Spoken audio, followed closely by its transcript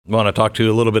Want to talk to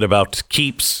you a little bit about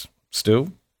Keeps,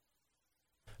 Stu?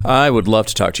 I would love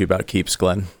to talk to you about Keeps,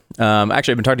 Glenn.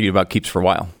 Actually, I've been talking to you about Keeps for a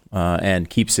while. And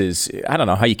Keeps is, I don't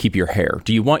know how you keep your hair.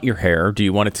 Do you want your hair? Do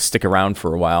you want it to stick around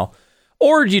for a while?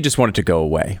 Or do you just want it to go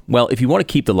away? Well, if you want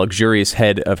to keep the luxurious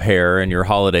head of hair in your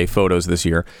holiday photos this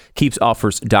year, Keeps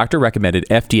offers doctor-recommended,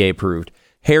 FDA-approved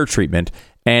hair treatment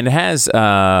and has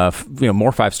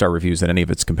more 5-star reviews than any of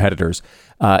its competitors.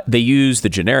 They use the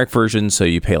generic version, so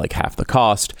you pay like half the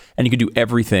cost, and you can do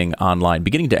everything online,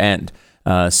 beginning to end.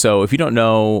 So if you don't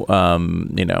know,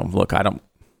 look, I'm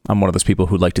one of those people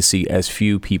who'd like to see as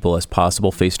few people as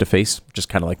possible face to face, just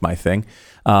kind of like my thing.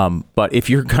 But if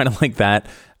you're kind of like that,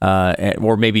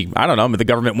 or maybe, I don't know, the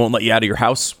government won't let you out of your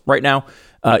house right now,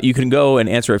 you can go and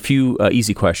answer a few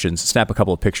easy questions, snap a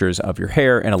couple of pictures of your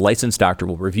hair, and a licensed doctor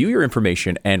will review your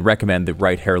information and recommend the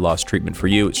right hair loss treatment for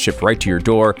you. It's shipped right to your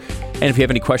door. And if you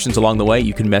have any questions along the way,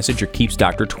 you can message your Keeps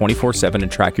doctor 24/7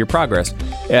 and track your progress.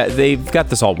 They've got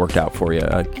this all worked out for you.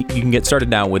 You can get started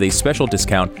now with a special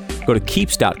discount. Go to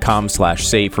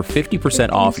keeps.com/save for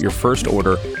 50% off your first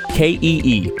order.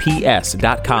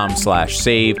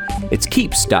 KEEPS.com/save. It's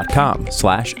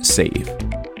keeps.com/save.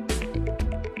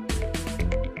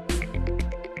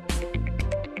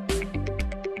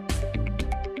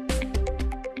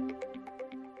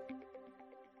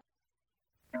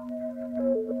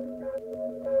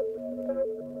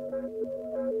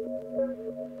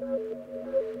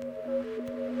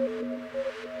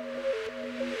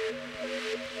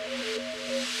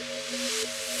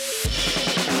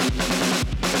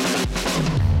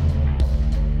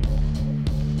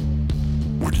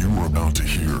 What you are about to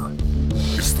hear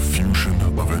is the fusion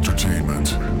of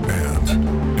entertainment and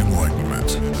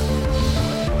enlightenment.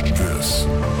 This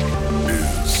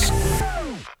is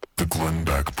the Glenn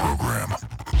Beck Program.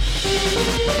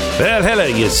 Well, hello,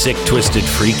 you sick, twisted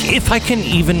freak. If I can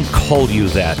even call you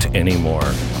that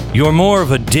anymore. You're more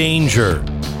of a danger,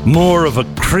 more of a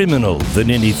criminal than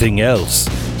anything else.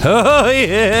 Oh,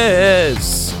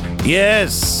 yes.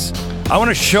 Yes. I want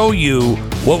to show you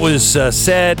what was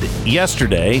said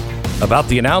yesterday about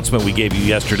the announcement we gave you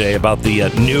yesterday about the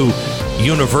new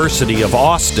University of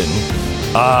Austin.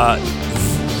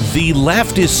 The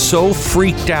left is so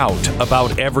freaked out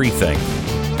about everything.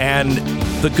 And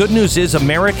the good news is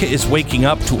America is waking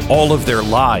up to all of their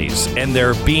lies, and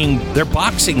they're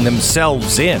boxing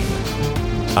themselves in.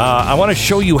 I want to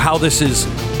show you how this is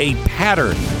a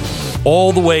pattern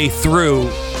all the way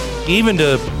through, even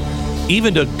to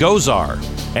Gosar,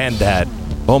 and that,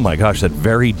 oh my gosh, that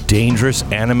very dangerous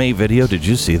anime video. Did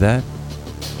you see that?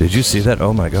 Did you see that?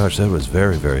 Oh my gosh, that was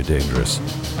very, very dangerous.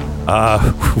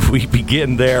 We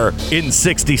begin there in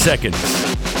 60 seconds.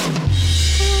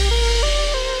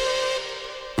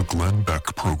 The Glenn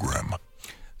Beck Program.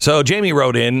 So Jamie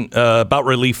wrote in about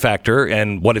Relief Factor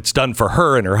and what it's done for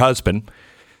her and her husband.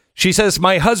 She says,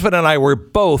 my husband and I were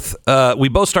both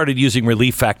started using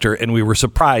Relief Factor, and we were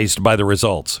surprised by the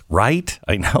results. Right?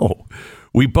 I know.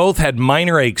 We both had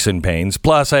minor aches and pains.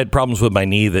 Plus, I had problems with my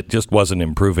knee that just wasn't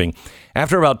improving.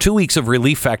 After about 2 weeks of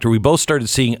Relief Factor, we both started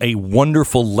seeing a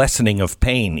wonderful lessening of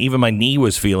pain. Even my knee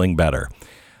was feeling better.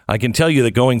 I can tell you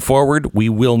that going forward, we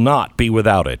will not be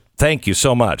without it. Thank you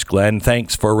so much, Glenn.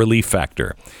 Thanks for Relief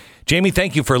Factor. Jamie,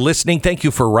 thank you for listening. Thank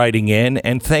you for writing in,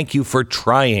 and thank you for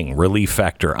trying Relief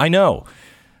Factor. I know.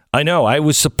 I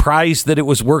was surprised that it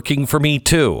was working for me,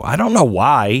 too. I don't know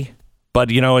why,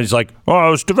 but, it's like, oh,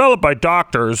 it was developed by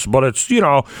doctors, but it's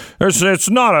not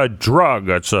a drug.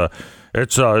 It's a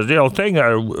thing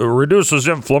that reduces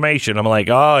inflammation. I'm like,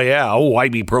 oh, yeah,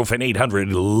 ibuprofen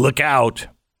 800, look out.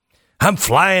 I'm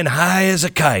flying high as a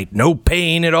kite. No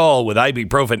pain at all with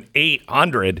ibuprofen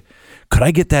 800. Could I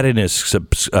get that in a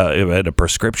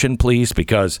prescription, please?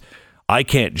 Because I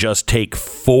can't just take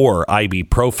 4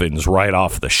 ibuprofens right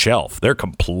off the shelf. They're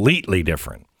completely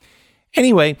different.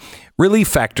 Anyway,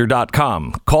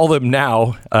 ReliefFactor.com. Call them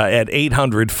now at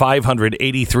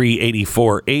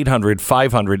 800-500-8384.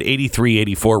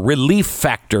 800-500-8384.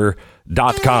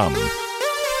 ReliefFactor.com.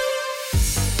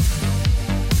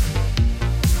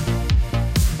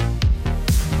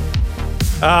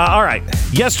 All right.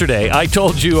 Yesterday, I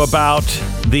told you about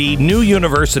the new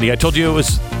university. I told you it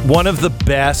was one of the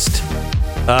best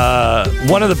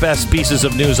pieces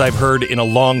of news I've heard in a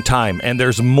long time. And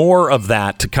there's more of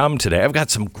that to come today. I've got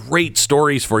some great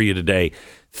stories for you today.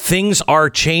 Things are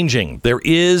changing. There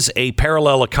is a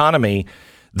parallel economy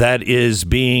that is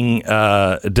being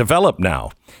developed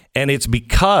now. And it's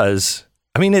because,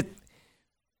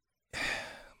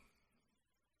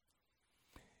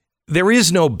 there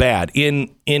is no bad.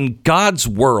 In God's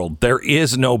world, there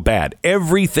is no bad.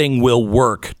 Everything will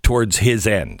work towards his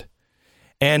end.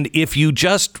 And if you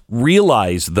just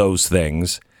realize those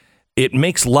things, it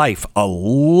makes life a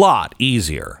lot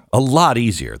easier, a lot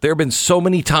easier. There have been so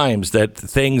many times that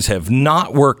things have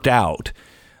not worked out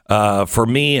for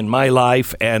me in my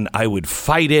life, and I would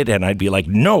fight it, and I'd be like,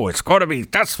 no, it's going to be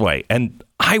this way. And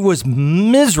I was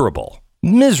miserable.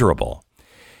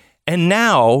 And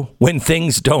now when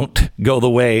things don't go the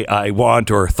way I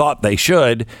want or thought they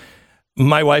should,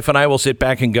 my wife and I will sit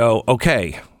back and go,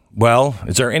 okay, well,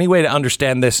 is there any way to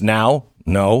understand this now?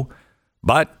 No,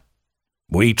 but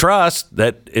we trust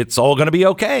that it's all going to be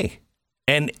okay.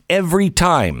 And every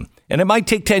time, and it might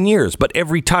take 10 years, but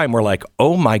every time we're like,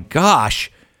 oh my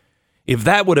gosh, if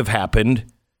that would have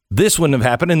happened, this wouldn't have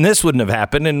happened, and this wouldn't have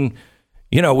happened, and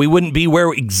we wouldn't be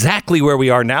exactly where we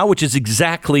are now, which is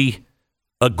exactly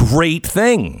a great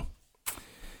thing.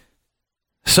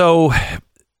 So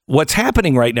what's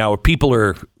happening right now, people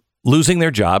are losing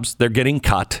their jobs. They're getting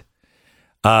cut.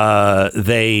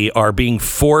 They are being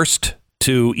forced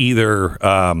to either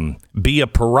be a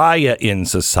pariah in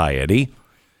society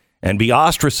and be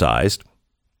ostracized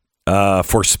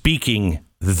for speaking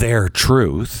their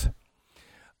truth,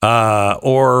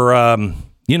 or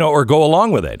go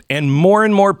along with it. And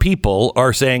more people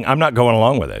are saying, I'm not going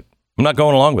along with it. I'm not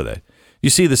going along with it. You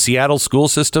see, the Seattle school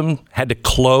system had to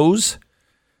close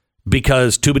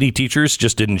because too many teachers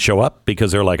just didn't show up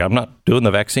because they're like, I'm not doing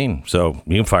the vaccine, so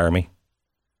you can fire me.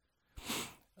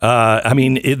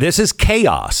 This is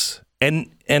chaos.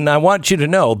 And I want you to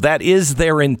know that is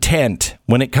their intent.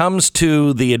 When it comes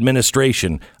to the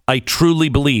administration, I truly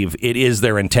believe it is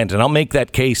their intent. And I'll make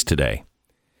that case today.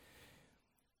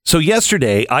 So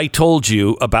yesterday, I told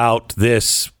you about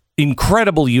this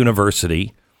incredible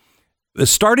university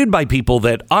started by people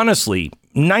that, honestly,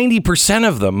 90%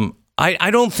 of them,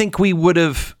 I don't think we would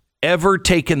have ever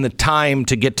taken the time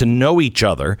to get to know each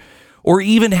other or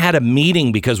even had a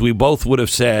meeting because we both would have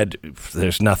said,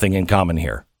 there's nothing in common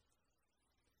here.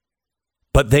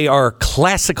 But they are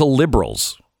classical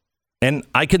liberals. And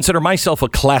I consider myself a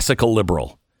classical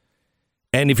liberal.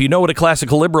 And if you know what a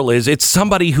classical liberal is, it's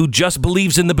somebody who just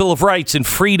believes in the Bill of Rights and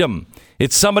freedom.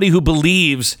 It's somebody who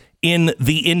believes in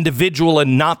the individual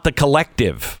and not the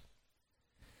collective.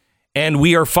 And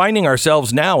we are finding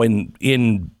ourselves now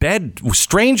in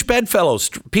strange bedfellows,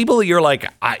 people that you're like,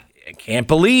 I can't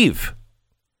believe.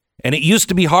 And it used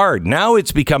to be hard. Now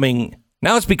it's becoming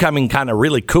kind of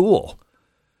really cool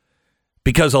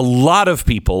because a lot of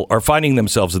people are finding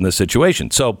themselves in this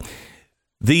situation. So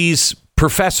these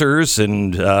professors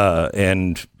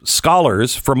and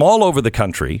scholars from all over the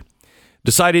country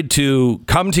decided to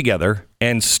come together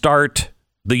and start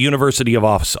the University of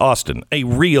Austin, a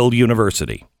real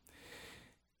university.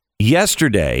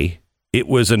 Yesterday, it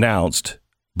was announced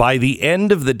by the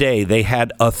end of the day, they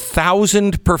had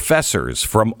 1,000 professors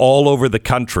from all over the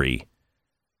country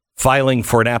filing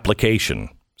for an application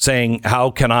saying,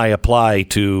 how can I apply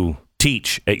to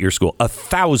teach at your school?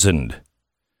 1,000.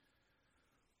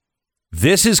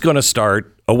 This is going to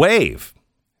start a wave.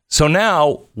 So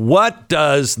now, what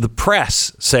does the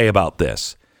press say about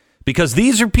this? Because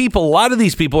these are people, a lot of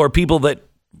these people are people that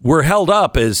were held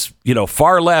up as,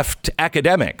 far left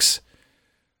academics.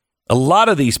 A lot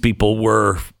of these people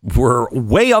were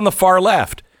way on the far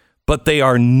left, but they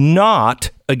are not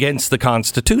against the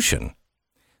Constitution.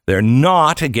 They're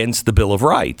not against the Bill of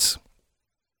Rights.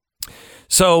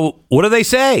 So what do they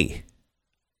say?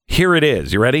 Here it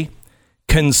is. You ready?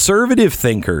 Conservative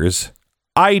thinkers,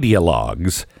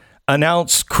 ideologues,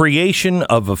 announce creation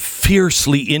of a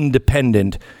fiercely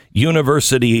independent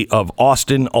University of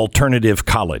Austin Alternative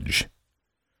College.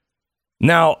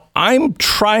 Now, I'm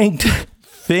trying to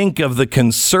think of the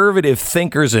conservative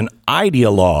thinkers and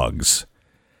ideologues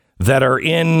that are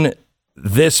in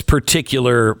this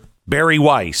particular Barry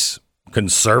Weiss.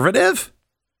 Conservative?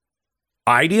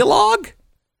 Ideologue?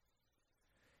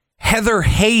 Heather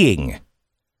Haying.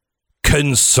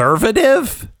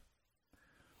 Conservative?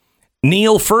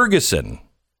 Neil Ferguson.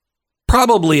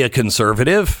 Probably a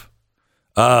conservative.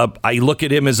 I look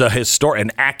at him as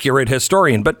an accurate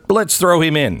historian, but let's throw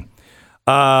him in.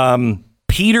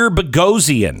 Peter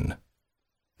Boghossian,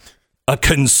 a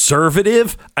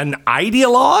conservative, an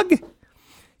ideologue.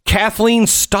 Kathleen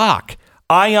Stock,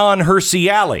 Ayaan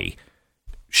Hirsi Ali.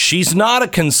 She's not a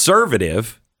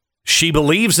conservative. She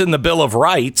believes in the Bill of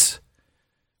Rights.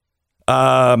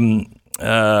 Robert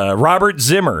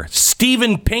Zimmer,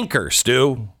 Steven Pinker,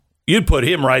 Stu. You'd put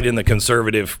him right in the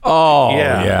conservative. Oh,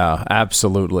 yeah,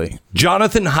 absolutely.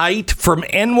 Jonathan Haidt from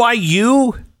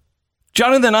NYU.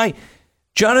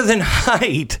 Jonathan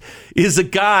Haidt is a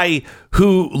guy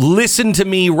who listened to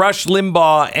me, Rush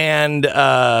Limbaugh, and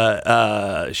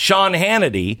Sean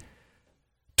Hannity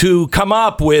to come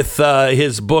up with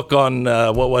his book on,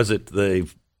 what was it?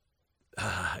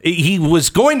 He was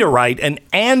going to write an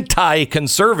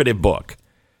anti-conservative book.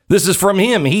 This is from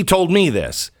him. He told me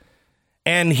this.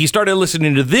 And he started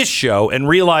listening to this show and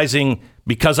realizing,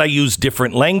 because I use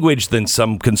different language than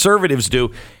some conservatives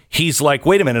do, he's like,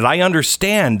 wait a minute, I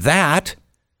understand that.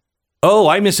 Oh,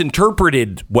 I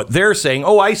misinterpreted what they're saying.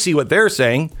 Oh, I see what they're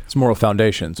saying. It's moral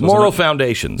foundations. Moral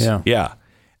foundations. Yeah.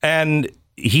 And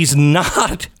he's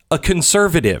not a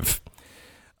conservative.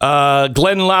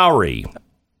 Glenn Lowry,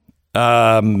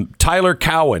 Tyler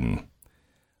Cowen,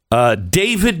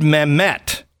 David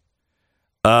Mamet,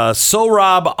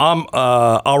 Sohrab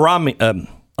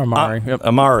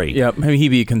Amari. Yeah, maybe he'd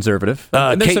be conservative.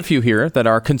 And there's a few here that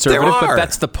are conservative, but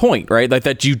that's the point, right? Like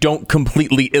that you don't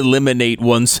completely eliminate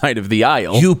one side of the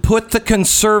aisle. You put the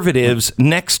conservatives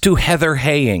next to Heather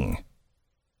Heying.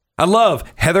 I love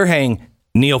Heather Heying,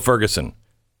 Neil Ferguson.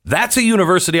 That's a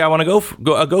university I want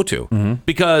to go to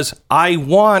because I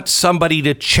want somebody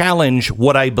to challenge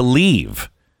what I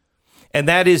believe. And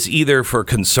that is either for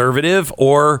conservative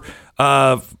or,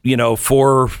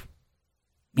 for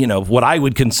what I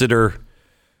would consider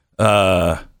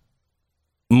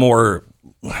more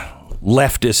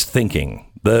leftist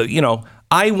thinking.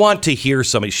 I want to hear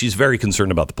somebody. She's very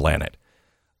concerned about the planet.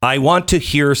 I want to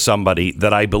hear somebody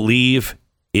that I believe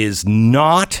is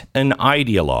not an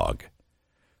ideologue.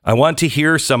 I want to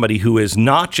hear somebody who is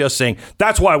not just saying,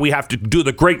 that's why we have to do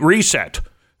the Great Reset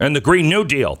and the Green New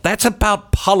Deal. That's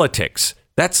about politics.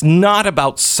 That's not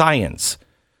about science.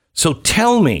 So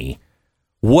tell me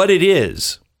what it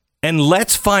is, and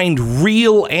let's find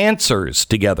real answers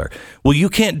together. Well, you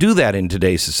can't do that in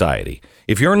today's society.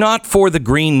 If you're not for the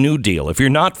Green New Deal, if you're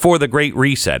not for the Great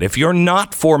Reset, if you're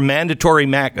not for mandatory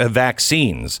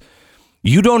vaccines,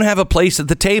 you don't have a place at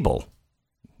the table.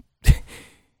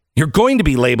 You're going to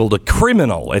be labeled a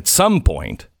criminal at some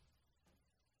point.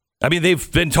 I mean,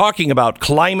 they've been talking about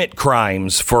climate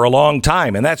crimes for a long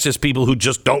time, and that's just people who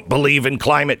just don't believe in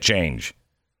climate change.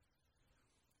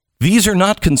 These are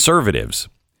not conservatives.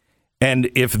 And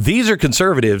if these are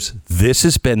conservatives, this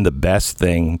has been the best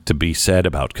thing to be said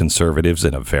about conservatives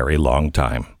in a very long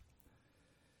time.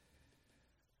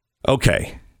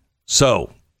 Okay,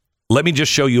 so let me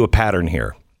just show you a pattern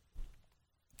here.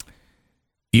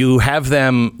 You have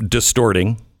them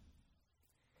distorting,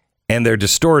 and they're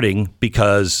distorting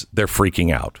because they're freaking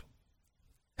out.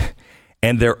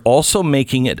 And they're also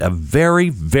making it a very,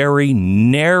 very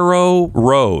narrow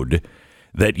road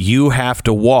that you have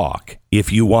to walk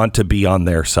if you want to be on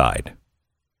their side.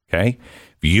 Okay?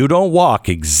 If you don't walk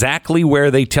exactly where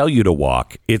they tell you to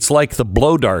walk, it's like the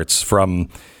blow darts from,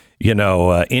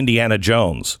 Indiana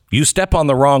Jones. You step on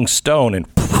the wrong stone and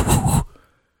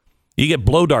you get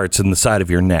blow darts in the side of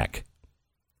your neck.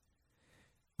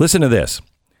 Listen to this.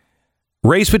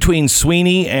 Race between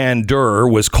Sweeney and Durr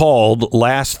was called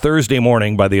last Thursday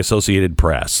morning by the Associated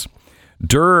Press.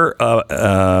 Durr,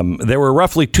 there were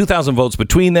roughly 2,000 votes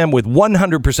between them, with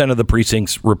 100% of the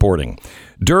precincts reporting.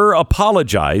 Durr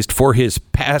apologized for his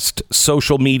past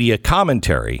social media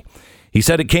commentary. He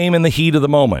said it came in the heat of the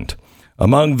moment.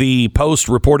 Among the posts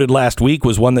reported last week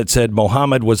was one that said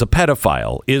Mohammed was a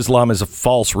pedophile. Islam is a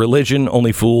false religion.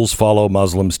 Only fools follow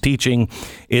Muslims' teaching.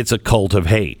 It's a cult of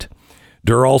hate.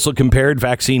 Durr also compared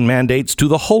vaccine mandates to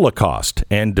the Holocaust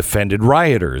and defended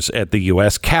rioters at the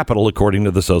U.S. Capitol, according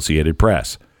to the Associated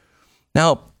Press.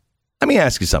 Now, let me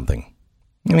ask you something.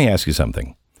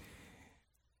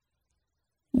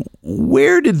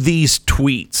 Where did these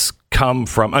tweets come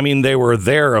from? I mean, they were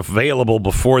there available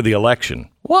before the election.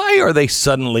 Why are they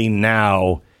suddenly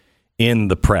now in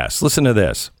the press? Listen to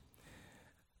this.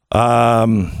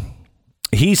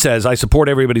 He says, I support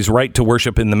everybody's right to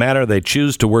worship in the manner they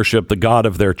choose to worship the God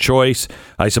of their choice.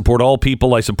 I support all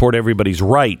people. I support everybody's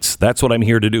rights. That's what I'm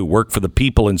here to do, work for the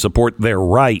people and support their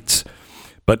rights.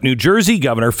 But New Jersey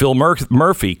Governor Phil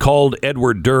Murphy called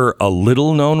Edward Durr a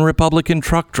little-known Republican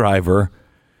truck driver,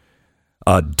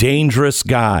 a dangerous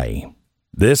guy.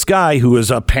 This guy who is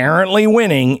apparently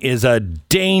winning is a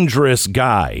dangerous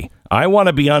guy. I want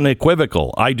to be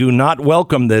unequivocal. I do not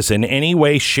welcome this in any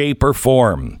way, shape, or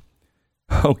form.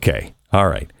 Okay. All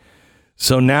right.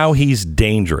 So now he's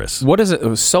dangerous. What is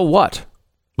it? So what?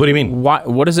 What do you mean?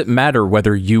 What does it matter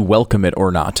whether you welcome it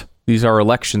or not? These are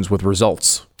elections with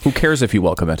results. Who cares if you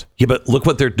welcome it? Yeah, but look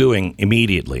what they're doing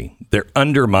immediately. They're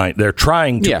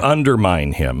trying to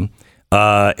undermine him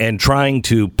and trying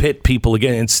to pit people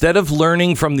again. Instead of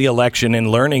learning from the election and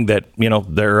learning that,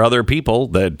 there are other people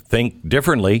that think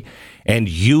differently and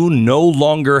you no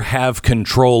longer have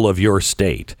control of your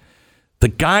state. The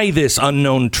guy this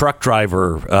unknown truck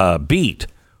driver beat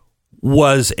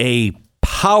was a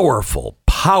powerful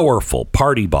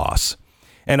party boss.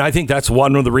 And I think that's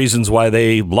one of the reasons why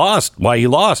he lost,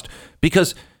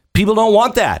 because people don't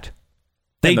want that.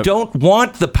 They don't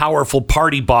want the powerful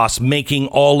party boss making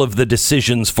all of the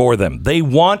decisions for them. They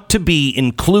want to be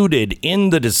included in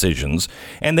the decisions,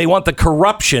 and they want the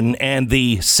corruption and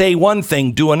the say one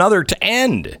thing, do another to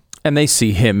end. And they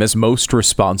see him as most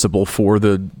responsible for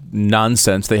the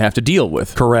nonsense they have to deal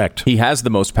with. Correct. He has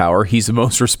the most power. He's the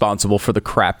most responsible for the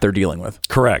crap they're dealing with.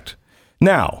 Correct.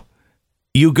 Now,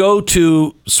 you go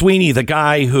to Sweeney, the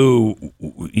guy who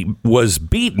was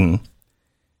beaten.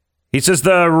 He says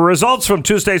the results from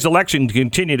Tuesday's election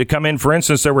continue to come in. For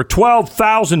instance, there were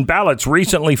 12,000 ballots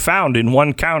recently found in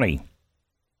one county.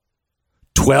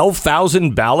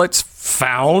 12,000 ballots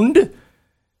found? Is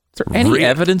there any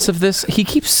evidence of this? He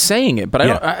keeps saying it, but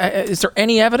is there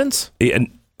any evidence?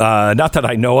 Not that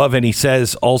I know of. And he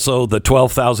says also the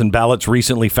 12,000 ballots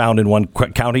recently found in one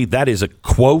county. That is a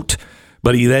quote.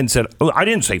 But he then said, I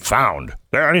didn't say found.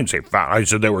 I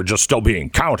said they were just still being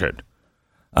counted.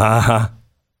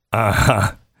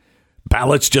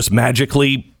 Ballots just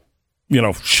magically,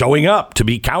 showing up to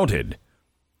be counted.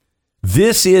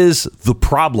 This is the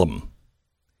problem.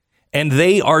 And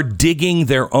they are digging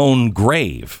their own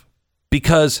grave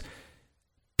because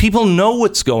people know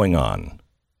what's going on.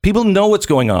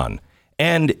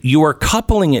 And you are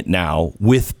coupling it now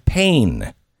with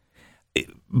pain.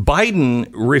 Biden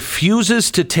refuses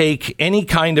to take any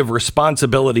kind of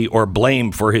responsibility or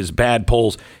blame for his bad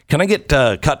polls. Can I get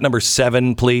cut number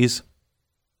 7, please?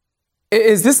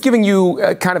 Is this giving you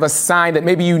kind of a sign that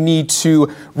maybe you need to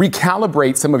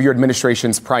recalibrate some of your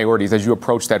administration's priorities as you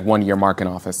approach that 1-year mark in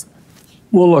office?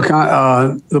 Well, look,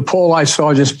 the poll I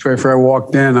saw just before I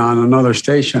walked in on another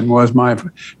station was my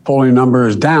polling number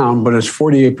is down, but it's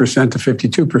 48% to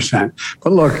 52%.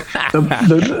 But look,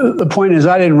 the point is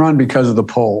I didn't run because of the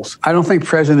polls. I don't think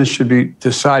presidents should be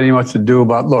deciding what to do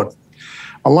about, look,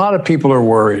 a lot of people are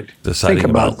worried. Think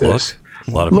about this.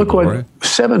 Look what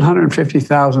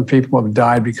 750,000 people have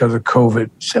died because of COVID.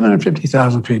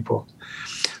 750,000 people.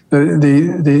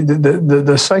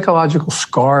 The psychological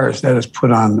scars that is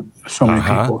put on so many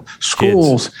people.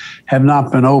 Schools have not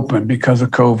been open because of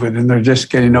COVID, and they're just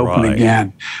getting open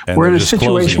again. And we're in a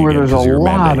situation where there's a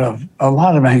lot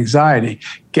of anxiety.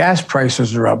 Gas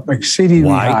prices are up exceedingly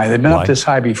high. They've been up this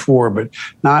high before, but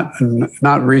not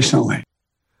recently.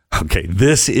 Okay,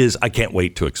 I can't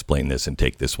wait to explain this and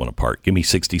take this one apart. Give me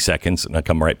 60 seconds, and I'll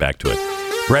come right back to it.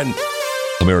 Brent.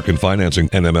 American Financing,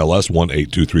 NMLS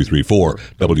 182334,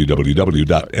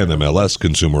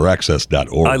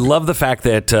 www.nmlsconsumeraccess.org. I love the fact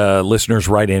that listeners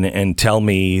write in and tell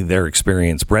me their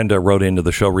experience. Brenda wrote into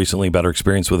the show recently about her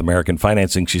experience with American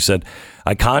Financing. She said,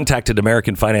 I contacted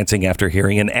American Financing after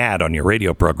hearing an ad on your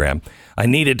radio program. I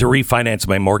needed to refinance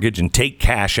my mortgage and take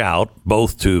cash out,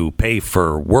 both to pay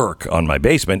for work on my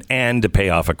basement and to pay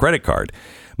off a credit card.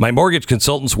 My mortgage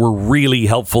consultants were really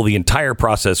helpful. The entire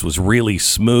process was really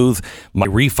smooth. My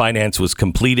refinance was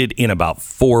completed in about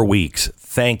 4 weeks.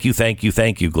 Thank you,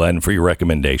 Glenn, for your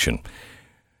recommendation.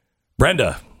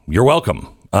 Brenda, you're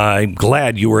welcome. I'm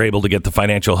glad you were able to get the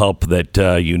financial help that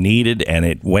you needed, and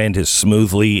it went as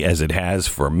smoothly as it has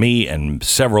for me and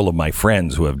several of my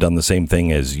friends who have done the same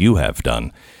thing as you have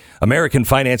done. American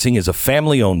Financing is a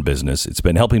family-owned business. It's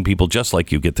been helping people just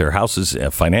like you get their houses,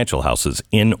 financial houses,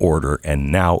 in order,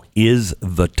 and now is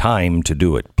the time to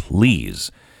do it.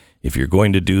 Please, if you're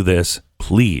going to do this,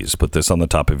 please put this on the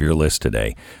top of your list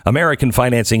today. American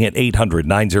Financing at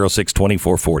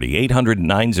 800-906-2440.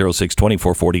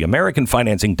 800-906-2440.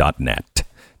 AmericanFinancing.net.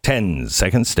 10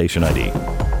 seconds, station ID.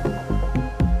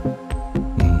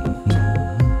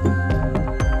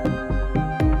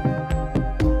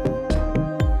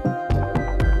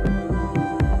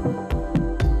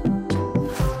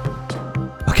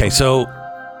 Okay, so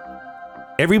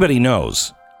everybody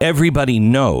knows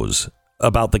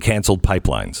about the canceled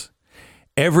pipelines.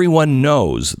 Everyone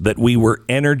knows that we were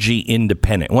energy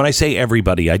independent. When I say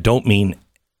everybody, I don't mean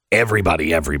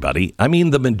everybody. I mean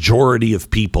the majority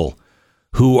of people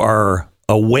who are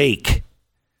awake,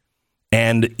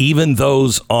 and even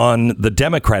those on the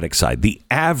Democratic side, the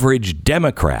average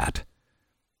Democrat.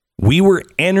 We were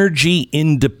energy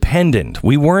independent.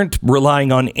 We weren't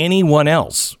relying on anyone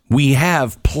else. We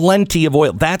have plenty of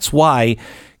oil. That's why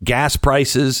gas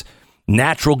prices,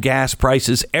 natural gas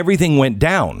prices, everything went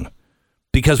down,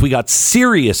 because we got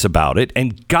serious about it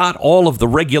and got all of the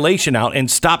regulation out and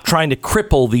stopped trying to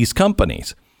cripple these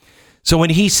companies. So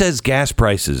when he says gas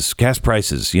prices,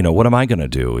 what am I going to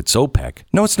do? It's OPEC.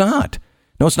 No, it's not.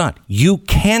 You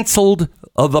canceled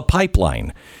the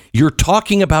pipeline. You're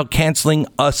talking about canceling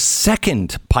a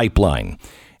second pipeline.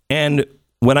 And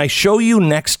when I show you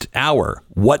next hour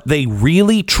what they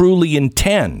really truly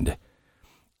intend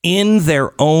in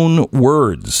their own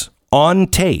words on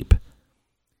tape,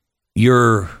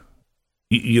 you'll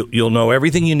know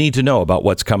everything you need to know about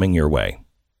what's coming your way.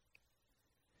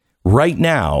 Right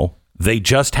now, they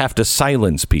just have to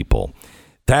silence people.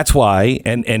 That's why,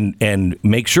 and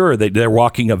make sure that they're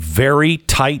walking a very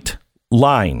tight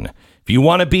line. If you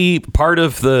want to be part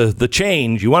of the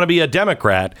change, you want to be a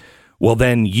Democrat, well,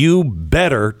 then you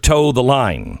better toe the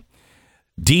line.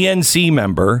 DNC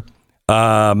member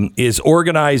is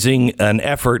organizing an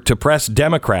effort to press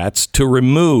Democrats to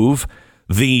remove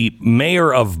the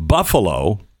mayor of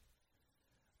Buffalo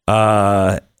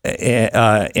and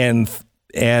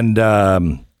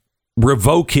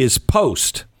revoke his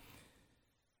post.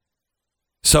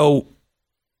 So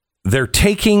they're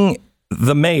taking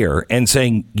the mayor and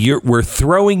saying, we're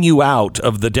throwing you out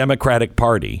of the Democratic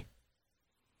Party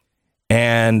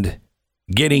and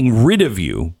getting rid of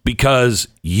you because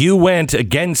you went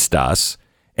against us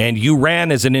and you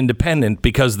ran as an independent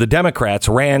because the Democrats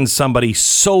ran somebody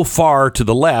so far to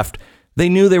the left, they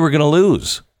knew they were going to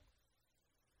lose.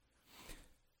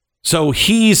 So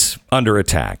he's under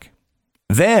attack.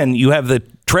 Then you have the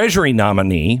Treasury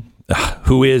nominee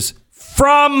who is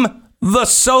from the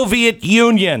Soviet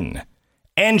Union,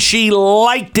 and she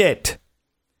liked it.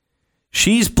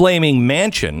 She's blaming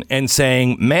Manchin and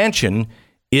saying Manchin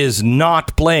is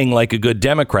not playing like a good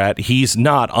Democrat. He's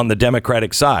not on the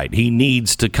Democratic side. He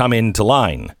needs to come into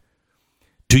line.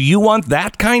 Do you want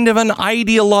that kind of an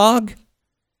ideologue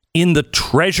in the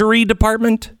Treasury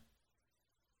Department?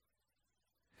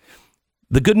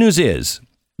 The good news is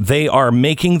they are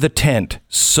making the tent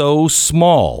so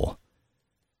small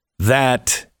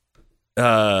that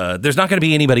there's not going to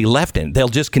be anybody left in. They'll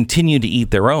just continue to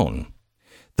eat their own.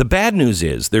 The bad news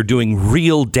is they're doing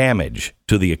real damage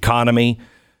to the economy,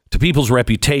 to people's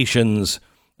reputations,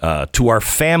 to our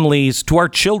families, to our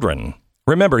children.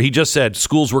 Remember, he just said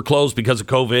schools were closed because of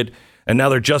COVID, and now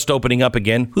they're just opening up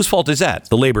again. Whose fault is that?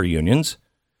 The labor unions.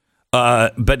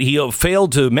 But he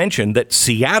failed to mention that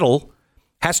Seattle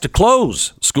has to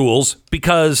close schools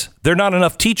because there are not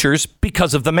enough teachers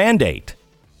because of the mandate.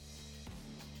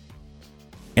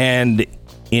 And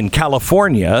in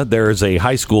California, there's a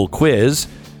high school quiz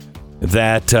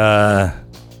that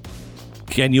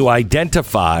can you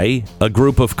identify a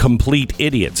group of complete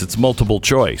idiots? It's multiple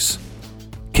choice.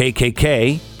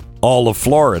 KKK, all of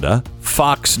Florida,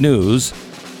 Fox News,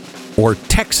 or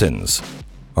Texans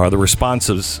are the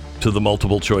responses to the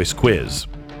multiple choice quiz.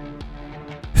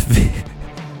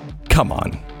 Come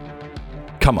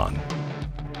on.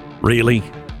 Really?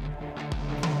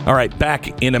 All right,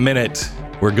 back in a minute.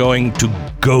 We're going to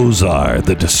Gosar,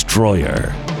 the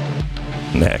Destroyer.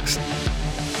 Next.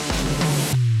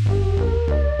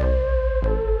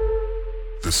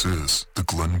 This is the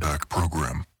Glenn Beck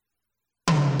Program.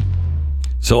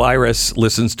 So Iris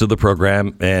listens to the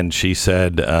program, and she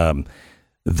said,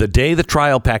 the day the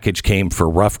trial package came for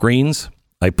rough greens,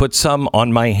 I put some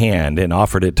on my hand and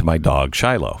offered it to my dog,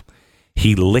 Shiloh.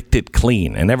 He licked it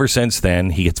clean, and ever since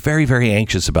then, he gets very, very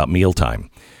anxious about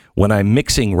mealtime. When I'm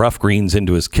mixing rough greens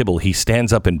into his kibble, he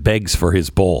stands up and begs for his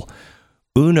bowl.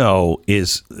 Uno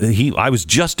I was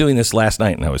just doing this last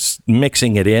night, and I was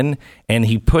mixing it in, and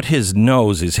he put his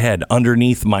head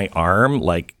underneath my arm,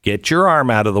 like, get your arm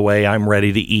out of the way, I'm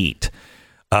ready to eat.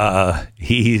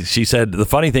 She said, the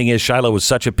funny thing is Shiloh was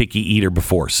such a picky eater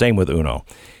before. Same with Uno.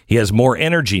 He has more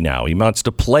energy now. He wants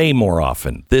to play more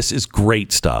often. This is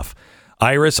great stuff.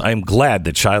 Iris, I'm glad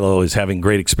that Shiloh is having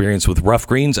great experience with rough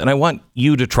greens, and I want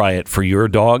you to try it for your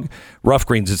dog. Rough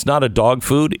greens, it's not a dog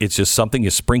food. It's just something you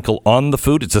sprinkle on the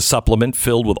food. It's a supplement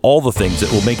filled with all the things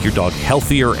that will make your dog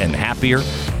healthier and happier.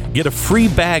 Get a free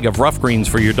bag of rough greens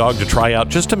for your dog to try out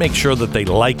just to make sure that they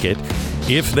like it.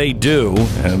 If they do,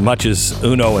 much as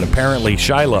Uno and apparently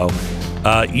Shiloh,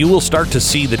 you will start to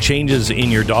see the changes in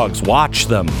your dogs. Watch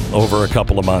them over a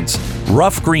couple of months.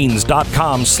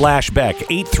 Roughgreens.com/Beck,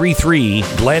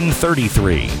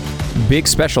 833-GLEN33. Big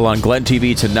special on Glenn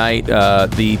TV tonight.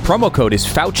 The promo code is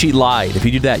Fauci Lied. If you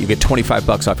do that, you get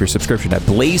 $25 off your subscription at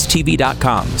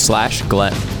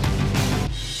blazetv.com/Glenn.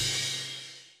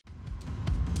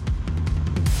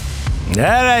 All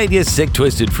right, you sick,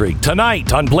 twisted freak.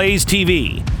 Tonight on Blaze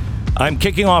TV, I'm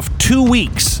kicking off 2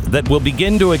 weeks that will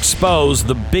begin to expose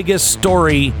the biggest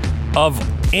story of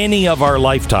any of our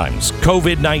lifetimes,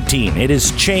 COVID-19. It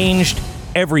has changed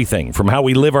everything from how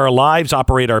we live our lives,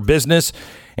 operate our business,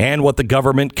 and what the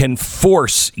government can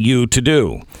force you to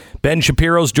do. Ben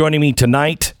Shapiro's joining me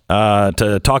tonight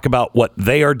to talk about what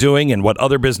they are doing and what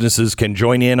other businesses can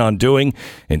join in on doing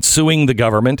and suing the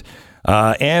government.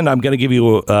 And I'm going to give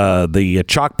you the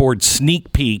chalkboard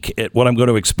sneak peek at what I'm going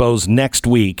to expose next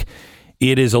week.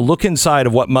 It is a look inside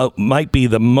of what might be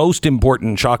the most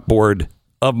important chalkboard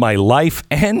of my life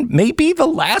and maybe the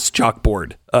last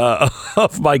chalkboard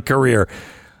of my career.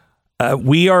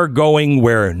 We are going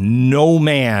where no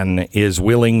man is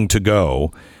willing to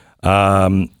go.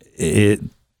 Well,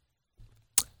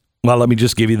 let me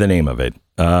just give you the name of it.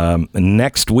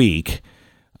 Next week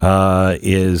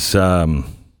is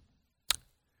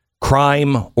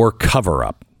crime or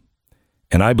cover-up.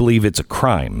 And I believe it's a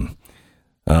crime.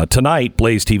 Tonight,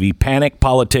 Blaze TV, Panic,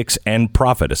 Politics, and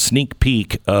Profit, a sneak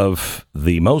peek of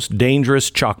the most dangerous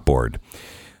chalkboard.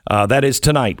 That is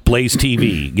tonight, Blaze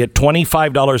TV. Get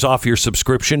 $25 off your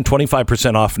subscription,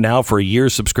 25% off now for a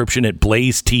year's subscription at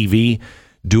Blaze TV.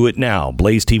 Do it now,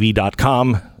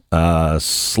 blazetv.com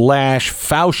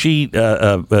 /Fauci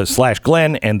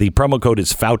 /Glenn, and the promo code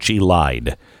is Fauci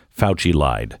lied. Fauci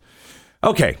lied.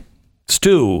 Okay,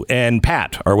 Stu and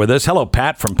Pat are with us. Hello,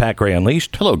 Pat from Pat Gray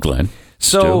Unleashed. Hello, Glenn.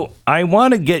 So Stu. I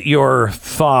want to get your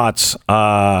thoughts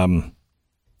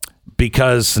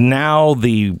because now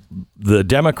the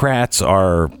Democrats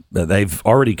they've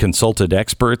already consulted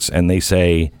experts and they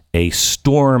say a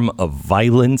storm of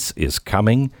violence is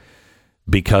coming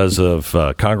because of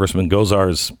Congressman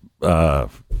Gosar's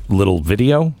little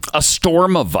video. A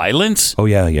storm of violence? Oh,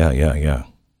 yeah.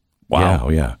 Wow. Yeah, oh,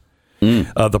 yeah.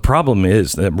 The problem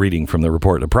is, reading from the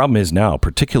report, the problem is now,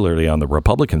 particularly on the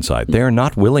Republican side, they're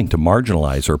not willing to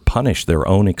marginalize or punish their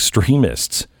own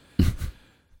extremists.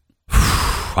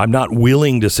 I'm not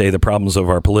willing to say the problems of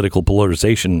our political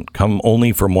polarization come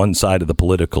only from one side of the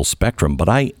political spectrum, but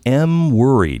I am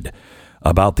worried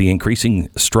about the increasing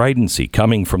stridency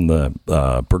coming from the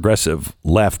progressive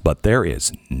left, but there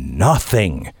is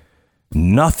nothing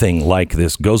like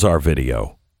this Gosar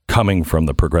video coming from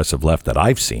the progressive left that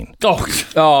I've seen.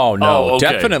 Oh no,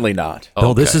 okay. Definitely not.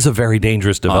 No, this is a very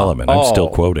dangerous development. I'm still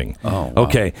quoting. Oh, wow.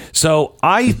 Okay, so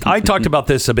I talked about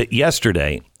this a bit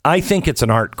yesterday. I think it's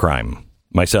an art crime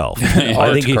myself.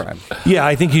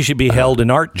 I think he should be held in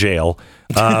art jail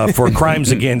for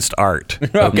crimes against art.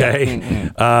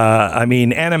 Okay, I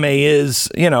mean, anime is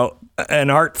an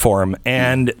art form,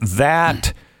 and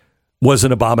that was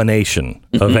an abomination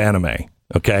of anime.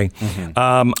 Okay, and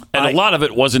a lot of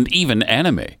it wasn't even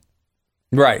anime.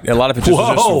 Right. A lot of it just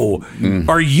Whoa!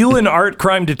 Are you an art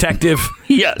crime detective?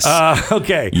 Yes.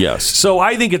 Okay. Yes. So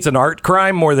I think it's an art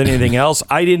crime more than anything else.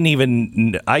 I didn't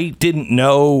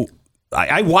know.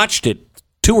 I watched it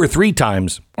 2 or 3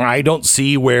 times. I don't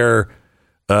see where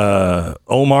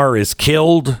Omar is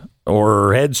killed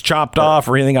or heads chopped off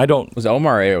or anything. I don't. Was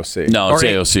Omar AOC? No, it's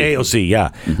AOC. AOC, yeah.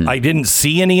 Mm-hmm. I didn't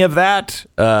see any of that.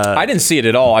 I didn't see it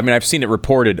at all. I mean, I've seen it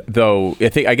reported, though. I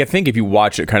think if you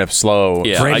watch it kind of slow,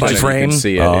 frame by frame, you can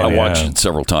see it. I watched it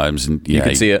several times, and you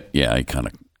can see it. Yeah, he kind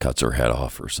of cuts her head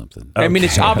off or something. I mean,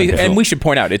 it's obvious, and we should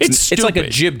point out it's like a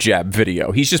stupid. jib jab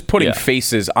video. He's just putting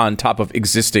faces on top of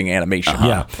existing animation.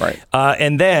 Yeah, right.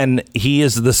 And then he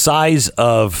is the size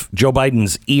of Joe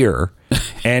Biden's ear,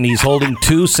 and he's holding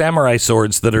 2 samurai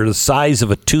swords that are the size of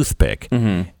a toothpick,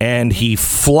 and he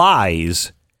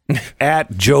flies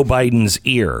at Joe Biden's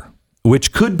ear,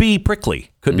 which could be prickly.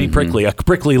 A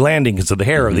prickly landing because of the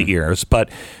hair of the ears, but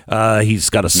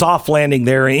he's got a soft landing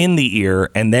there in the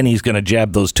ear, and then he's going to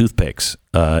jab those toothpicks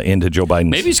into Joe Biden's.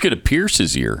 Maybe he's going to pierce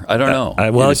his ear. I don't know.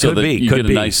 Well, it so could be. You Could get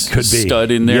be. a nice Could be. stud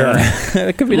in there. Yeah.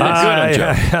 It could be nice. Good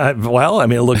on Joe. Well, I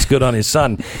mean, it looks good on his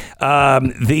son.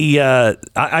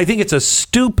 I think it's a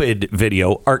stupid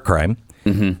video, art crime.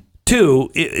 2,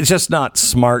 it's just not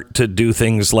smart to do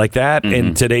things like that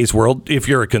in today's world. If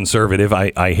you're a conservative,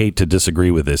 I hate to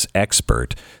disagree with this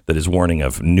expert that is warning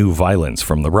of new violence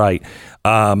from the right.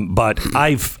 But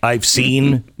I've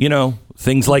seen,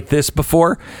 things like this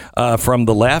before from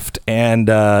the left, and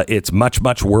it's much,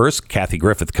 much worse. Kathy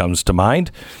Griffith comes to mind.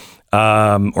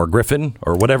 Or Griffin,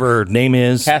 or whatever her name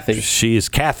is. Kathy. She is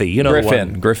Kathy.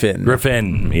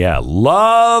 Griffin. Yeah,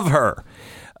 love her.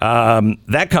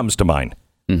 That comes to mind.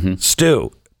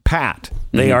 Stu, Pat,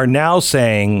 they are now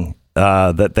saying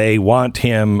that they want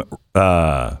him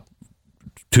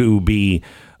to be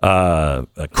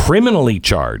criminally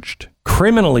charged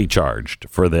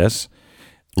for this.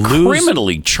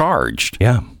 Criminally charged?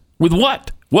 Yeah. With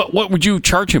what? What would you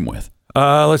charge him with?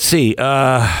 Let's see.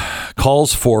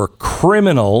 Calls for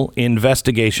criminal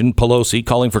investigation. Pelosi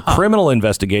calling for criminal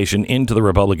investigation into the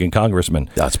Republican congressman.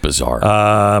 That's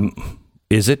bizarre.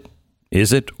 Is it?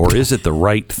 Or is it the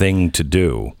right thing to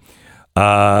do?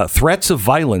 Threats of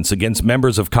violence against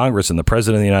members of Congress and the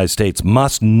President of the United States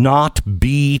must not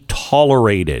be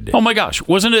tolerated. Oh, my gosh.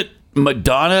 Wasn't it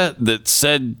Madonna that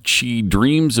said she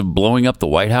dreams of blowing up the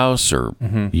White House, or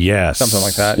Yes, Something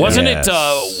like that. wasn't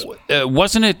Yes.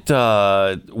 what's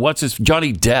his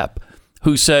Johnny Depp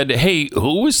who said, "Hey,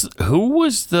 when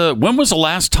was the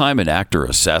last time an actor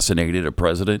assassinated a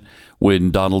president?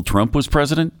 When Donald Trump was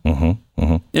president?"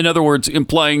 In other words,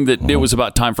 implying that it was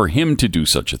about time for him to do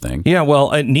such a thing. Yeah,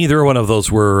 well, neither one of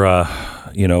those were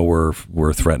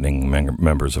threatening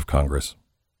members of Congress.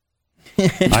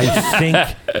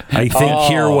 I think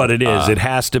here what it is. It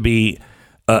has to be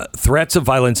threats of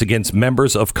violence against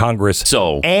members of Congress.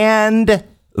 And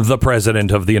the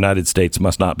president of the United States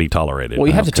must not be tolerated. Well,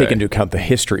 you have to take into account the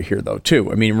history here, though,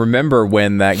 too. I mean, remember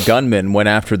when that gunman went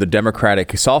after the Democratic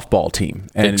softball team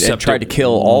and tried to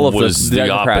kill all of the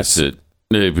Democrats? Opposite.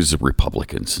 It was the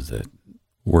Republicans that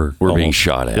We're being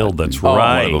shot at. Killed. That's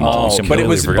right. But it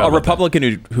was a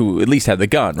Republican who at least had the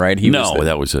gun, right?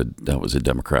 That was a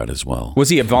Democrat as well. Was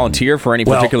he a volunteer for any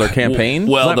particular campaign?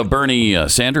 Well, the Bernie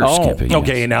Sanders campaign.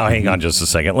 Okay, now hang on just a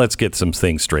second. Let's get some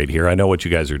things straight here. I know what you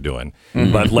guys are doing,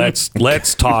 but let's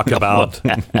talk about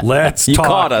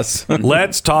caught us.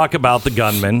 Let's talk about the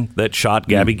gunman that shot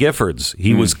Gabby Giffords.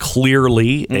 He was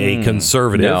clearly a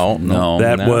conservative. No,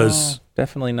 was.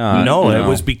 Definitely not. No, it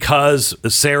was because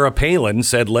Sarah Palin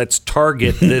said, "Let's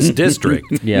target this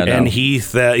district." And he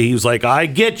was like, "I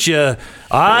get you,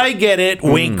 I get it."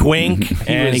 Wink, wink,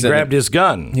 and he grabbed his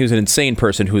gun. He was an insane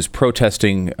person who was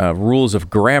protesting rules of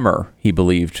grammar. He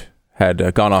believed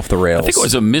had gone off the rails. I think it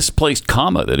was a misplaced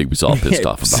comma that he was all pissed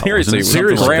off about. Seriously,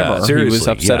 grammar. He was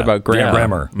upset about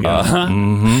grammar.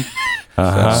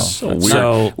 So weird.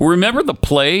 So remember the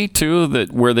play too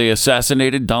where they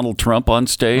assassinated Donald Trump on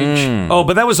stage? Oh,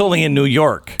 but that was only in New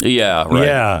York. Yeah, right.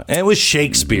 Yeah, and it was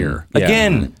Shakespeare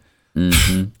again.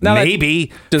 Now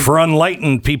maybe for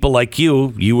enlightened people like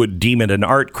you would deem it an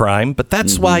art crime, but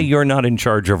that's why you're not in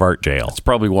charge of art jail. That's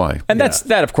probably why. And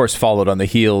that, of course, followed on the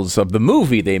heels of the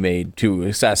movie they made to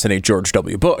assassinate George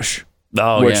W. Bush.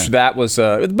 Oh, which that was,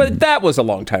 but that was a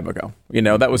long time ago. You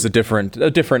know, that was a different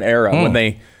era when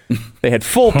they had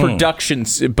full production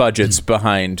budgets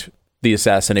behind the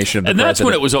assassination of the president. And that's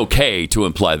when it was okay to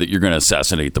imply that you're going to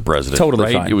assassinate the president. Totally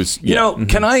right? fine. It was.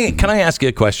 Can I ask you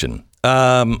a question?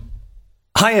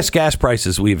 Highest gas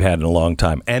prices we've had in a long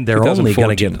time, and they're only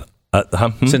going to get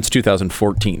since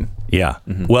 2014. Yeah.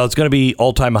 Well, it's going to be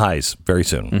all-time highs very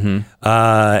soon.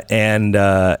 And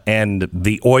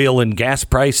the oil and gas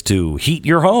price to heat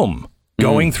your home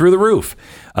going through the roof.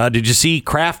 Did you see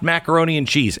Kraft macaroni and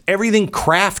cheese? Everything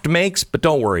Kraft makes, but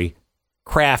don't worry,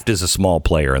 Kraft is a small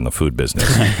player in the food business.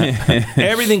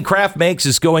 Everything Kraft makes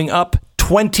is going up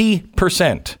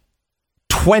 20%.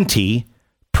 20%.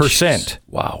 Jeez.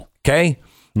 Wow. Okay.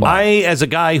 Wow. I, as a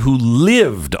guy who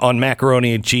lived on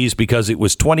macaroni and cheese because it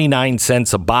was 29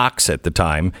 cents a box at the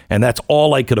time, and that's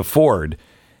all I could afford.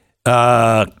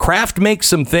 Kraft makes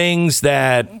some things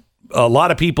that a lot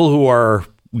of people who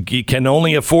can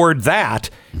only afford that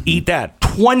eat that.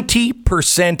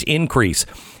 20% increase.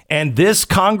 And this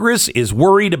Congress is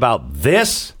worried about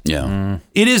this. Yeah.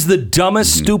 It is the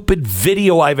dumbest, stupid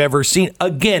video I've ever seen.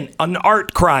 Again, an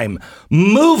art crime.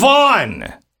 Move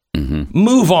on.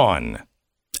 Move on.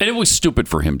 And it was stupid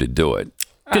for him to do it.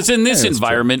 Because in this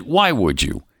environment, why would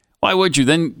you? Why would you?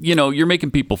 Then, you're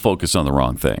making people focus on the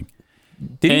wrong thing.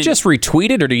 Did he just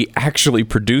retweet it, or did he actually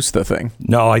produce the thing?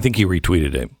 No, I think he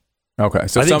retweeted it. Okay.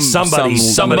 So I think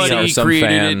somebody created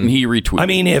fan. it and he retweeted it. I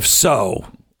mean, if so,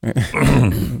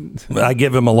 I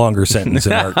give him a longer sentence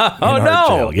in art, art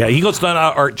jail. Yeah, he goes to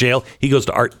art jail. He goes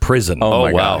to art prison. Oh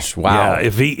my gosh. Wow. Yeah,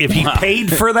 if he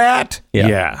paid for that,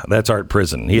 that's art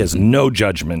prison. He has no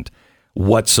judgment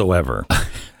whatsoever.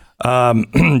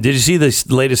 Did you see the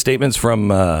latest statements from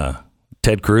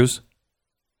Ted Cruz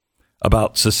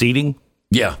about seceding?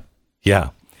 Yeah.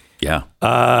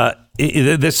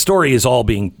 This story is all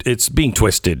being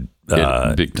twisted.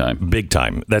 Big time. Big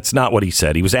time. That's not what he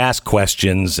said. He was asked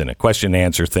questions in a question and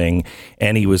answer thing,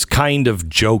 and he was kind of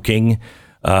joking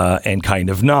and kind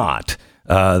of not.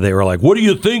 They were like, "What do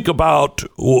you think about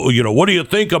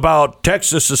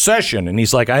Texas secession?" And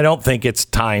he's like, "I don't think it's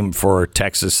time for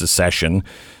Texas secession.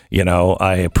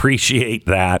 I appreciate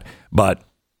that, but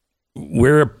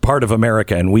we're a part of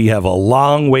America, and we have a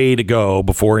long way to go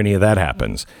before any of that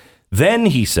happens." Then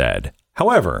he said,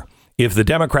 however, if the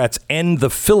Democrats end the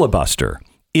filibuster,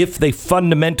 if they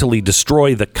fundamentally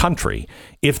destroy the country,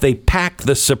 if they pack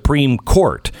the Supreme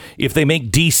Court, if they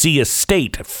make D.C. a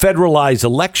state, federalize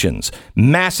elections,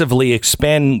 massively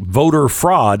expand voter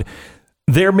fraud,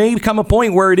 there may come a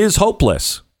point where it is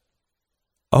hopeless.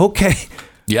 Okay.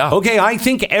 Yeah. Okay, I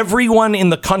think everyone in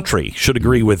the country should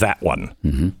agree with that one.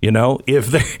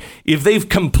 If they've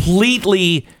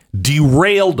completely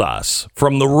derailed us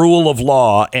from the rule of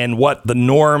law and what the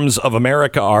norms of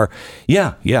America are,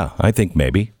 yeah, I think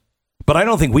maybe. But I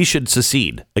don't think we should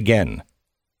secede again.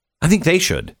 I think they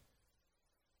should.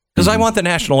 Because I want the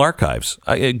National Archives.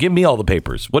 Give me all the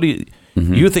papers. What do you...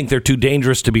 You think they're too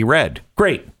dangerous to be read?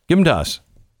 Great. Give them to us.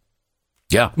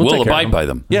 Yeah, we'll abide by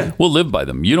them. Yeah, we'll live by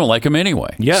them. You don't like them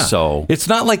anyway. Yeah, so it's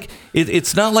not like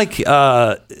the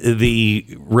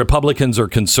Republicans or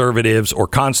conservatives or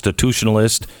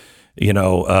constitutionalists,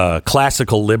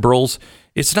 classical liberals.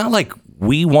 It's not like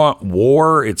we want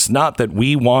war. It's not that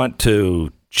we want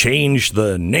to change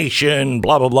the nation.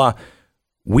 Blah blah blah.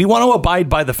 We want to abide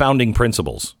by the founding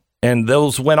principles. And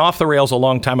those went off the rails a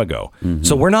long time ago.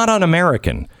 So we're not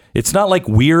un-American. It's not like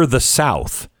we're the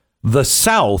South. The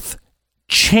South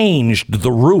changed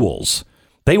the rules.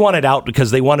 They wanted out because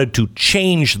they wanted to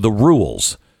change the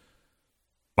rules.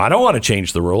 I don't want to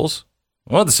change the rules.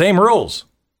 I want the same rules.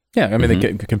 Yeah, I mean,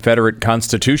 the Confederate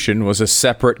Constitution was a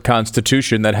separate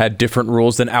constitution that had different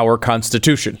rules than our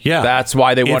Constitution. Yeah. That's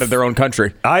why they wanted their own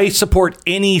country. I support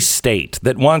any state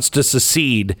that wants to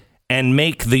secede and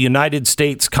make the United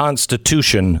States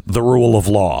Constitution the rule of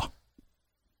law,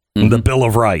 the Bill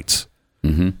of Rights.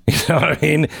 You know what I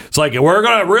mean? It's like, we're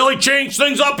going to really change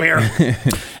things up here.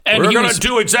 And we're going to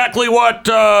do exactly what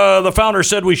the founder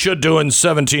said we should do in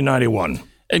 1791.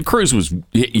 And Cruz was,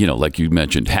 like you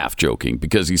mentioned, half joking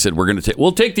because he said,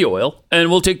 we'll take the oil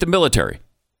and we'll take the military.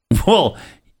 Well,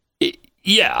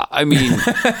 yeah, I mean,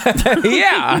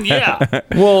 yeah.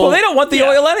 Well, they don't want the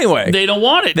oil anyway. They don't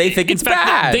want it. They think it's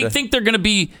bad. They think they're going to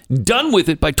be done with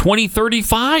it by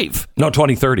 2035. No,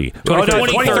 2030.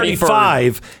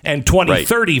 2035 and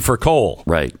 2030 for coal.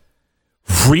 Right.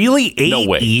 Really?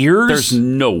 8 years? There's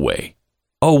no way.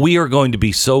 Oh, we are going to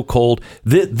be so cold.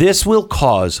 This will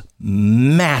cause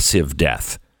massive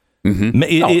death.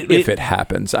 If it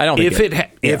happens, I don't think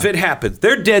if it happens,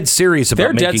 they're dead serious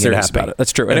about making it happen.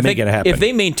 That's true. And if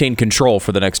they maintain control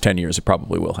for the next 10 years, it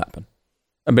probably will happen.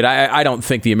 I mean, I don't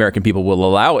think the American people will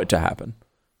allow it to happen.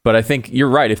 But I think you're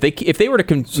right. If they were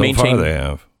to maintain, so far they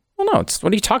have. Well, no. What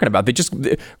are you talking about?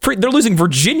 They're losing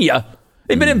Virginia.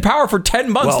 They've been in power for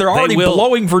 10 months. Well, they're already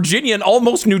blowing Virginia and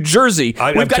almost New Jersey.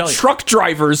 We've got truck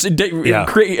drivers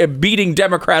beating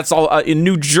Democrats in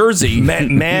New Jersey.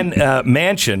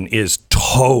 Manchin is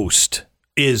toast.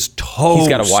 He's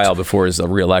got a while before his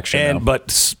reelection.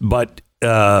 But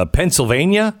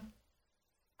Pennsylvania,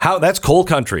 that's coal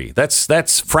country. That's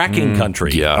fracking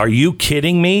country. Yeah. Are you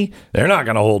kidding me? They're not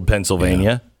going to hold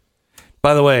Pennsylvania. Yeah.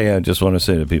 By the way, I just want to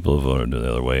say to people who voted the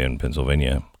other way in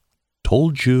Pennsylvania,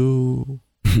 told you.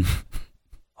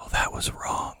 Oh, that was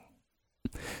wrong.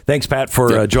 Thanks, Pat,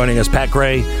 for joining us. Pat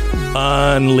Gray,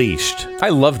 Unleashed. I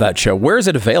love that show. Where is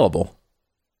it available?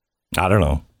 I don't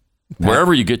know.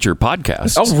 Wherever you get your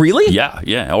podcasts. Oh, really?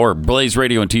 Yeah. Or Blaze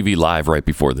Radio and TV Live right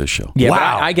before this show. Yeah,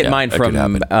 wow. I get mine from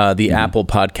the Apple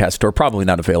Podcast Store. Probably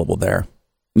not available there.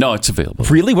 No, it's available.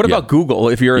 Really? What about Google?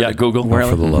 If you're Google.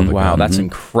 For the love of God. That's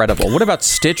incredible. What about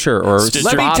Stitcher or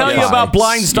Let me tell you about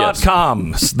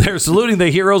Blinds.com. Yes. They're saluting the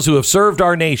heroes who have served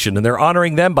our nation, and they're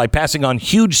honoring them by passing on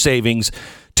huge savings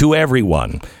to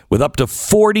everyone with up to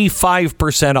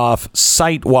 45% off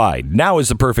site-wide. Now is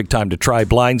the perfect time to try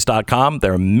Blinds.com.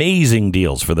 They're amazing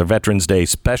deals for their Veterans Day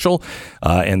special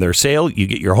and their sale. You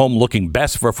get your home looking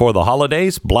best before the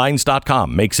holidays.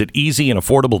 Blinds.com makes it easy and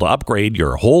affordable to upgrade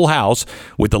your whole house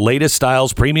with the latest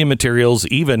styles, premium materials,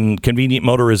 even convenient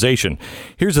motorization.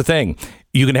 Here's the thing.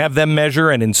 You can have them measure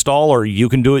and install, or you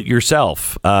can do it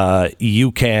yourself.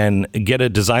 You can get a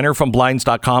designer from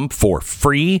Blinds.com for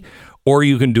free, or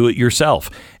you can do it yourself.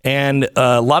 And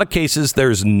a lot of cases,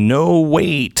 there's no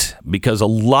wait because a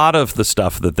lot of the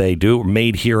stuff that they do are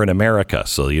made here in America.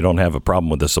 So you don't have a problem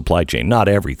with the supply chain. Not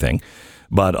everything,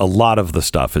 but a lot of the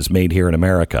stuff is made here in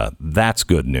America. That's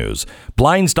good news.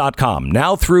 Blinds.com.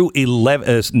 Now through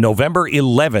November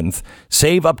 11th,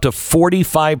 save up to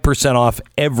 45% off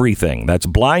everything. That's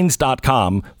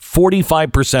Blinds.com,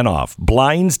 45% off.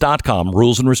 Blinds.com.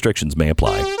 Rules and restrictions may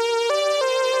apply.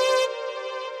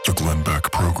 The Glenn Beck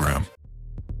Program.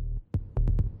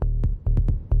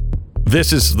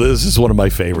 This is one of my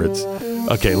favorites.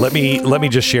 Okay, let me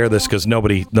just share this because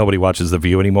nobody watches The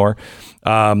View anymore.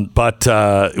 But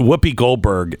Whoopi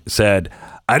Goldberg said,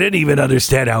 "I didn't even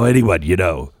understand how anyone,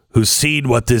 who's seen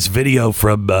what this video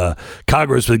from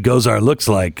Congressman Gosar looks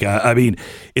like. I mean,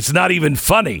 it's not even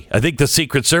funny. I think the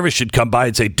Secret Service should come by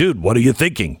and say, dude, what are you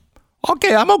thinking?"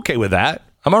 Okay, I'm okay with that.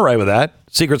 I'm all right with that.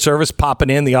 Secret Service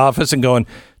popping in the office and going,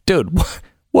 dude,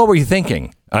 what were you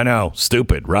thinking? I know,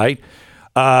 stupid, right?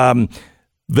 Then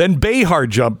Behar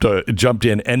jumped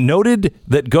in and noted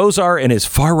that Gosar and his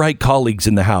far-right colleagues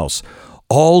in the House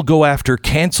all go after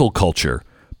cancel culture,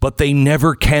 but they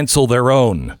never cancel their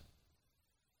own.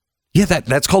 Yeah,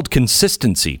 that's called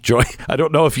consistency, Joy. I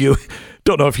don't know if you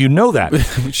know that.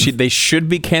 They should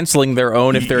be canceling their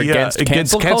own if they're against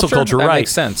cancel culture. That right?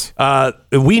 Makes sense.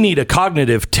 We need a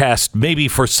cognitive test, maybe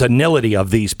for senility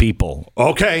of these people.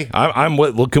 Okay,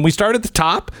 well, can we start at the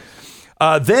top?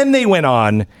 Then they went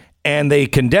on and they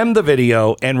condemned the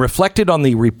video and reflected on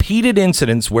the repeated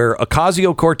incidents where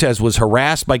Ocasio-Cortez was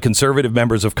harassed by conservative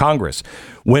members of Congress.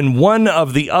 When one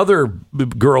of the other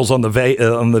girls on the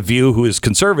View, who is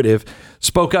conservative,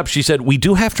 spoke up, she said, "We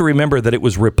do have to remember that it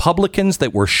was Republicans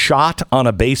that were shot on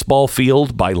a baseball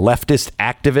field by leftist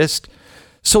activists.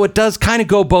 So it does kind of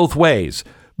go both ways."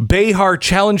 Behar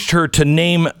challenged her to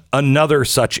name another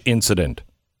such incident.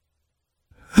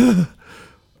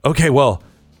 Okay, well,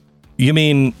 you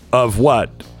mean of what?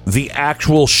 The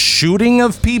actual shooting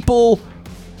of people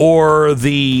or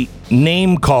the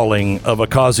name calling of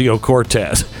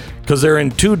Ocasio-Cortez? Because they're in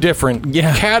two different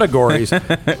categories.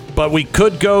 But we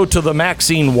could go to the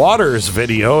Maxine Waters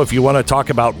video if you want to talk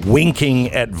about winking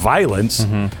at violence.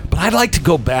 Mm-hmm. But I'd like to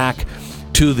go back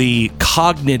to the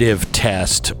cognitive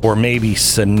test, or maybe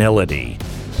senility.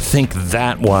 Think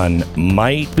that one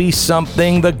might be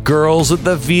something the girls at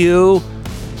The View,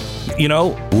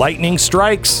 lightning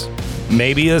strikes.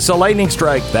 Maybe it's a lightning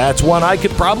strike. That's one I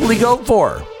could probably go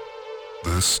for.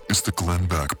 This is the Glenn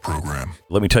Beck Program.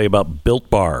 Let me tell you about Built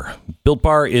Bar. Built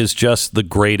Bar is just the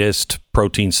greatest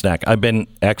protein snack. I've been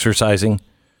exercising,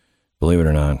 believe it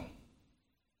or not.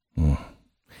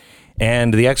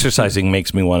 And the exercising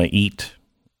makes me want to eat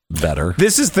better.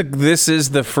 This is the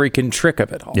freaking trick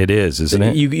of it all. It is, isn't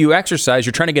it? You exercise,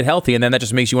 you're trying to get healthy, and then that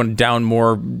just makes you want to down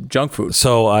more junk food.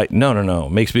 So no.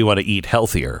 Makes me want to eat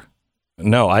healthier.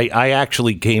 No, I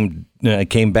actually came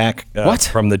back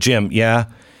from the gym. Yeah.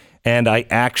 And I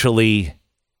actually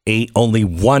ate only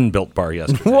one Built Bar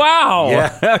yesterday. Wow.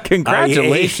 Yeah.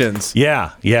 Congratulations.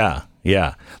 Yeah.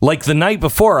 Like the night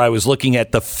before, I was looking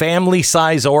at the family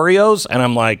size Oreos, and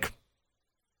I'm like,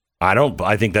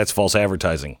 I think that's false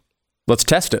advertising. Let's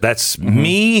test it. That's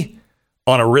me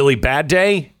on a really bad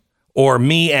day, or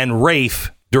me and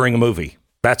Rafe during a movie.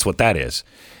 That's what that is.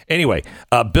 Anyway,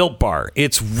 Built Bar,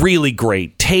 it's really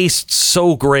great. Tastes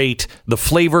so great. The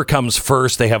flavor comes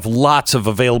first. They have lots of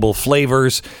available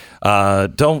flavors.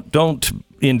 Don't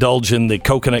indulge in the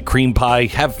coconut cream pie.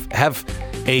 Have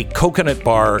a coconut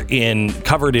bar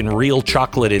covered in real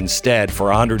chocolate instead for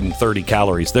 130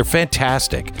 calories. They're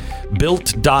fantastic.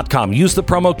 Built.com. Use the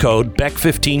promo code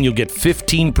BECK15. You'll get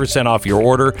 15% off your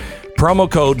order. Promo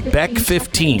code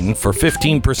BECK15 for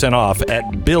 15% off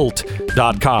at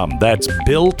Built.com. That's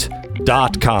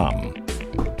Built.com.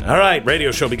 All right,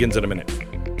 radio show begins in a minute.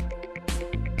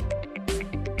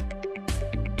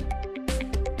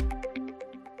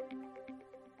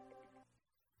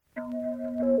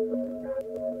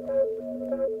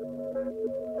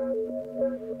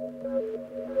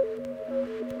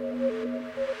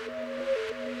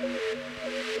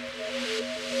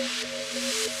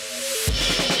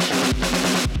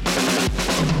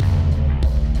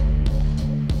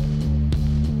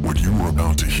 What you are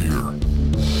about to hear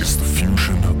is the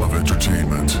fusion of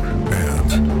entertainment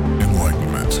and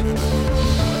enlightenment.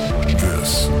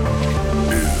 This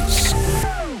is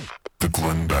the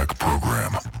Glenn Beck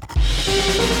Program.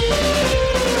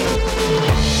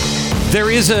 There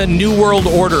is a new world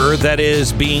order that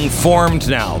is being formed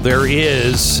now. There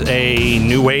is a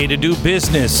new way to do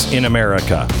business in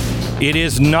America. It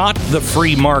is not the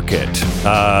free market.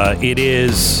 It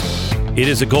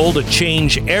is a goal to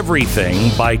change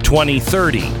everything by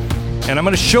 2030. And I'm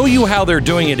going to show you how they're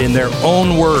doing it in their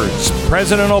own words.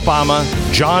 President Obama,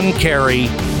 John Kerry,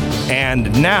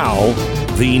 and now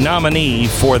the nominee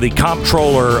for the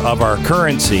comptroller of our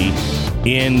currency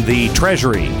in the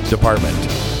Treasury Department.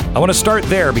 I want to start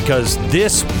there because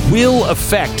this will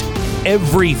affect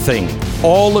everything,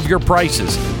 all of your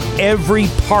prices, every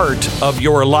part of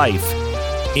your life,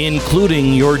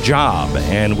 including your job.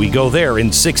 And we go there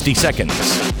in 60 seconds.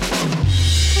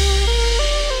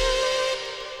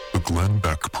 The Glenn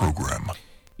Beck Program.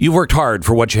 You've worked hard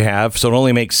for what you have, so it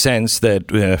only makes sense that,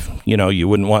 you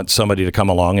wouldn't want somebody to come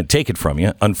along and take it from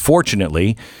you.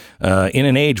 Unfortunately, in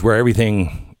an age where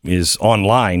everything is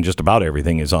online, just about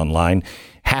everything is online,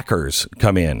 hackers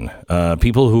come in.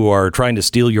 People who are trying to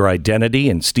steal your identity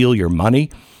and steal your money,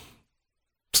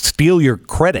 steal your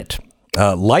credit.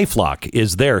 LifeLock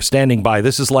is there standing by.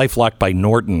 This is LifeLock by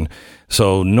Norton.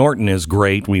 So Norton is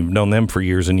great. We've known them for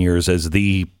years and years as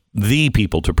the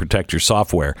people to protect your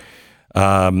software.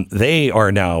 They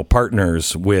are now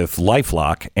partners with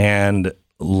LifeLock, and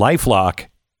LifeLock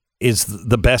is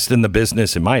the best in the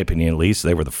business, in my opinion, at least.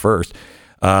 They were the first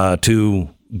to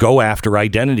go after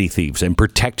identity thieves and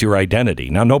protect your identity.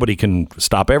 Now, nobody can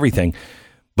stop everything.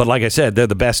 But like I said, they're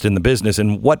the best in the business.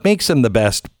 And what makes them the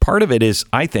best, part of it is,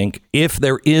 I think, if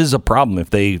there is a problem, if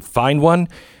they find one,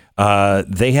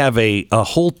 they have a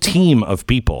whole team of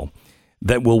people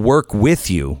that will work with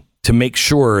you to make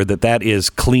sure that that is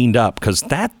cleaned up. Because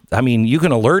you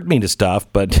can alert me to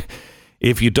stuff, but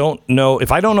if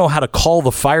I don't know how to call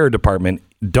the fire department,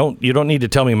 you don't need to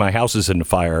tell me my house is in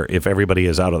fire if everybody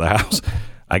is out of the house.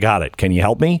 I got it. Can you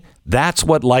help me? That's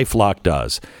what LifeLock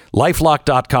does.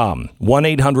 LifeLock.com,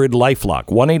 1-800-LifeLock,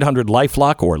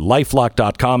 1-800-LifeLock or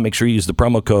LifeLock.com. Make sure you use the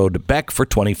promo code BECK for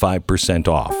 25%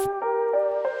 off.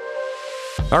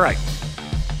 All right.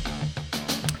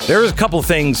 There's a couple of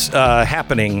things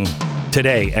happening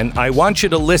today, and I want you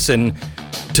to listen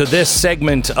to this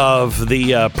segment of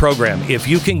the program. If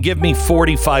you can give me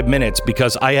 45 minutes,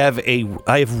 because I have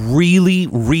really,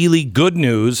 really good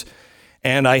news.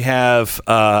 And I have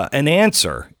an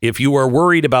answer if you are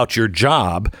worried about your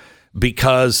job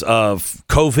because of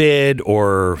COVID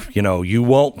or, you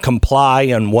won't comply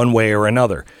in one way or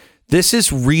another. This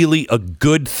is really a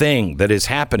good thing that is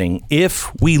happening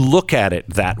if we look at it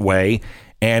that way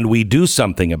and we do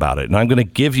something about it. And I'm going to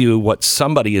give you what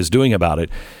somebody is doing about it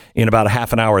in about a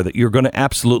half an hour that you're going to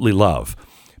absolutely love.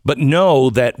 But know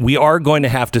that we are going to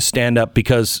have to stand up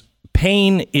because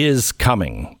pain is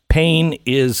coming. Pain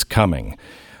is coming.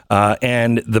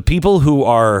 And the people who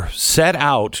are set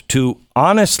out to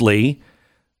honestly,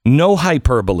 no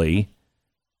hyperbole,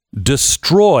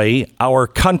 destroy our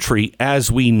country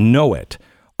as we know it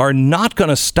are not going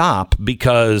to stop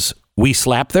because we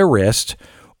slap their wrist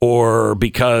or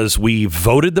because we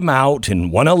voted them out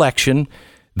in one election.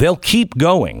 They'll keep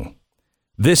going.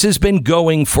 This has been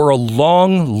going for a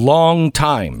long, long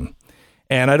time.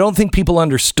 And I don't think people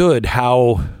understood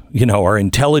how, our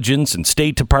intelligence and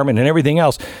State Department and everything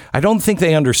else, I don't think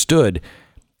they understood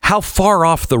how far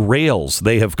off the rails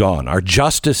they have gone, our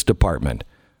Justice Department,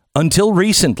 until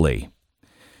recently.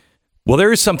 Well,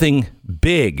 there is something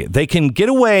big. They can get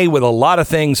away with a lot of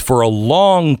things for a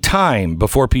long time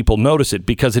before people notice it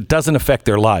because it doesn't affect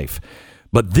their life.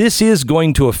 But this is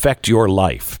going to affect your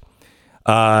life.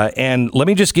 And let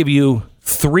me just give you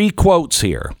 3 quotes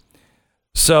here.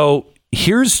 So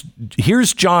here's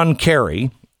John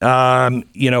Kerry.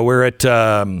 We're at,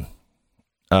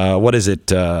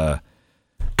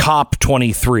 COP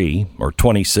 23 or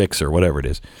 26 or whatever it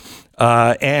is.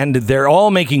 And they're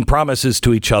all making promises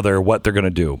to each other what they're going to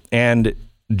do. And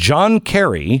John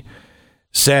Kerry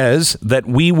says that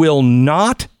we will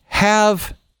not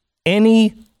have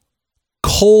any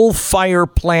coal fire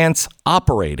plants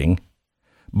operating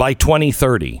by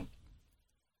 2030.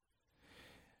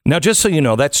 Now, just so you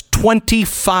know, that's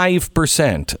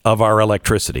 25% of our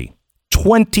electricity.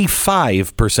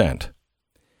 25%.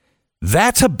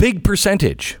 That's a big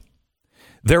percentage.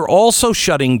 They're also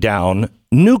shutting down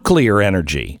nuclear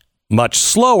energy. Much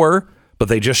slower, but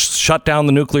they just shut down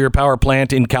the nuclear power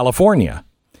plant in California.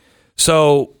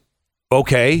 So,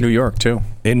 okay. New York, too.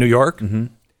 In New York? Mm-hmm.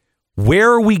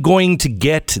 Where are we going to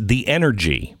get the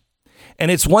energy? And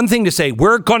it's one thing to say,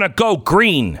 we're going to go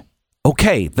green.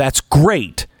 Okay, that's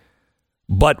great.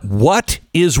 But what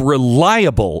is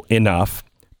reliable enough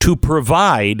to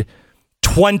provide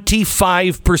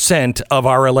 25% of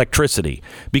our electricity?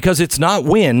 Because it's not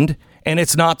wind and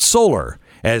it's not solar.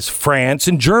 As France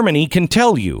and Germany can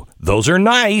tell you, those are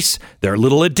nice. They're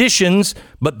little additions,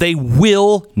 but they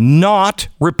will not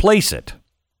replace it.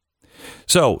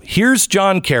 So here's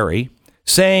John Kerry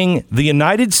saying the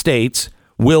United States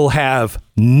will have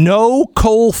no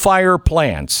coal fire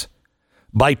plants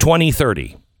by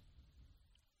 2030.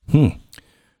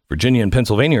 Virginia and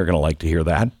Pennsylvania are going to like to hear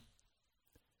that.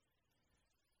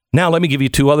 Now, let me give you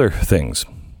 2 other things.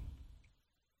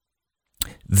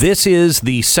 This is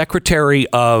the secretary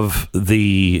of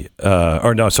the,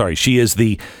 she is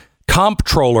the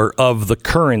comptroller of the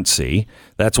currency.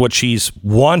 That's what she's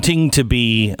wanting to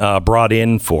be brought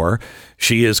in for.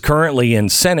 She is currently in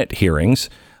Senate hearings.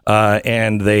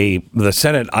 And the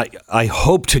Senate, I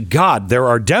hope to God there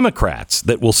are Democrats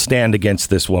that will stand against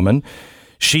this woman.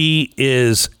 She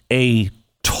is a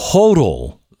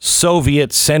total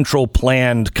Soviet central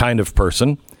planned kind of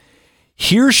person.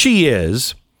 Here she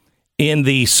is in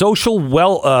the social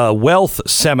wealth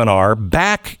seminar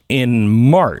back in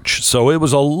March. So it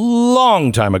was a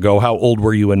long time ago. How old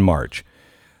were you in March?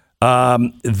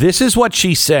 This is what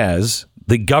she says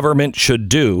the government should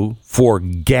do for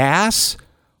gas,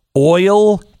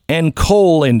 oil, and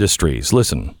coal industries.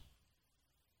 Listen.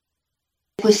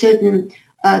 For certain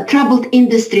troubled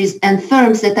industries and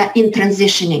firms that are in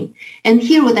transitioning. And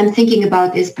here what I'm thinking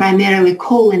about is primarily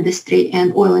coal industry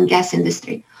and oil and gas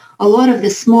industry. A lot of the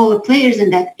smaller players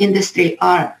in that industry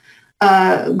are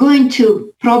going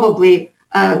to probably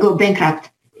go bankrupt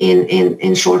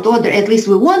in short order. At least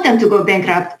we want them to go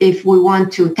bankrupt if we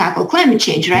want to tackle climate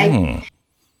change, right?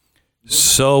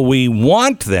 So we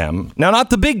want them, now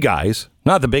not the big guys,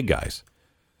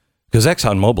 because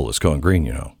ExxonMobil is going green,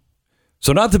 you know.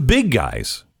 So not the big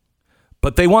guys,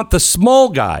 but they want the small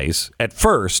guys at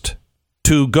first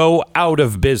to go out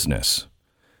of business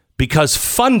because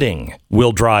funding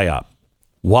will dry up.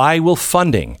 Why will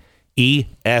funding?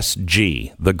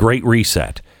 ESG, the Great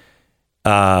Reset.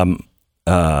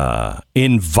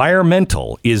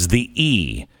 Environmental is the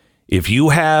E. If you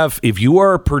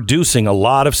are producing a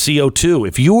lot of CO2,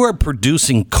 if you are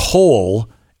producing coal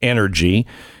energy,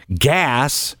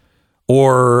 gas,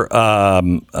 or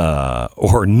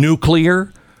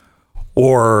nuclear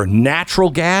or natural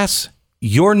gas,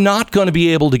 you're not going to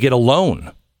be able to get a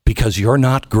loan because you're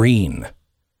not green.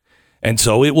 And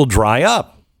so it will dry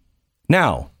up.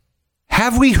 Now,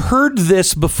 have we heard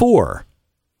this before?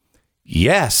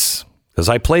 Yes, because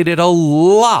I played it a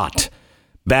lot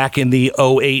back in the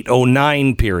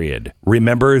 08-09 period.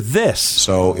 Remember this.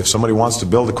 So if somebody wants to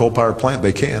build a coal-powered plant,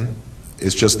 they can.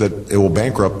 It's just that it will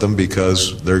bankrupt them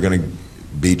because they're going to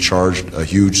be charged a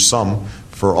huge sum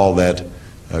for all that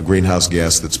greenhouse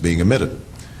gas that's being emitted.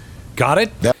 Got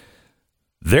it?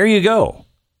 There you go.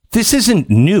 This isn't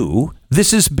new.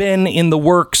 This has been in the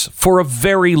works for a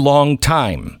very long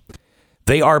time.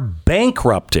 They are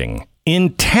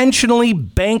intentionally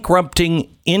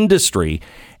bankrupting industry,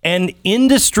 an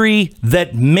industry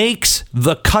that makes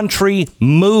the country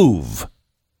move.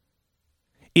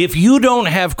 If you don't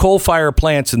have coal-fired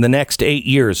plants in the next 8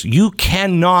 years, you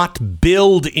cannot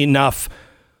build enough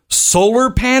solar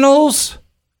panels,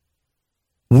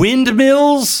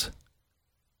 windmills.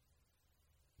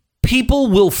 People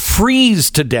will freeze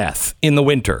to death in the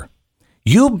winter.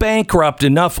 You bankrupt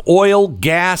enough oil,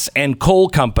 gas, and coal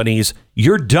companies,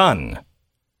 you're done.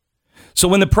 So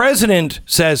when the president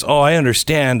says, oh, I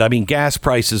understand, I mean, gas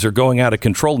prices are going out of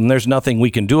control and there's nothing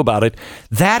we can do about it,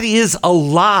 that is a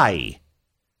lie.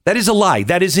 That is a lie.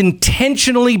 That is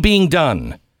intentionally being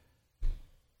done.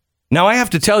 Now, I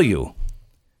have to tell you,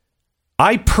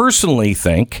 I personally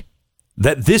think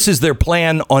that this is their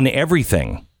plan on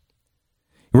everything.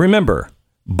 Remember,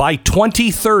 by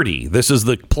 2030, this is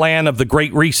the plan of the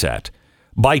Great Reset.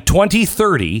 By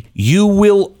 2030, you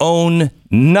will own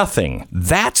nothing.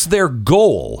 That's their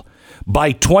goal.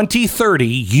 By 2030,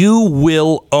 you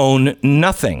will own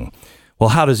nothing. Well,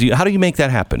 how do you make that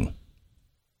happen?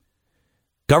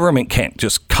 Government can't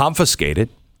just confiscate it.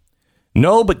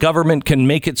 No, but government can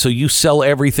make it so you sell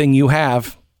everything you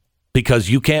have because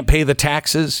you can't pay the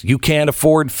taxes. You can't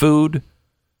afford food.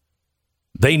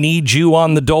 They need you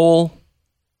on the dole.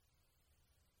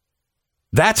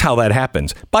 That's how that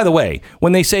happens. By the way,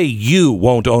 when they say you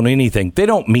won't own anything, they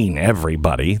don't mean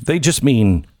everybody. They just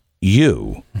mean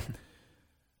you.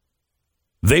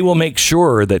 They will make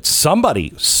sure that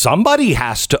somebody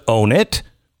has to own it.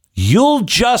 You'll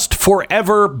just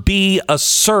forever be a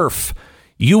serf.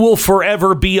 You will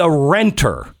forever be a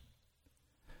renter.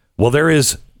 Well, there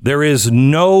is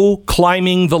no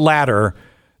climbing the ladder.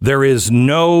 There is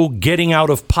no getting out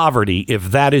of poverty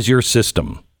if that is your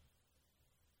system.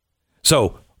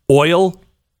 So oil,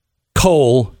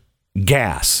 coal,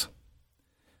 gas,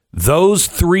 those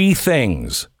three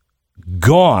things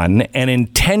gone and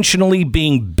intentionally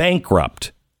being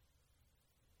bankrupt.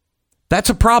 That's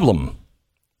a problem.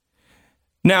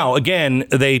 Now, again,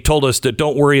 they told us that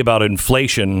don't worry about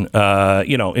inflation.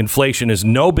 Inflation is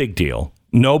no big deal.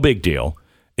 No big deal.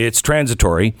 It's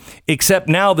transitory, except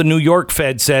now the New York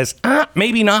Fed says,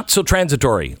 maybe not so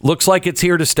transitory. Looks like it's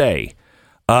here to stay.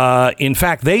 In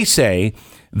fact, they say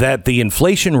that the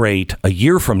inflation rate a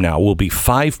year from now will be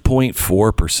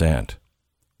 5.4%.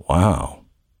 Wow.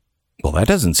 Well, that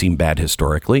doesn't seem bad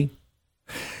historically.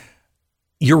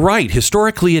 You're right.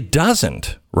 Historically, it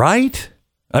doesn't, right?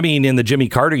 I mean, in the Jimmy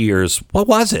Carter years, what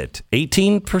was it?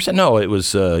 18%? No, it was,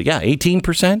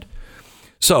 18%.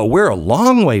 So we're a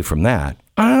long way from that.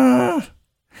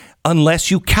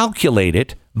 Unless you calculate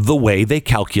it the way they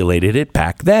calculated it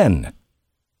back then.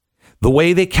 The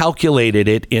way they calculated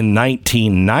it in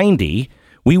 1990,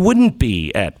 we wouldn't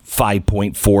be at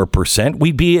 5.4%.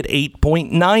 We'd be at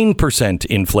 8.9%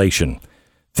 inflation.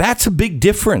 That's a big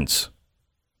difference.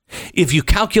 If you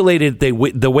calculated the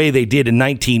way they did in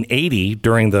 1980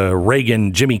 during the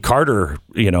Reagan-Jimmy Carter,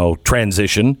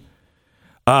 transition,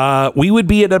 we would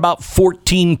be at about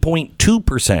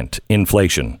 14.2%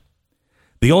 inflation.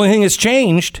 The only thing that's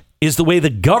changed is the way the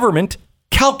government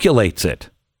calculates it.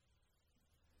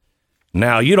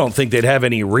 Now, you don't think they'd have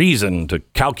any reason to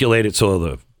calculate it so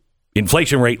the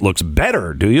inflation rate looks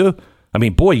better, do you? I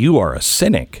mean, boy, you are a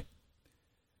cynic.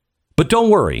 But don't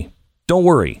worry. Don't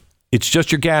worry. It's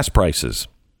just your gas prices.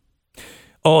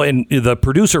 Oh, and the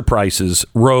producer prices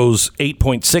rose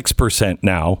 8.6%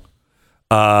 now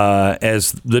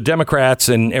as the Democrats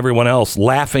and everyone else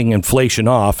laughing inflation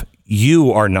off.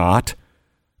 You are not,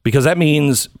 because that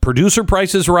means producer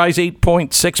prices rise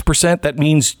 8.6%. That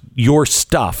means your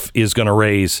stuff is going to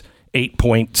raise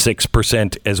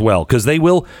 8.6% as well, because they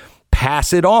will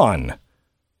pass it on.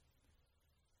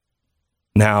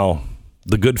 Now,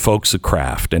 the good folks at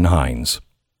Kraft and Heinz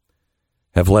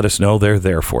have let us know they're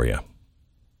there for you.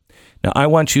 Now, I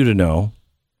want you to know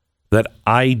that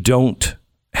I don't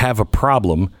have a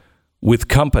problem with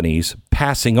companies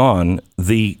passing on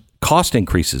the cost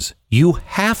increases. You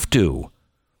have to,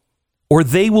 or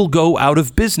they will go out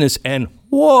of business and,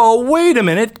 whoa, wait a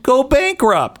minute, go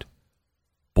bankrupt.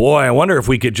 Boy, I wonder if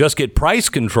we could just get price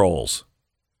controls.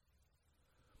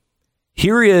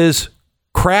 Here is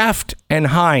Kraft and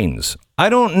Heinz. I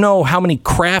don't know how many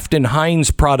Kraft and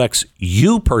Heinz products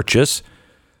you purchase,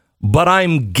 but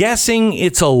I'm guessing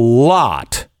it's a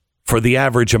lot for the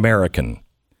average American.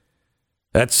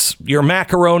 That's your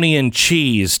macaroni and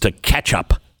cheese to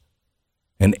ketchup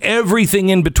and everything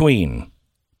in between.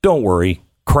 Don't worry.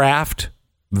 Kraft,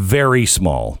 very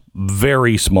small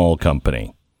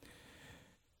company.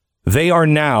 They are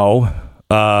now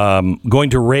going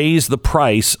to raise the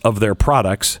price of their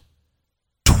products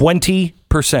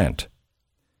 20%.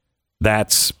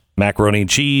 That's macaroni and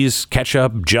cheese,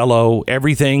 ketchup, Jell-O,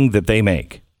 everything that they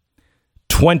make.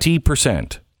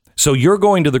 20%. So you're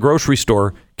going to the grocery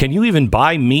store. Can you even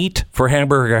buy meat for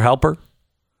Hamburger Helper?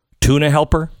 Tuna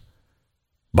Helper?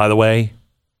 By the way,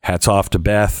 hats off to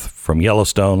Beth from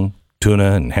Yellowstone,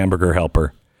 Tuna and Hamburger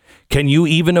Helper. Can you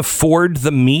even afford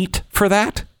the meat for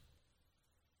that?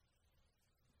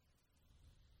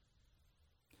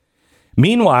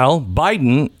 Meanwhile,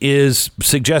 Biden is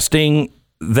suggesting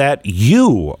that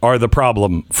you are the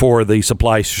problem for the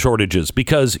supply shortages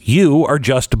because you are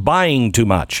just buying too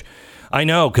much. I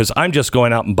know, because I'm just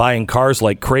going out and buying cars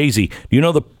like crazy. You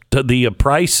know, the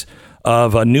price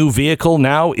of a new vehicle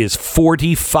now is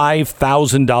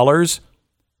 $45,000.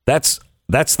 That's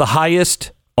the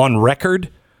highest on record.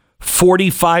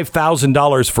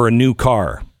 $45,000 for a new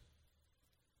car.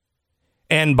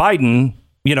 And Biden,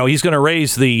 you know, he's going to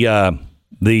raise the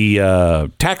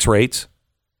tax rates.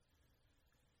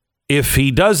 If he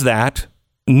does that,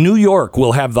 New York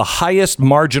will have the highest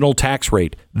marginal tax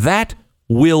rate. That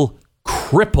will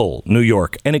cripple New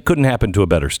York, and it couldn't happen to a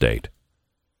better state.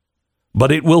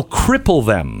 But it will cripple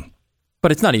them.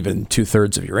 But it's not even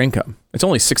 2/3 of your income. It's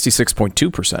only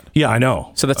 66.2%. Yeah, I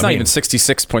know. So that's not even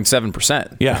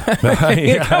 66.7%. Yeah.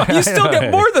 You still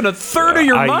get more than a third of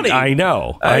your money. I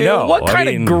know. What kind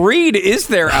of greed is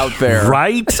there out there?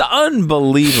 Right? It's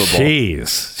unbelievable.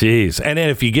 Jeez. And then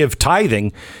if you give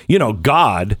tithing, you know,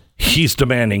 God, he's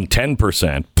demanding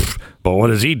 10%. But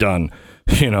what has he done?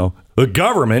 You know, the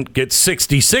government gets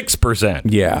 66%.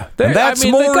 Yeah. And that's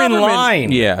more in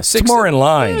line. Yeah. It's more in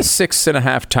line.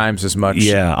 6.5 times as much.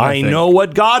 Yeah. I know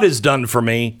what God has done for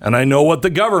me, and I know what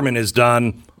the government has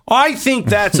done. I think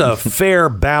that's a fair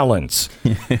balance.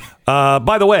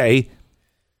 By the way,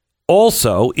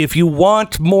 also, if you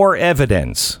want more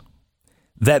evidence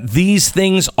that these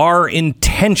things are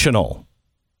intentional,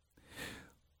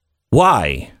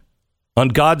 why? On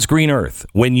God's green earth,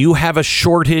 when you have a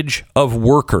shortage of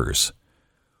workers,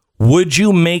 would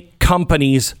you make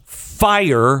companies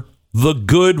fire the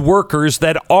good workers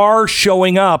that are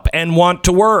showing up and want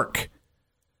to work?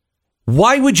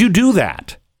 Why would you do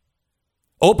that?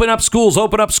 Open up schools,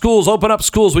 open up schools, open up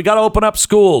schools. We got to open up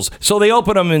schools. So they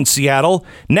open them in Seattle.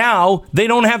 Now they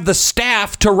don't have the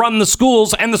staff to run the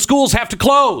schools, and the schools have to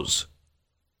close.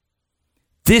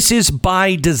 This is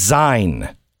by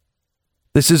design.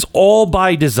 This is all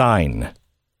by design.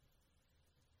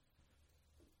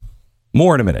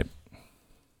 More in a minute.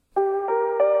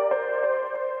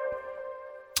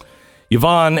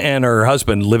 Yvonne and her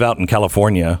husband live out in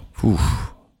California. Whew.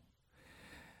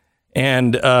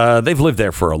 And they've lived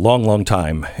there for a long, long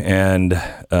time. And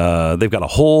they've got a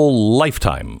whole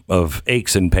lifetime of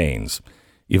aches and pains.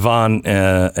 Yvonne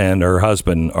and her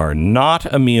husband are not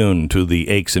immune to the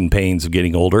aches and pains of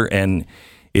getting older. And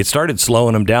it started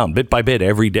slowing them down bit by bit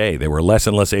every day. They were less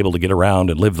and less able to get around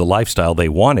and live the lifestyle they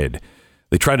wanted.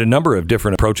 They tried a number of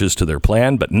different approaches to their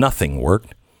plan, but nothing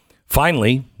worked.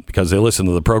 Finally, because they listened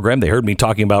to the program, they heard me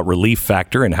talking about Relief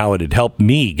Factor and how it had helped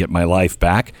me get my life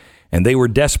back. And they were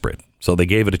desperate So they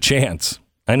gave it a chance.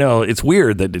 I know it's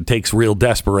weird that it takes real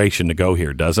desperation to go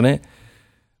here, doesn't it?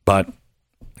 But,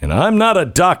 and I'm not a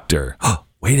doctor.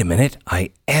 Wait a minute,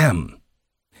 I am.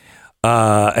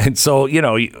 And so,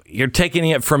 you're taking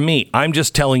it from me. I'm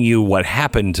just telling you what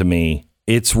happened to me.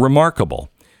 It's remarkable.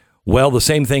 Well, the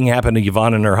same thing happened to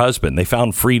Yvonne and her husband. They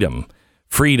found freedom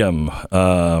from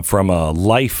a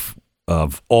life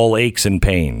of all aches and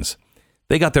pains.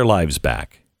 They got their lives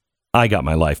back. I got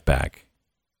my life back.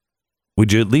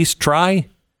 Would you at least try?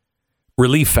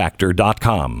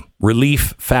 ReliefFactor.com.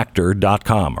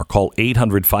 ReliefFactor.com, or call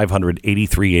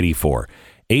 800-500-8384.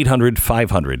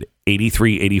 800-500-8384.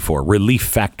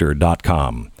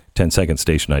 ReliefFactor.com. 10-second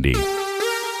station ID.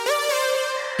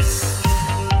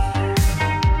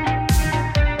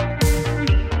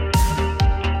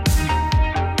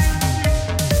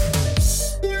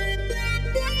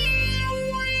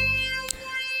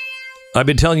 I've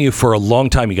been telling you for a long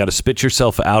time, you got to spit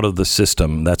yourself out of the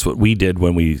system. That's what we did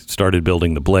when we started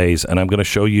building the Blaze. And I'm going to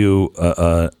show you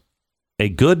a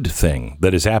good thing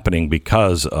that is happening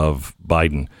because of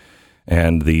Biden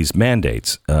and these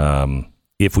mandates,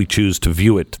 if we choose to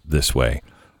view it this way.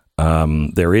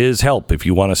 There is help if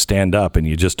you want to stand up and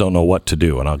you just don't know what to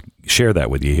do. And I'll share that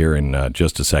with you here in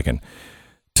just a second.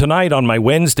 Tonight on my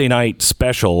Wednesday night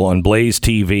special on Blaze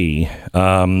TV,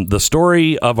 the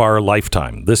story of our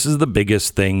lifetime. This is the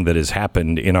biggest thing that has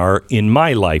happened in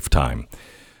my lifetime.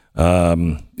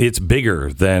 It's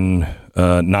bigger than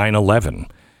 9/11,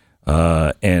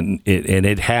 and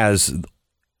it has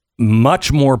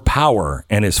much more power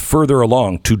and is further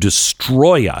along to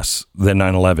destroy us than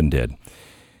 9/11 did.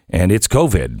 And it's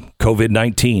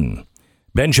COVID-19.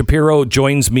 Ben Shapiro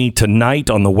joins me tonight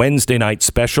on the Wednesday night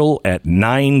special at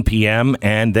 9 p.m.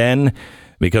 And then,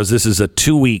 because this is a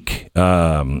 2-week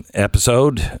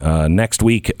episode, next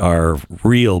week, our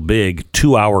real big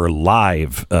 2-hour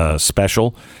live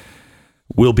special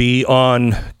will be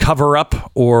on cover-up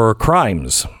or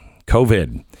crimes,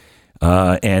 COVID.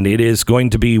 And it is going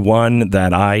to be one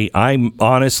that I'm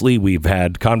honestly, we've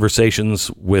had conversations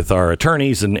with our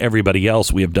attorneys and everybody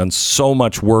else. We have done so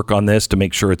much work on this to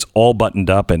make sure it's all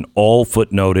buttoned up and all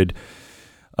footnoted.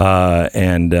 I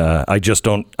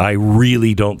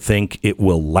really don't think it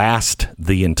will last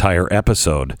the entire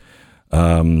episode.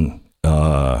 And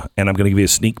I'm going to give you a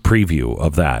sneak preview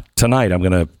of that. Tonight,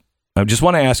 I just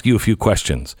want to ask you a few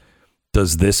questions.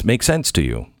 Does this make sense to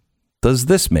you? Does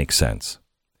this make sense?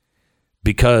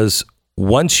 Because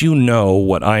once you know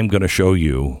what I'm going to show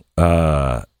you,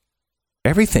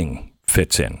 everything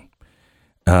fits in.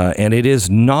 And it is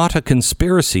not a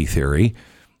conspiracy theory.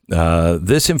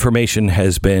 This information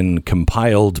has been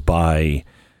compiled by,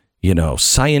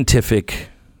 scientific,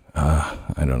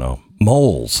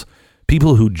 moles.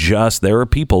 People who there are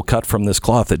people cut from this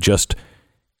cloth that just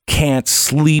can't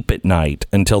sleep at night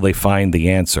until they find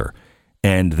the answer.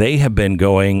 And they have been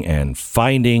going and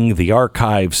finding the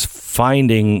archives,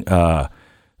 they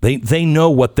know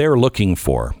what they're looking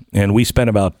for. And we spent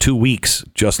about 2 weeks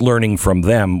just learning from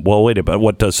them. Well, wait a minute,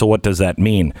 what does that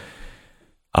mean?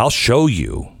 I'll show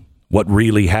you what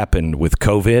really happened with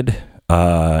COVID.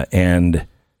 And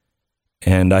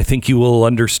I think you will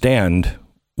understand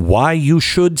why you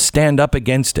should stand up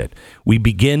against it. We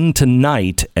begin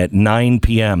tonight at 9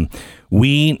 p.m.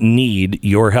 We need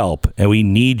your help, and we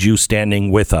need you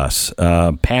standing with us.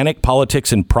 Panic,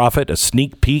 Politics, and Profit, a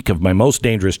sneak peek of my most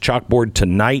dangerous chalkboard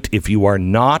tonight. If you are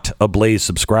not a Blaze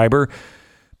subscriber,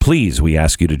 please, we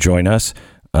ask you to join us.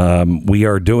 We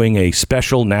are doing a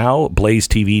special now,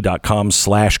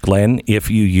 blazetv.com/Glenn. If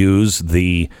you use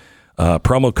the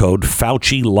promo code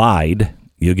Fauci Lied,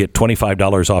 you get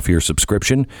 $25 off your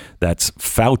subscription. That's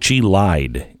Fauci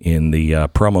Lied in the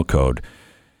promo code.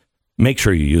 Make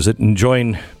sure you use it and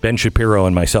join Ben Shapiro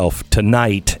and myself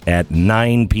tonight at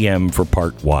 9 p.m. for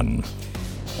part 1.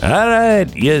 All right,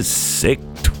 you sick,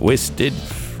 twisted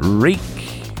freak.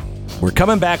 We're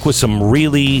coming back with some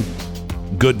really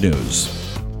good news.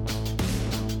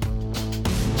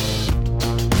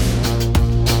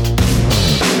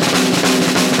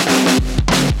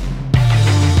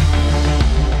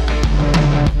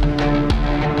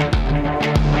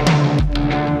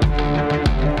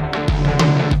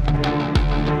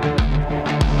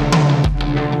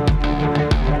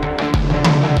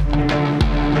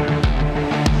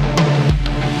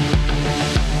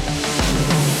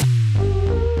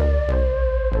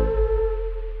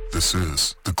 This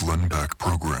is the Glenn Beck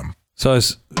Program. So I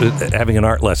was having an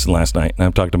art lesson last night, and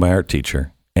I'm talking to my art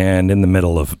teacher. And in the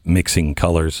middle of mixing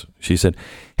colors, she said,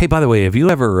 "Hey, by the way, have you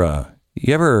ever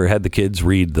had the kids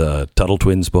read the Tuttle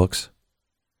Twins books?"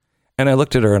 And I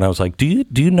looked at her and I was like, do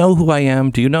you know who I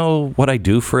am? Do you know what I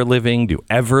do for a living? Do you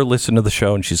ever listen to the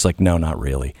show? And she's like, no, not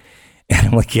really. And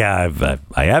I'm like, yeah,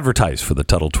 I advertise for the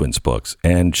Tuttle Twins books.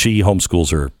 And she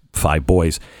homeschools her 5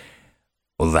 boys.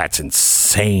 Well, that's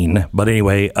insane. But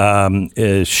anyway,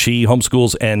 she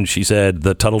homeschools, and she said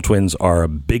the Tuttle Twins are a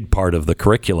big part of the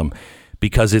curriculum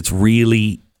because it's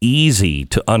really easy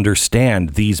to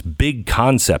understand these big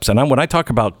concepts. And when I talk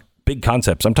about big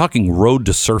concepts, I'm talking Road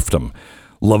to Serfdom,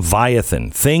 Leviathan,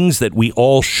 things that we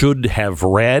all should have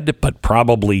read but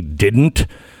probably didn't.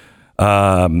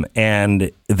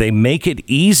 And they make it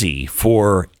easy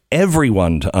for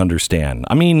everyone to understand.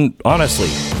 I mean, honestly,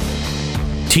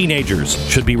 teenagers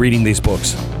should be reading these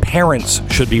books. Parents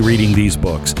should be reading these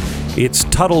books. It's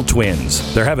Tuttle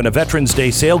Twins. They're having a Veterans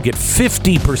Day sale. Get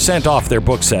 50% off their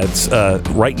book sets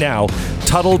right now.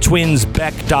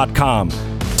 TuttleTwinsBeck.com.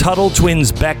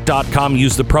 TuttleTwinsBeck.com.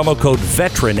 Use the promo code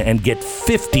VETERAN and get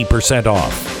 50%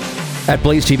 off. At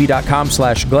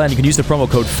blazetv.com/Glenn, you can use the promo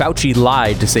code Fauci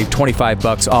Lied to save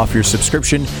 $25 off your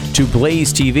subscription to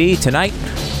Blaze TV. Tonight,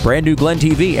 brand new Glenn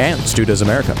TV and Stu Does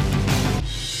America.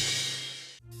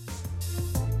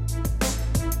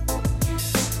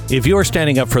 If you are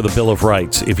standing up for the Bill of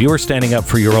Rights, if you are standing up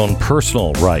for your own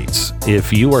personal rights,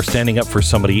 if you are standing up for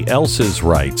somebody else's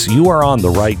rights, you are on the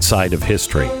right side of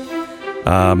history.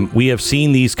 We have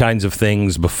seen these kinds of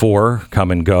things before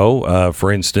come and go.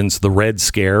 For instance, the Red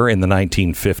Scare in the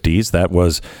 1950s. That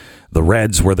was the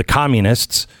Reds were the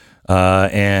communists,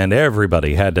 and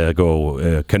everybody had to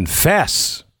go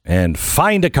confess and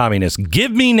find a communist.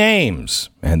 Give me names.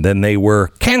 And then they were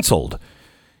canceled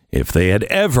if they had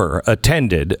ever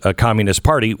attended a Communist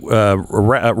Party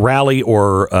rally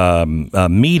or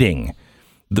meeting.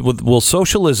 Well,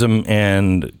 socialism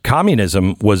and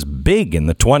communism was big in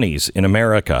the 20s in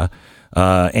America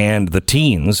and the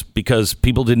teens because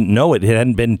people didn't know it. It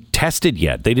hadn't been tested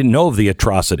yet. They didn't know of the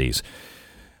atrocities.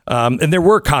 And there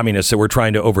were communists that were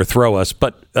trying to overthrow us.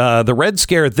 But the Red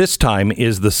Scare this time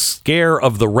is the scare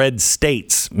of the red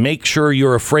states. Make sure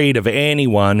you're afraid of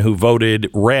anyone who voted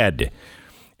red.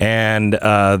 And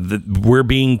we're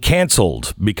being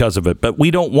canceled because of it. But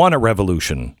we don't want a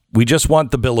revolution. We just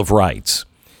want the Bill of Rights.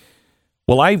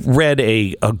 Well, I read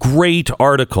a great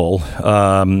article.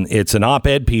 It's an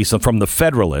op-ed piece from the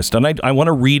Federalist, and I want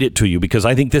to read it to you because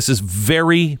I think this is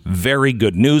very, very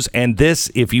good news. And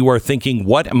this, if you are thinking,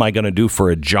 what am I going to do for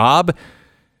a job?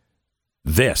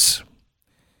 This.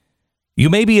 You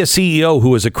may be a CEO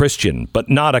who is a Christian, but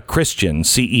not a Christian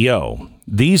CEO.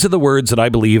 These are the words that I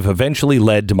believe eventually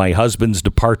led to my husband's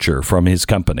departure from his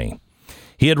company.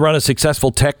 He had run a successful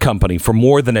tech company for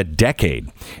more than a decade,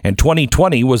 and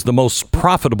 2020 was the most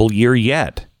profitable year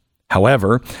yet.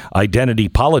 However, identity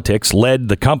politics led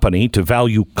the company to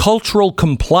value cultural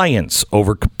compliance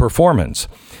over performance.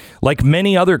 Like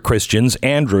many other Christians,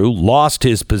 Andrew lost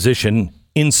his position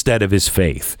instead of his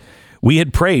faith. We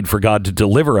had prayed for God to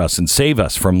deliver us and save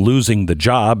us from losing the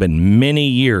job and many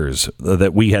years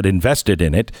that we had invested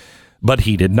in it, but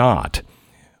he did not.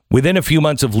 Within a few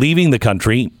months of leaving the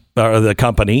company,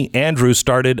 Andrew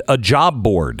started a job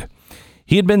board.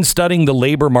 He had been studying the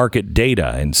labor market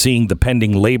data and seeing the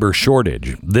pending labor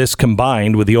shortage. This,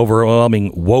 combined with the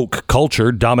overwhelming woke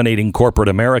culture dominating corporate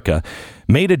America,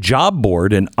 made a job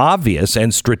board an obvious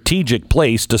and strategic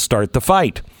place to start the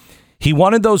fight. He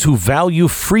wanted those who value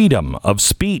freedom of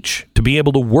speech to be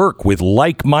able to work with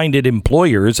like-minded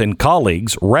employers and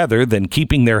colleagues rather than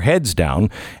keeping their heads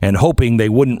down and hoping they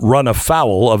wouldn't run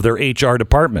afoul of their HR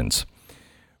departments.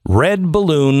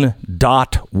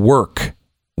 RedBalloon.work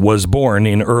was born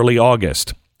in early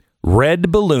August.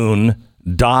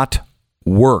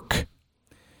 RedBalloon.work.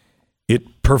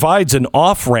 It provides an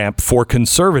off-ramp for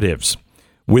conservatives.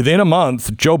 Within a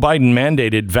month, Joe Biden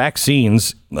mandated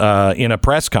vaccines in a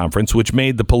press conference, which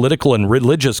made the political and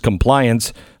religious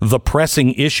compliance the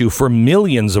pressing issue for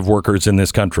millions of workers in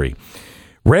this country.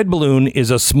 RedBalloon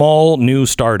is a small new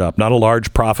startup, not a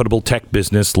large profitable tech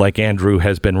business like Andrew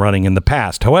has been running in the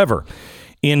past. However,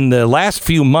 in the last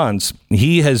few months,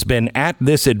 he has been at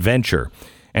this adventure.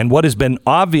 And what has been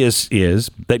obvious is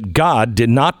that God did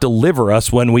not deliver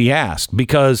us when we asked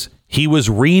because he was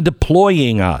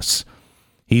redeploying us.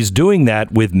 He's doing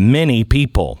that with many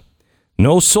people.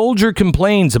 No soldier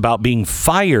complains about being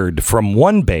fired from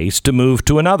one base to move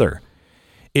to another.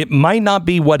 It might not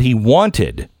be what he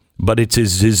wanted, but it's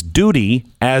his duty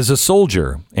as a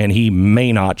soldier, and he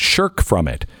may not shirk from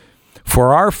it.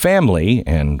 For our family,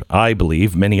 and I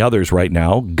believe many others right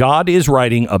now, God is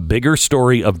writing a bigger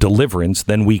story of deliverance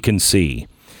than we can see.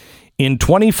 In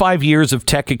 25 years of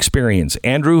tech experience,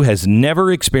 Andrew has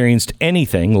never experienced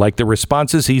anything like the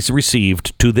responses he's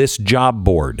received to this job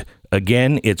board.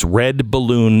 Again, it's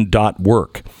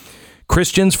redballoon.work.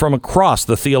 Christians from across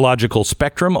the theological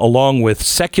spectrum, along with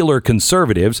secular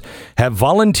conservatives, have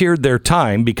volunteered their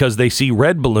time because they see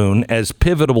Red Balloon as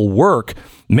pivotal work,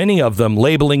 many of them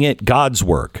labeling it God's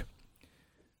work.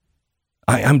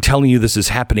 I'm telling you, this is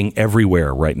happening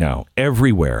everywhere right now,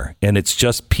 everywhere. And it's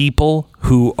just people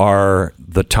who are,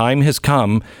 the time has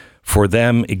come for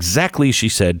them, exactly, she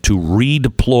said, to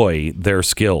redeploy their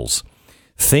skills.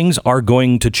 Things are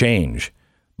going to change,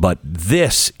 but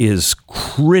this is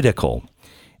critical.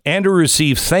 Andrew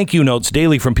receives thank you notes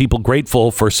daily from people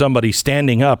grateful for somebody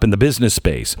standing up in the business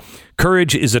space.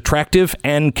 Courage is attractive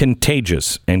and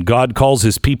contagious, and God calls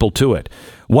his people to it.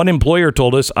 One employer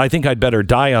told us, I think I'd better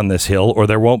die on this hill or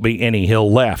there won't be any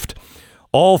hill left.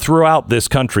 All throughout this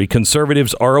country,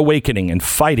 conservatives are awakening and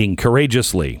fighting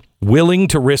courageously, willing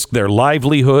to risk their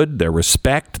livelihood, their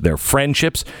respect, their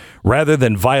friendships, rather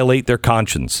than violate their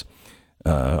conscience.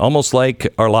 Almost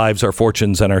like our lives, our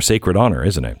fortunes, and our sacred honor,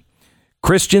 isn't it?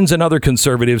 Christians and other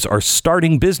conservatives are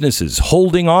starting businesses,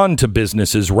 holding on to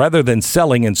businesses rather than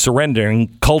selling and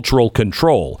surrendering cultural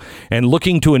control, and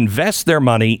looking to invest their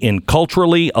money in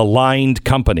culturally aligned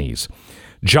companies.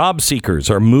 Job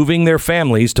seekers are moving their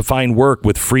families to find work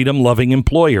with freedom-loving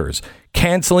employers.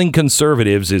 Canceling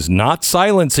conservatives is not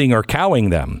silencing or cowing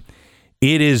them.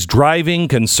 It is driving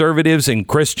conservatives and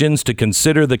Christians to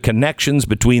consider the connections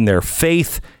between their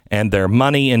faith and their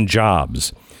money and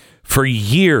jobs. For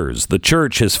years, the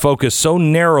church has focused so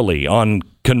narrowly on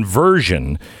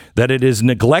conversion that it has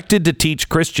neglected to teach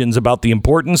Christians about the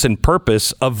importance and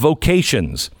purpose of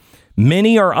vocations.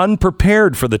 Many are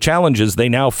unprepared for the challenges they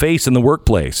now face in the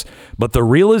workplace, but the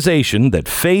realization that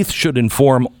faith should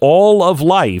inform all of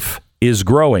life is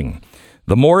growing.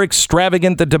 The more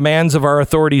extravagant the demands of our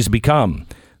authorities become,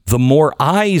 the more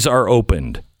eyes are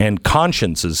opened and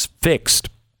consciences fixed.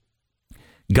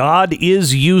 God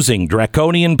is using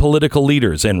draconian political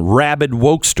leaders and rabid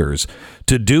wokesters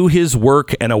to do his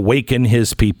work and awaken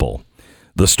his people.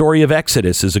 The story of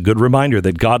Exodus is a good reminder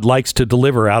that God likes to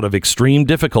deliver out of extreme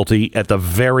difficulty at the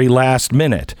very last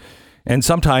minute, and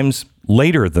sometimes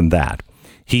later than that.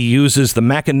 He uses the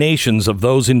machinations of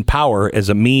those in power as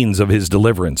a means of his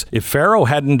deliverance. If Pharaoh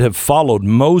hadn't have followed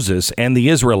Moses and the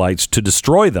Israelites to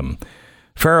destroy them,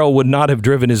 Pharaoh would not have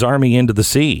driven his army into the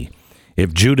sea.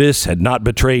 If Judas had not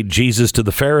betrayed Jesus to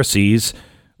the Pharisees,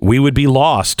 we would be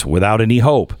lost without any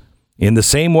hope. In the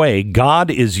same way,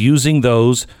 God is using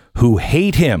those who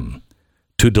hate him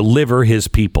to deliver his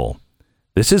people.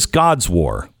 This is God's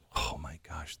war. Oh my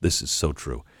gosh, this is so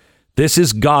true. This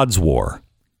is God's war.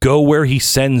 Go where he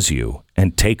sends you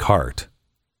and take heart.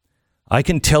 I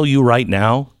can tell you right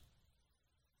now,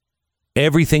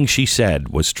 everything she said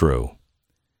was true.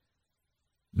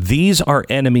 These are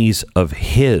enemies of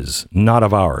his, not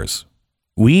of ours.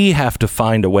 We have to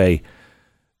find a way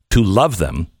to love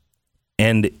them.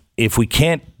 And if we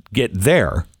can't get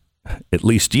there, at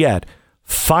least yet,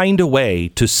 find a way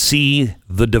to see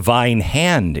the divine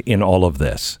hand in all of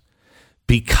this.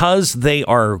 Because they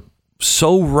are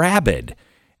so rabid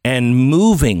and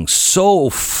moving so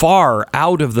far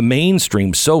out of the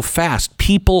mainstream so fast,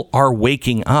 people are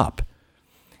waking up.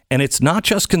 And it's not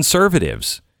just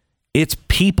conservatives. It's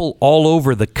people all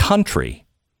over the country.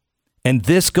 And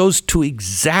this goes to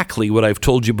exactly what I've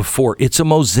told you before. It's a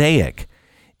mosaic.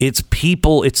 It's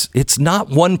people. It's not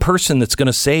one person that's going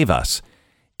to save us.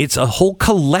 It's a whole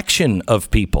collection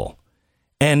of people.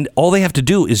 And all they have to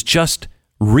do is just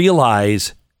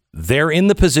realize they're in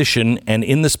the position and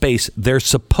in the space they're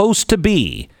supposed to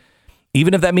be,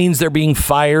 even if that means they're being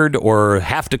fired or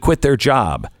have to quit their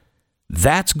job.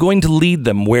 That's going to lead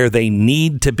them where they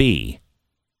need to be.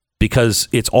 Because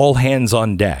it's all hands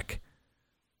on deck.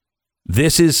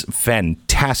 This is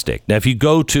fantastic. Now, if you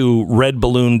go to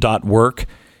redballoon.work,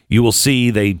 you will see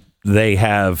they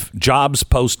have jobs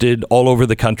posted all over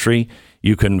the country.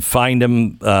 You can find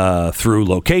them through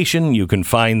location. You can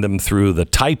find them through the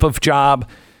type of job.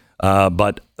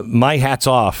 But my hat's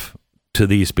off to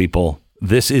these people.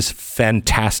 This is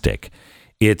fantastic.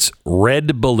 It's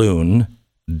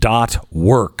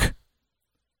redballoon.work.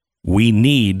 We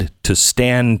need to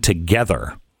stand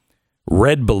together.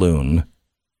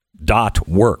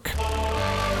 redballoon.work.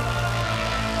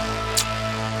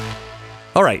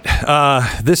 All right.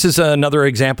 This is another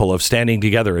example of standing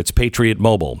together. It's Patriot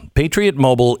Mobile. Patriot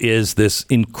Mobile is this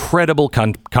incredible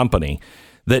company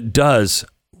that does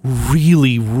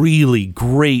really, really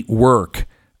great work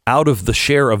out of the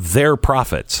share of their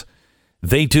profits.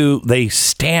 They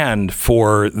stand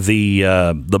for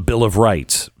the Bill of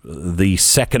Rights, the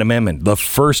Second Amendment, the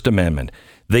First Amendment.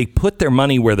 They put their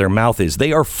money where their mouth is.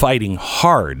 They are fighting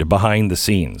hard behind the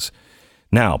scenes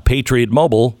Now, Patriot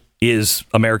Mobile is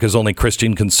America's only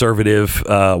Christian conservative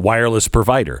wireless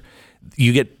provider.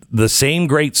 You get the same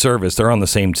great service. They're on the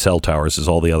same cell towers as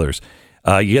all the others.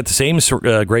 You get the same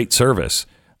great service,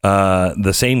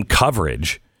 the same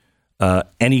coverage,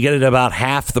 and you get it about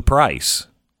half the price.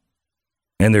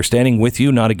 And they're standing with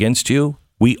you, not against you.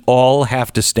 We all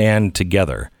have to stand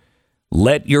together.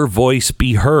 Let your voice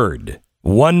be heard.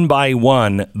 One by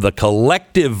one, the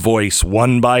collective voice,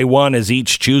 one by one, as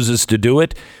each chooses to do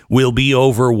it, will be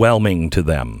overwhelming to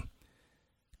them.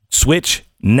 Switch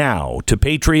now to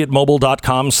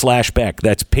patriotmobile.com/Beck.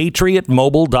 That's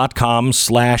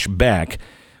patriotmobile.com/Beck.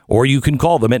 Or you can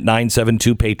call them at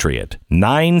 972-PATRIOT.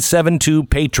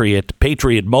 972-PATRIOT,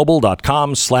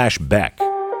 patriotmobile.com/Beck.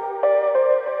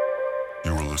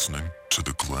 You are listening to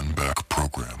the Glenn Beck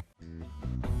Program.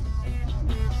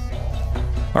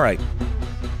 All right.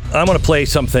 I'm going to play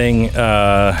something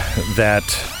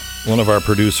that one of our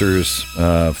producers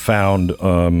found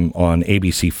on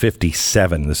ABC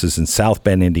 57. This is in South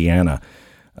Bend, Indiana.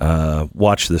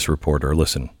 Watch this report or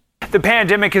listen. The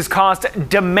pandemic has caused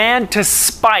demand to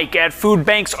spike at food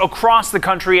banks across the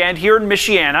country and here in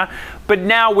Michiana. But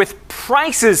now with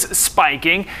prices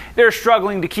spiking, they're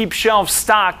struggling to keep shelves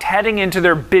stocked heading into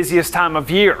their busiest time of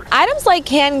year. Items like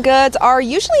canned goods are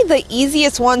usually the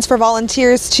easiest ones for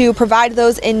volunteers to provide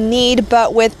those in need.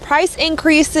 But with price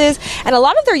increases and a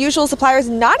lot of their usual suppliers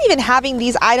not even having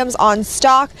these items on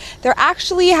stock, they're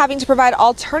actually having to provide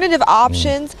alternative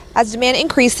options as demand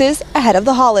increases ahead of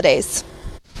the holidays.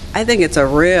 I think it's a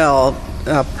real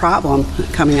problem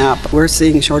coming up. We're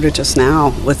seeing shortages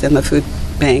now within the food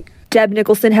bank. Deb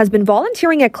Nicholson has been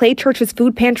volunteering at Clay Church's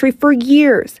food pantry for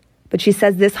years, but she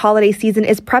says this holiday season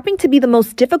is prepping to be the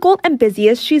most difficult and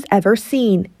busiest she's ever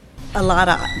seen. A lot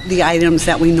of the items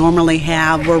that we normally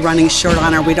have, we're running short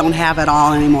on, or we don't have it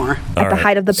all anymore. At the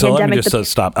height of the pandemic. So let me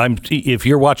just stop. If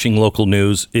you're watching local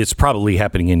news, it's probably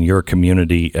happening in your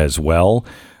community as well.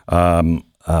 I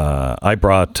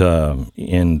brought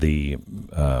in the,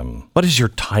 what is your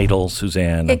title,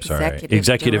 Suzanne? I'm sorry.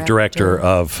 Executive Director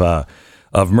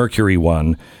of Mercury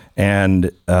One.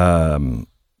 And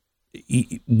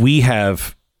we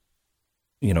have,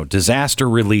 disaster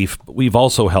relief. We've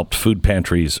also helped food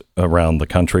pantries around the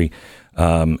country.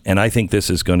 And I think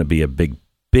this is going to be a big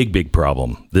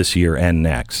problem this year and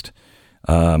next.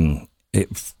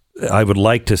 I would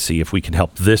like to see if we can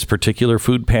help this particular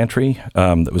food pantry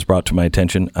that was brought to my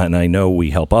attention. And I know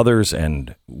we help others,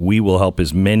 and we will help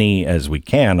as many as we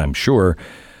can, I'm sure.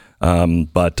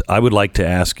 But I would like to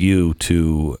ask you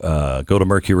to go to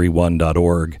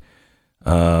mercury1.org.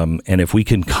 And if we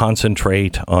can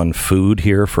concentrate on food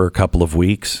here for a couple of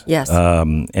weeks, yes,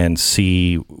 and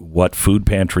see what food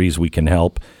pantries we can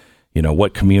help,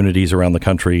 what communities around the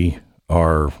country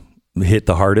are hit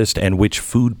the hardest and which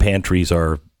food pantries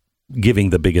are giving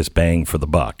the biggest bang for the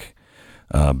buck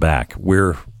back.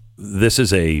 This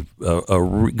is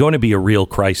going to be a real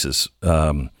crisis.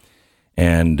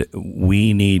 And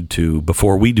we need to,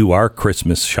 before we do our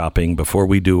Christmas shopping, before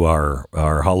we do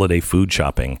our holiday food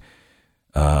shopping,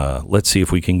 let's see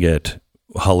if we can get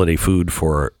holiday food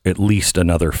for at least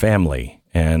another family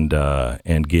and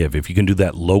give. If you can do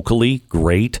that locally,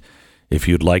 great. If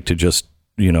you'd like to just,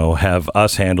 have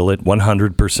us handle it,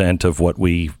 100% of what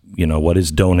what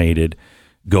is donated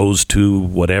goes to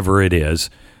whatever it is.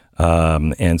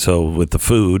 And so with the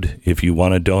food, if you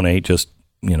want to donate, just,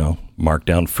 mark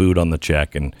down food on the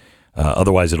check, and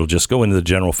otherwise it'll just go into the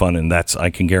general fund. And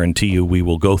I can guarantee you, we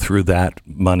will go through that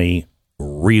money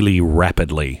really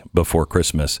rapidly before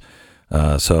Christmas.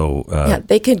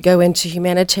 They could go into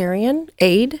humanitarian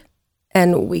aid,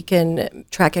 and we can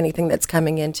track anything that's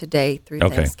coming in today through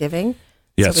Thanksgiving.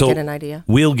 Yeah, so we get an idea.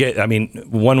 We'll get,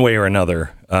 one way or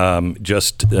another,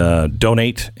 just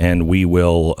donate, and we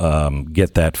will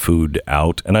get that food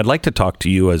out. And I'd like to talk to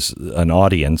you as an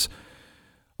audience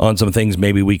on some things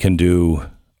maybe we can do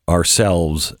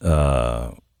ourselves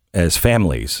as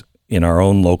families in our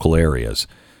own local areas.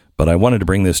 But I wanted to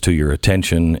bring this to your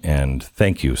attention, and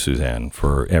thank you, Suzanne,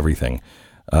 for everything.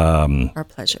 Our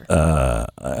pleasure.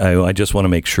 I just want to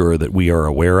make sure that we are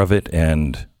aware of it,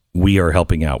 and we are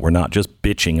helping out. We're not just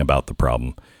bitching about the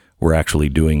problem. We're actually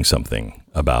doing something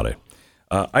about it.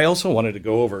 I also wanted to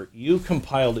go over, you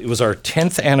compiled, it was our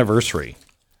 10th anniversary.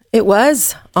 It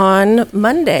was on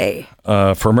Monday.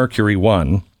 For Mercury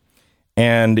One.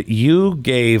 And you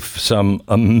gave some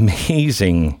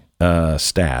amazing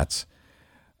stats.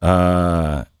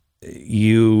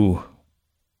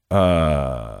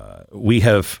 We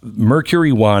have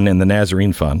Mercury One and the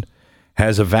Nazarene Fund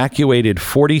has evacuated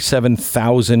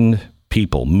 47,000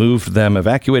 people,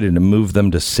 evacuated and moved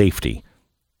them to safety.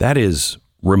 That is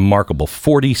remarkable.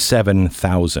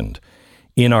 47,000.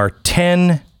 In our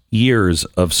 10 years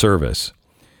of service,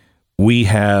 we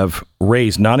have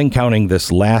raised, not counting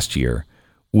this last year,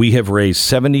 we have raised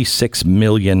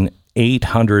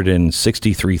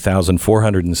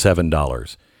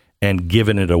 $76,863,407 and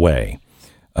given it away.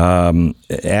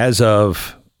 As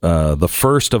of the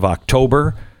 1st of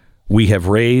October, we have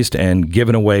raised and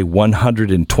given away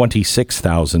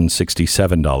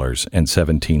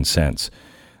 $126,067.17.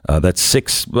 That's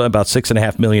about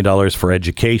 $6.5 million for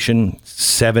education,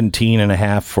 $17.5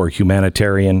 million for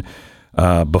humanitarian.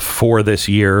 Before this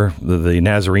year, the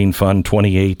Nazarene Fund,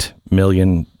 $28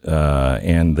 million,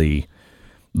 and the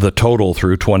total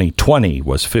through 2020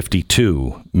 was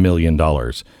 $52 million.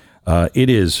 It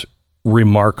is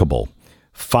remarkable.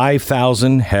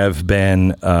 5,000 have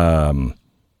been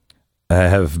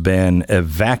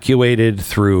evacuated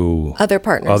through other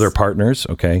partners.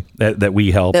 Okay, that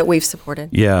we help, that we've supported.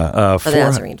 Yeah, for the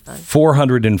Nazarene Fund.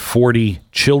 440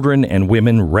 children and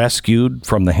women rescued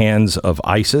from the hands of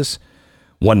ISIS.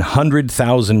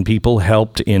 100,000 people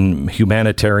helped in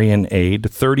humanitarian aid.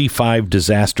 35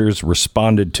 disasters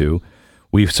responded to.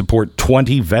 We support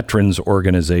 20 veterans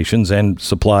organizations and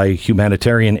supply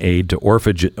humanitarian aid to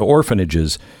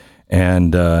orphanages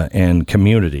and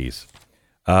communities.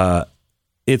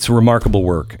 It's remarkable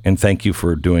work, and thank you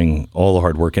for doing all the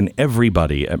hard work, and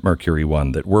everybody at Mercury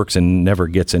One that works and never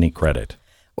gets any credit.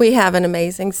 We have an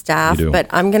amazing staff, but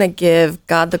I'm going to give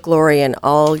God the glory and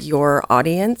all your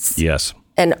audience. Yes.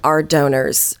 And our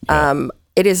donors. Yeah.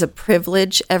 It is a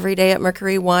privilege every day at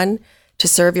Mercury One to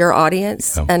serve your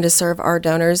audience and to serve our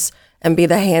donors and be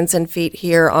the hands and feet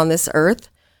here on this earth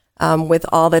with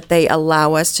all that they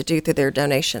allow us to do through their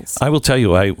donations. I will tell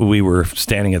you, we were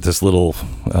standing at this little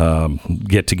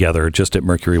get-together just at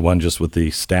Mercury One, just with the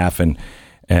staff and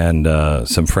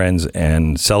some friends,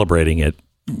 and celebrating it,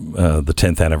 the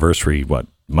 10th anniversary,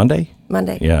 Monday?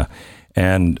 Monday. Yeah.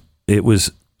 And it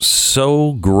was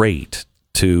so great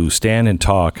to stand and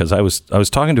talk, because I was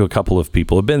talking to a couple of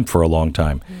people who've been for a long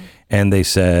time, and they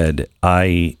said,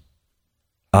 I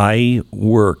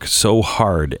work so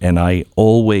hard, and I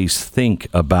always think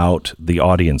about the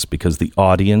audience, because the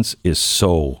audience is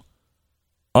so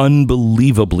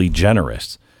unbelievably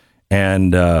generous.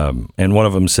 And one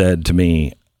of them said to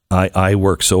me, I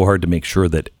work so hard to make sure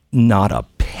that not a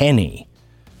penny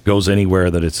goes anywhere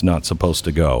that it's not supposed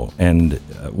to go. And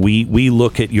we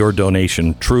look at your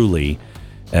donation truly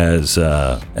as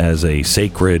a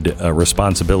sacred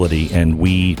responsibility, and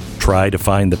we try to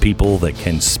find the people that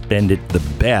can spend it the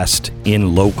best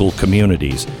in local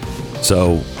communities.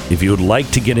 So if you would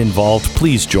like to get involved,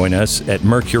 please join us at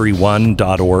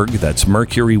mercury1.org. That's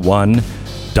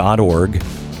mercury1.org.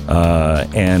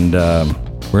 And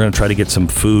we're going to try to get some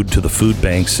food to the food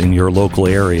banks in your local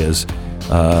areas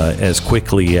as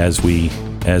quickly as we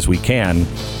can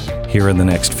here in the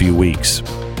next few weeks.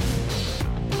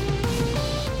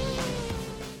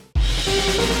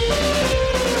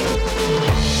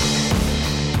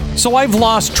 So I've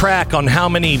lost track on how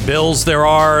many bills there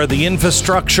are. The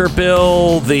infrastructure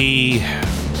bill, the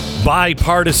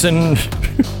bipartisan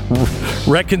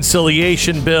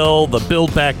reconciliation bill, the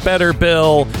Build Back Better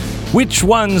bill, which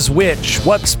one's which,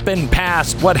 what's been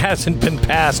passed, what hasn't been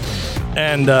passed,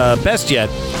 and best yet,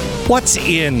 what's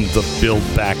in the Build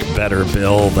Back Better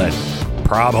bill that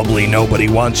probably nobody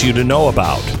wants you to know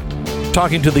about.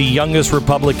 Talking to the youngest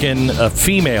Republican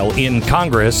female in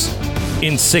Congress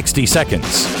in 60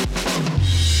 seconds.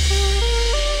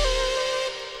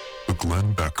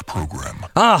 Glenn Beck Program.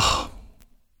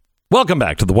 Welcome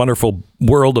back to the wonderful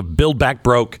world of Build Back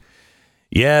Broke.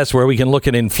 Yes, where we can look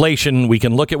at inflation. We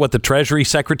can look at what the Treasury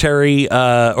Secretary,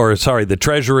 the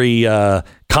Treasury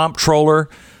Comptroller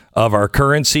of our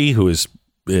currency, who is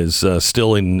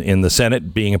still in the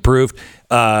Senate being approved.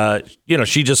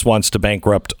 She just wants to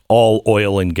bankrupt all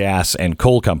oil and gas and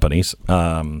coal companies.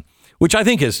 Which I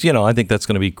think is, I think that's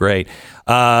going to be great.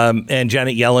 And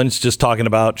Janet Yellen's just talking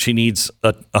about she needs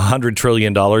 $100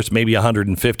 trillion, maybe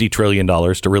 $150 trillion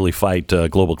to really fight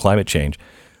global climate change,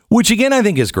 which again, I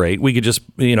think is great. We could just,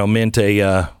 mint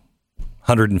a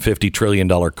 $150 trillion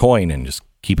coin and just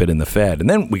keep it in the Fed. And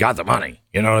then we got the money.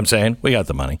 You know what I'm saying? We got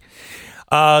the money.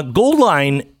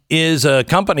 Goldline is a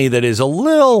company that is a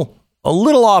little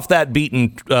off that beaten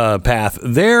path.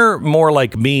 They're more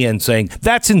like me and saying,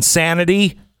 that's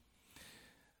insanity.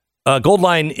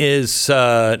 Goldline is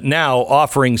now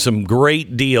offering some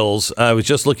great deals. I was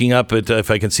just looking up at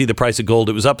if I can see the price of gold.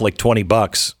 It was up like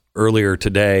 $20 earlier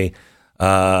today.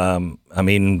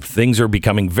 Things are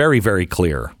becoming very, very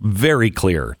clear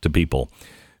to people.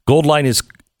 Goldline is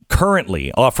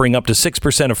currently offering up to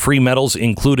 6% of free metals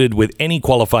included with any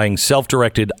qualifying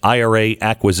self-directed IRA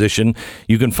acquisition.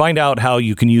 You can find out how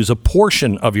you can use a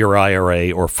portion of your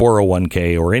IRA or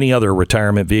 401k or any other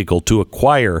retirement vehicle to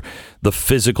acquire the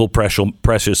physical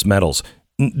precious metals.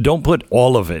 Don't put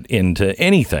all of it into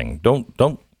anything. Don't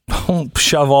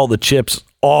shove all the chips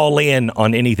all in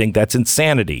on anything. That's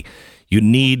insanity. You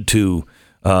need to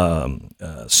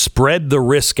spread the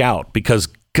risk out because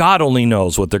God only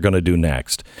knows what they're going to do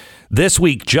next. This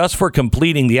week, just for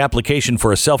completing the application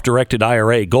for a self-directed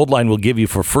IRA, Goldline will give you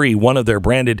for free one of their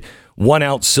branded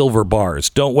 1-ounce silver bars.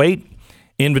 Don't wait.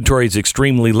 Inventory is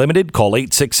extremely limited. Call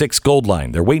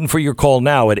 866-GOLDLINE. They're waiting for your call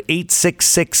now at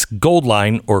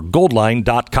 866-GOLDLINE or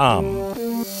goldline.com.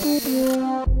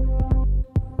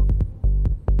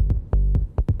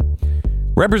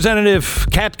 Representative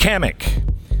Kat Cammack.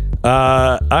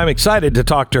 I'm excited to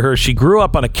talk to her. She grew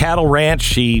up on a cattle ranch.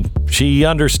 She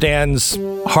understands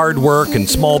hard work and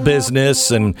small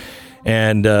business and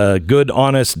good,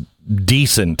 honest,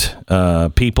 decent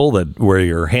people where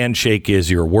your handshake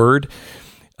is your word.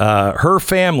 Her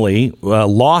family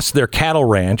lost their cattle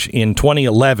ranch in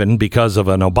 2011 because of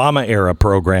an Obama-era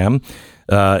program.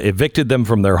 Evicted them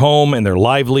from their home and their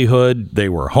livelihood. They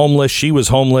were homeless. She was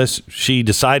homeless. She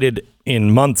decided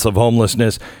in months of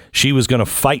homelessness she was going to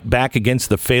fight back against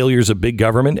the failures of big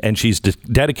government, and she's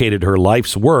dedicated her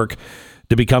life's work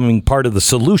to becoming part of the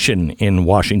solution in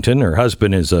Washington. Her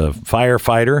husband is a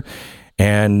firefighter,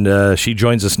 and she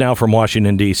joins us now from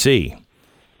Washington, D.C.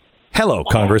 Hello,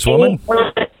 Congresswoman.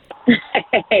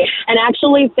 And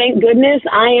actually, thank goodness,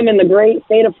 I am in the great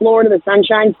state of Florida, the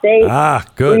Sunshine State.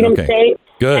 Good. Freedom Okay. State.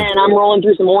 Good. And I'm rolling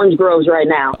through some orange groves right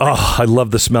now. Oh, I love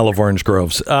the smell of orange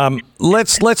groves.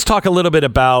 Let's talk a little bit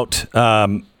about,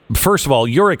 first of all,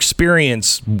 your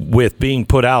experience with being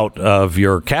put out of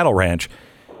your cattle ranch.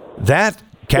 That,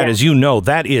 Kat, as you know,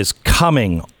 that is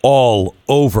coming all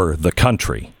over the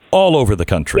country. All over the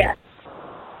country.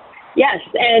 Yes,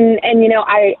 and you know,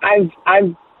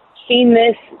 I've seen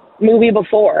this movie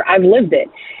before. I've lived it,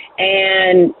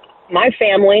 and my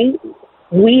family,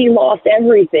 we lost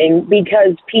everything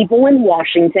because people in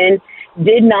Washington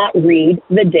did not read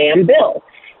the damn bill.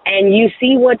 And you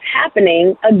see what's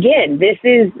happening again. This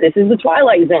is the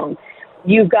Twilight Zone.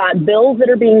 You've got bills that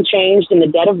are being changed in the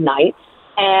dead of night,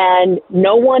 and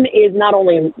no one is not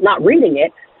only not reading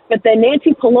it, but then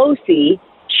Nancy Pelosi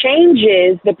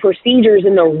changes the procedures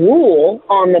in the rule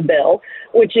on the bill,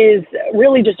 which is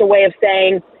really just a way of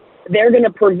saying they're going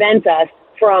to prevent us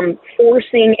from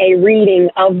forcing a reading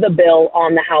of the bill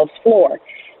on the House floor.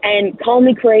 And call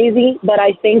me crazy, but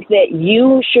I think that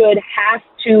you should have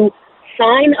to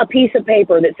sign a piece of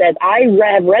paper that says, I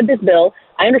have read this bill,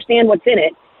 I understand what's in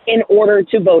it, in order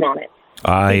to vote on it.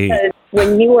 Because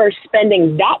when you are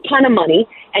spending that kind of money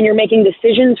and you're making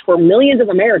decisions for millions of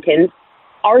Americans,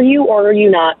 are you or are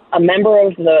you not a member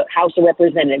of the House of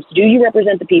Representatives? Do you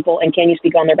represent the people, and can you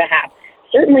speak on their behalf?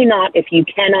 Certainly not if you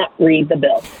cannot read the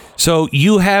bill. So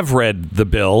you have read the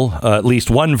bill, at least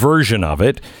one version of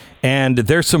it, and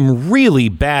there's some really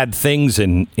bad things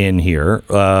in here,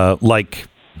 like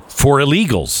for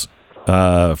illegals,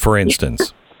 for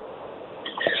instance.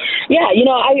 Yeah, you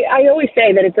know, I always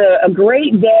say that it's a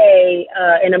great day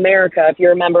in America if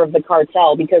you're a member of the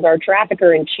cartel, because our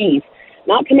trafficker-in-chief,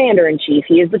 not commander-in-chief,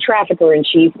 he is the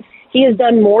trafficker-in-chief, he has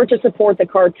done more to support the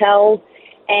cartels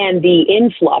and the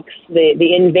influx,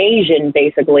 the invasion,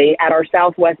 basically, at our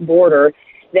southwest border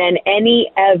than any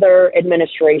other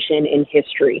administration in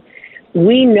history.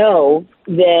 We know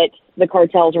that the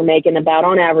cartels are making about,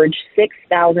 on average,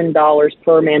 $6,000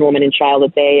 per man, woman, and child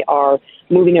that they are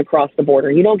moving across the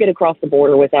border. You don't get across the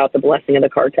border without the blessing of the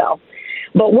cartel.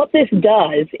 But what this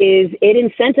does is it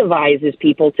incentivizes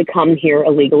people to come here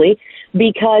illegally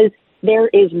because there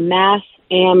is mass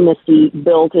amnesty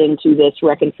built into this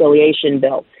reconciliation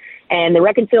bill. And the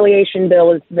reconciliation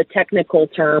bill is the technical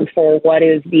term for what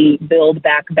is the Build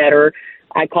Back Better.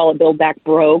 I call it Build Back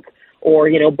Broke, or,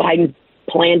 you know, Biden's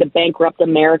plan to bankrupt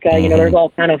America. You know, there's all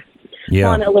kind of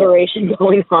fun alliteration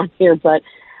going on here. But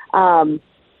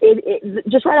it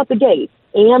just right out the gate,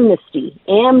 amnesty.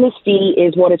 Amnesty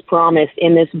is what is promised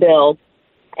in this bill.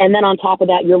 And then on top of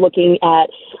that, you're looking at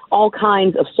all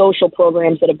kinds of social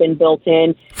programs that have been built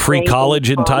in. Free college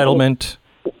entitlement.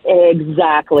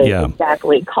 Exactly.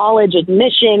 College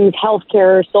admissions,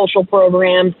 healthcare, social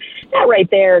programs. That right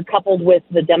there, coupled with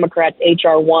the Democrats'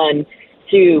 H.R. 1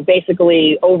 to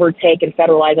basically overtake and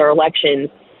federalize our elections,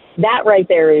 that right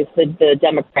there is the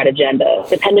Democrat agenda.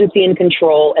 Dependency and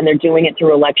control, and they're doing it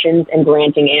through elections and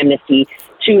granting amnesty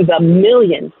to the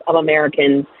millions of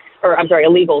Americans, or I'm sorry,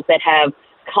 illegals that have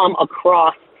come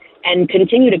across and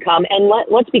continue to come. And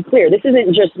let's be clear, this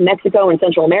isn't just Mexico and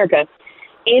Central America.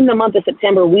 In the month of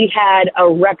September, we had a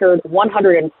record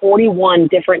 141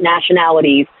 different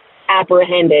nationalities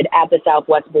apprehended at the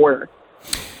southwest border.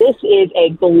 This is a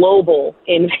global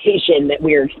invasion that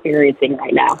we are experiencing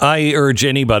right now. I urge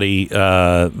anybody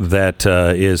that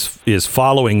is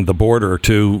following the border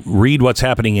to read what's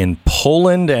happening in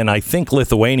Poland and I think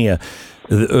Lithuania.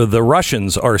 The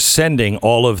Russians are sending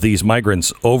all of these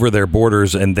migrants over their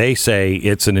borders, and they say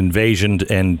it's an invasion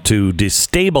and to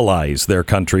destabilize their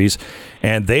countries.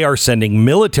 And they are sending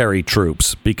military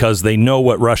troops because they know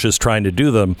what Russia's trying to do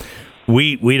to them.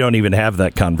 We don't even have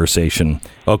that conversation.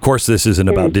 Of course, this isn't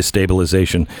about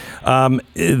destabilization.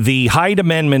 The Hyde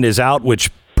Amendment is out, which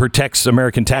protects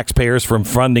American taxpayers from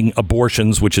funding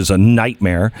abortions, which is a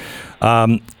nightmare.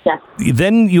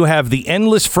 Then you have the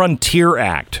Endless Frontier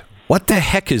Act. What the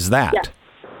heck is that? Yeah.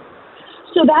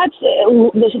 So that's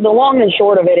the long and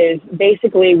short of it is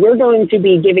basically we're going to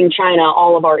be giving China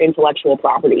all of our intellectual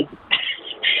property.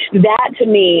 That to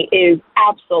me is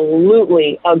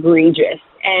absolutely egregious.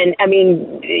 And I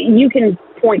mean, you can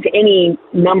point to any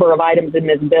number of items in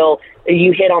this bill.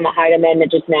 You hit on the Hyde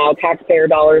Amendment just now, taxpayer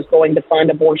dollars going to fund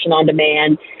abortion on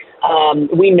demand.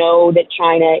 We know that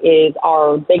China is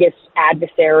our biggest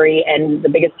adversary and the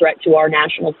biggest threat to our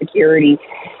national security.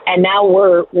 And now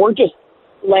we're just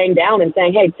laying down and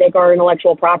saying, hey, take our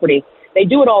intellectual property. They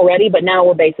do it already, but now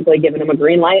we're basically giving them a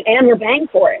green light and we're paying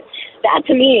for it. That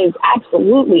to me is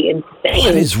absolutely insane.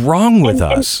 What is wrong with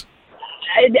us?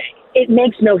 It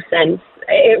makes no sense.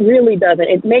 It really doesn't.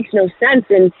 It makes no sense.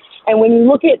 And when you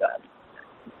look at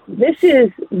this is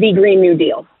the Green New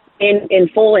Deal in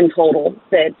full and total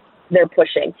that they're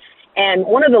pushing. And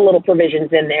one of the little provisions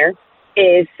in there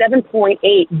is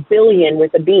 $7.8 billion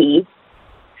with a B,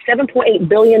 $7.8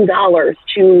 billion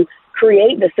to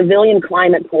create the Civilian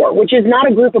Climate Corps, which is not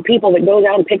a group of people that goes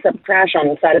out and picks up trash on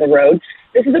the side of the road.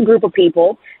 This is a group of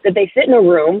people that they sit in a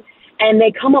room and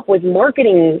they come up with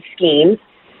marketing schemes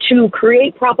to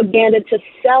create propaganda to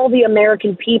sell the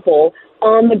American people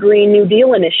on the Green New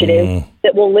Deal initiative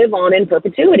that will live on in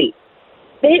perpetuity.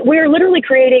 We're literally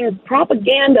creating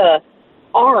propaganda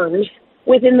arms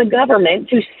within the government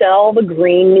to sell the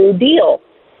Green New Deal.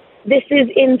 This is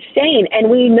insane. And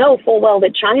we know full well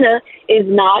that China is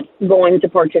not going to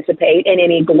participate in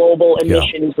any global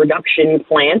emissions reduction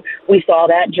plan. We saw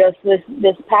that just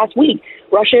this past week.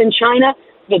 Russia and China,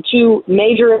 the two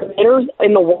major emitters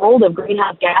in the world of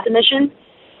greenhouse gas emissions,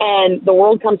 and the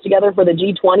world comes together for the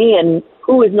G20, and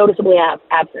who is noticeably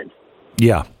absent?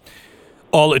 Yeah.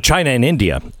 All China and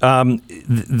India.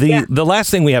 The last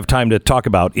thing we have time to talk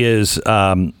about is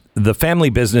the family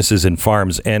businesses and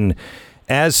farms. And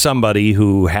as somebody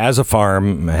who has a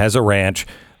farm, has a ranch,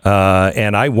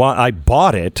 and I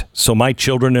bought it so my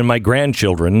children and my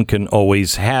grandchildren can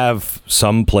always have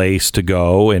some place to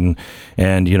go and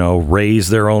raise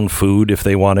their own food if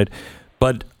they wanted.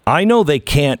 But I know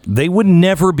they would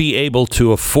never be able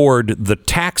to afford the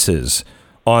taxes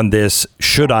on this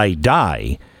should I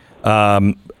die.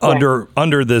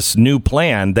 Under this new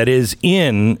plan that is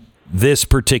in this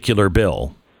particular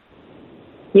bill.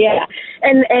 Yeah,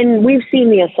 and we've seen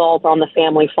the assault on the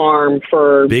family farm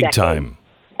for big decades. Time.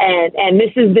 And this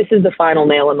is the final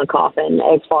nail in the coffin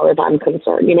as far as I'm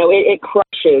concerned. It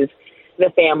crushes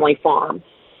the family farm.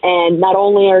 And not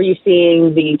only are you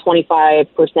seeing the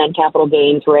 25% capital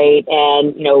gains rate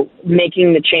and,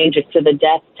 making the changes to the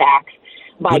death tax,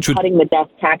 by cutting the death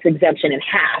tax exemption in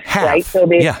half. Right? So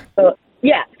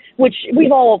which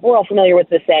we're all familiar with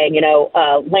the saying,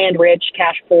 land rich,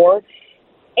 cash poor.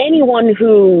 Anyone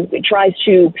who tries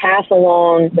to pass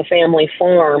along the family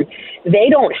farm, they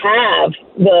don't have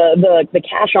the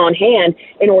cash on hand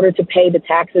in order to pay the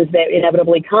taxes that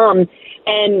inevitably come.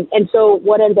 And so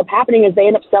what ends up happening is they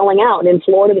end up selling out. And in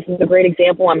Florida, this is a great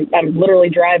example. I'm literally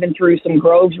driving through some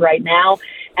groves right now,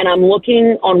 and I'm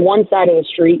looking on one side of the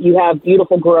street. You have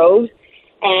beautiful groves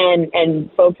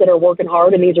and folks that are working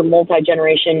hard, and these are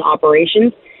multi-generation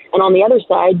operations. And on the other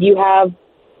side, you have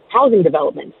housing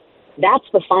developments. That's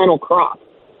the final crop.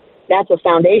 That's a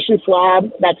foundation slab.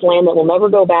 That's land that will never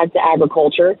go back to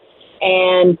agriculture.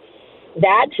 And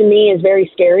that, to me, is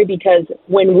very scary because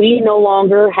when we no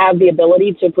longer have the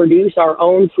ability to produce our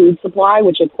own food supply,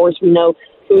 which, of course, we know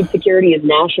food security is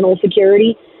national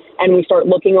security, and we start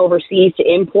looking overseas to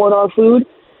import our food,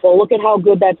 well, look at how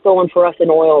good that's going for us in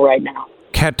oil right now.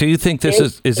 Kat, do you think this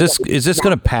is this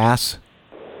going to pass?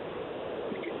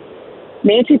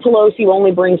 Nancy Pelosi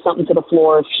only brings something to the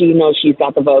floor if she knows she's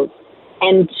got the votes.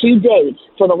 And to date,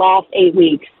 for the last 8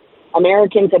 weeks,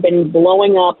 Americans have been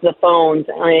blowing up the phones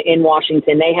in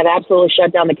Washington. They have absolutely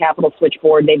shut down the Capitol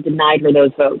switchboard. They've denied her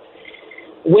those votes.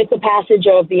 With the passage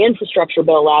of the infrastructure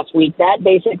bill last week, that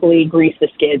basically greased the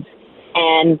skids.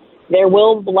 And there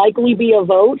will likely be a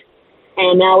vote,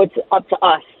 and now it's up to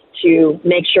us to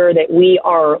make sure that we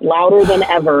are louder than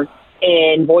ever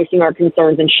in voicing our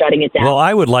concerns and shutting it down. Well,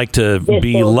 I would like to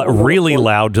be really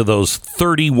loud to those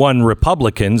 31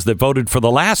 Republicans that voted for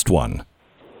the last one.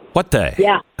 What the?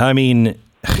 Yeah. I mean,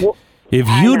 if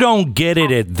you don't get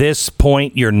it at this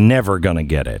point, you're never going to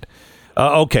get it.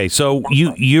 Okay, so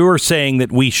you're saying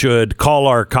that we should call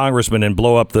our congressman and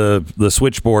blow up the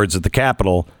switchboards at the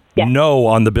Capitol? Yes. No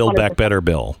on the Build 100%. Back Better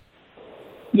bill.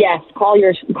 Yes,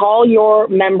 call your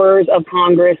members of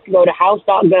Congress. Go to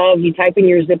house.gov. You type in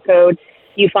your zip code.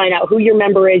 You find out who your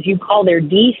member is. You call their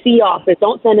D.C. office.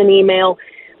 Don't send an email.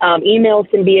 Emails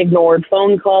can be ignored.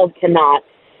 Phone calls cannot.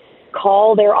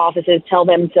 Call their offices. Tell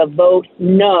them to vote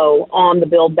no on the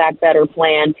Build Back Better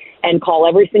plan, and call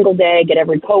every single day. Get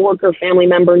every coworker, family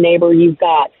member, neighbor you've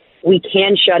got. We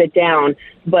can shut it down,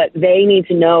 but they need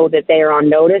to know that they are on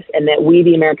notice and that we,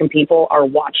 the American people, are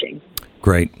watching.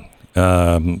 Great.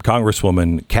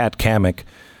 Congresswoman Kat Cammack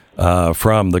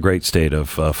from the great state of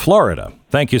Florida.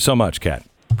 Thank you so much, Kat.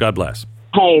 God bless.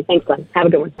 Hey, thanks, Glenn. Have a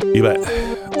good one. You bet.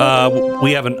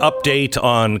 We have an update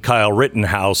on Kyle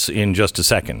Rittenhouse in just a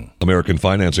second. American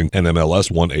Financing,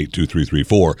 NMLS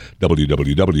 182334,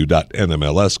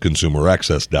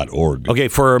 www.nmlsconsumeraccess.org. Okay,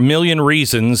 for a million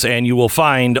reasons, and you will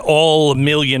find all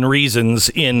million reasons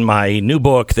in my new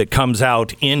book that comes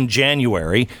out in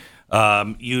January.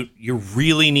 You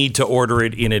really need to order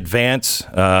it in advance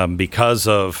because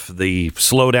of the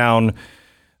slowdown.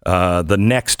 The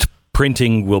next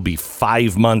printing will be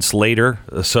 5 months later,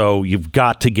 so you've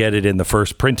got to get it in the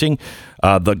first printing.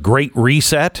 The Great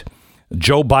Reset,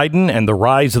 Joe Biden and the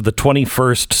Rise of the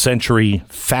 21st Century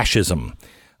Fascism.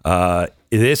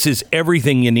 This is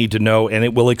everything you need to know, and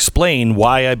it will explain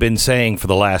why I've been saying for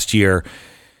the last year,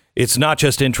 it's not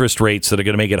just interest rates that are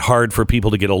going to make it hard for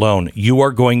people to get a loan. You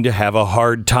are going to have a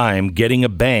hard time getting a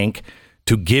bank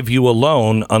to give you a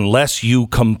loan unless you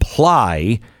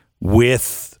comply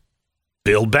with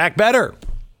Build Back Better.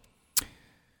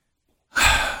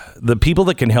 The people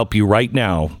that can help you right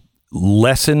now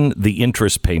lessen the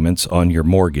interest payments on your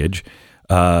mortgage,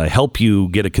 help you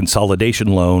get a consolidation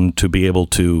loan to be able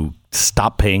to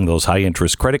stop paying those high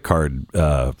interest credit card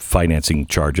financing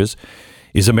charges,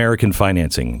 is American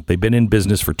Financing. They've been in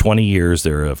business for 20 years.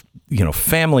 They're a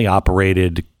family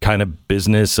operated kind of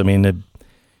business. I mean,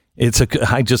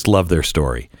 I just love their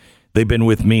story. They've been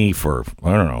with me for,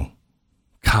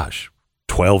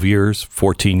 12 years,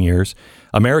 14 years.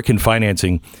 American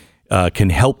Financing can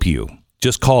help you.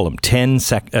 Just call them. 10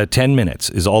 minutes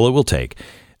is all it will take.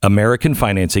 American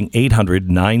Financing,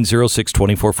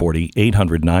 800-906-2440,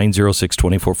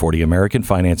 800-906-2440, American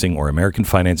Financing or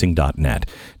AmericanFinancing.net.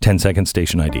 10-second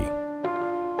station ID.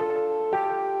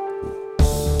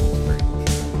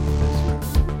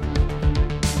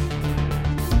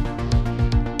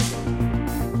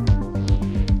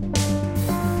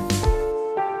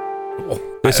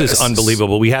 This is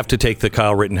unbelievable. We have to take the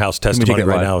Kyle Rittenhouse testimony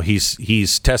right now.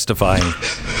 He's testifying,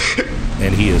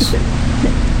 and he is.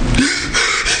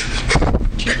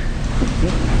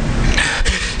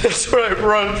 That's right,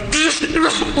 run.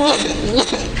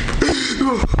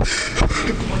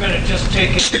 We're going to just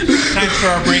take time for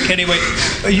our break anyway.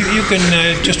 You can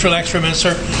just relax for a minute,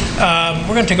 sir.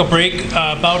 We're going to take a break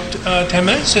about 10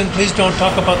 minutes, and please don't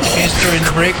talk about the case during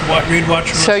the break.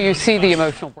 Watch. So you see the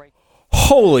emotional break.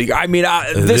 Holy, I mean,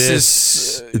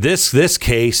 this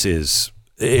case is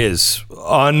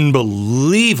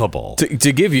unbelievable.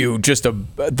 To give you just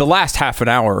the last half an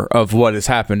hour of what has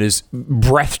happened is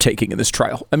breathtaking in this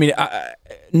trial. I mean,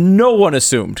 no one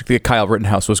assumed that Kyle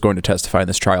Rittenhouse was going to testify in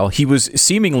this trial. He was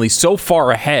seemingly so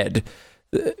far ahead.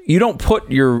 You don't put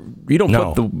the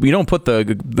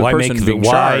person being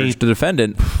charged, the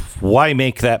defendant. Why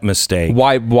make that mistake?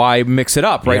 Why mix it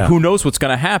up, right? Yeah. Who knows what's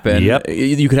going to happen? Yep.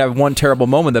 You could have one terrible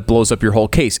moment that blows up your whole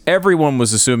case. Everyone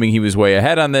was assuming he was way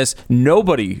ahead on this.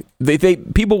 Nobody,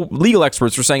 legal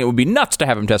experts were saying it would be nuts to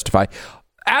have him testify.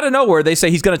 Out of nowhere, they say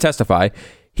he's going to testify.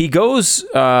 He goes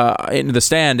into the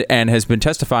stand and has been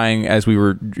testifying as we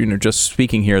were, just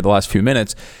speaking here the last few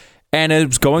minutes. And it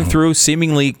was going through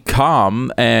seemingly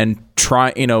calm and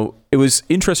it was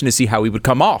interesting to see how he would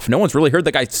come off. No one's really heard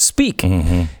the guy speak.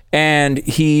 Mm-hmm. And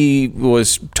he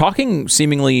was talking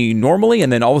seemingly normally and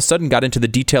then all of a sudden got into the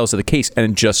details of the case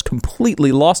and just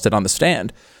completely lost it on the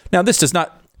stand. Now, this does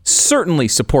not certainly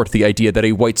support the idea that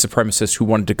a white supremacist who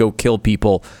wanted to go kill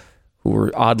people who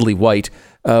were oddly white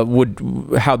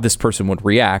how this person would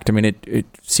react. I mean, it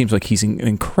seems like he's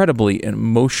incredibly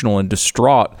emotional and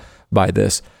distraught by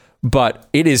this, but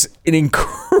it is an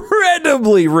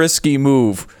incredibly risky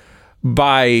move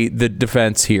by the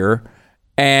defense here.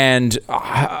 And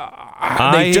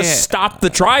they just stopped the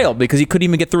trial because he couldn't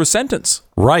even get through a sentence.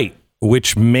 Right,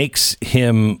 which makes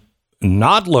him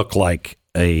not look like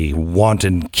a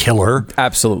wanton killer.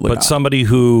 Absolutely but not. Somebody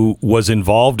who was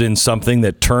involved in something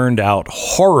that turned out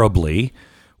horribly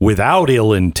without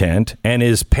ill intent and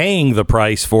is paying the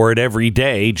price for it every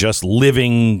day, just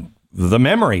living the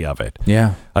memory of it.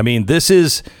 Yeah. I mean,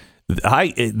 the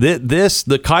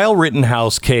Kyle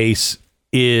Rittenhouse case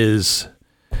is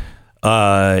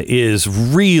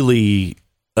really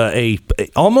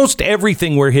almost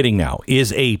everything we're hitting now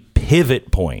is a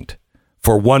pivot point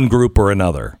for one group or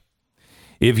another.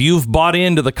 If you've bought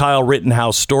into the Kyle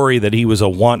Rittenhouse story that he was a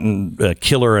wanton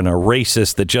killer and a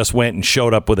racist that just went and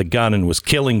showed up with a gun and was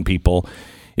killing people,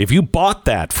 if you bought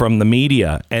that from the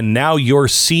media and now you're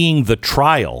seeing the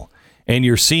trial and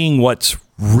you're seeing what's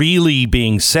really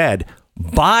being said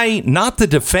by not the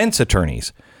defense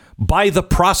attorneys, by the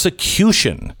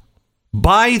prosecution,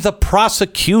 the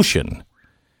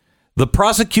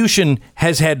prosecution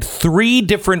has had 3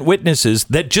 different witnesses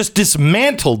that just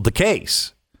dismantled the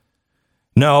case.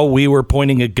 No, we were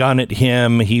pointing a gun at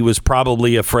him. He was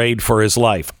probably afraid for his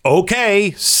life.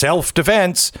 Okay,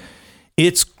 self-defense.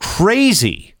 It's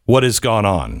crazy what has gone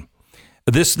on.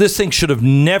 This thing should have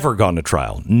never gone to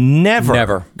trial.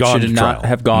 Never gone to trial. Should not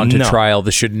have gone to trial.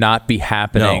 This should not be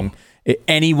happening. No.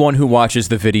 Anyone who watches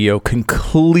the video can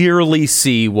clearly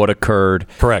see what occurred.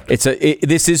 Correct.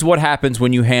 This is what happens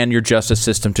when you hand your justice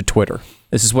system to Twitter.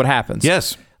 This is what happens.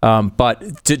 Yes.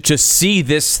 But to see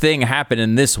this thing happen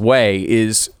in this way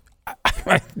is,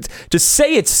 to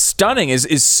say it's stunning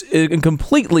is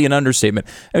completely an understatement.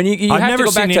 I mean, you have to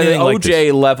go back to the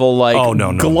OJ level,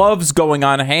 gloves going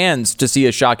on hands to see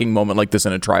a shocking moment like this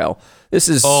in a trial. This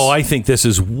is. Oh, I think this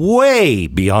is way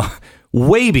beyond.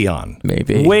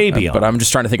 Maybe. Way beyond. But I'm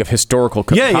just trying to think of historical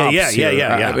comps.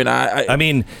 Yeah. I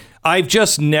mean, I've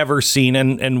just never seen,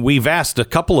 and we've asked a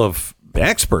couple of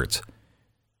experts,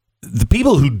 the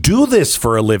people who do this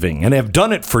for a living and have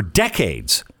done it for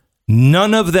decades,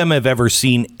 none of them have ever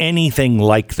seen anything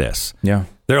like this. Yeah.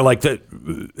 They're like,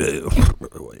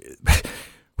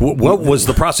 what was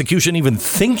the prosecution even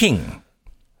thinking?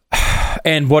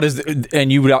 And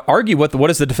you would argue what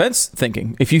is the defense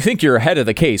thinking? If you think you're ahead of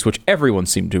the case, which everyone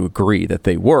seemed to agree that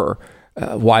they were,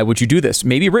 why would you do this?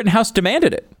 Maybe Rittenhouse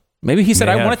demanded it. Maybe he said,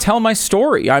 I want to tell my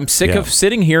story. I'm sick of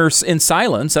sitting here in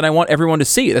silence, and I want everyone to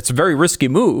see it. That's a very risky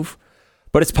move,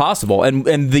 but it's possible. And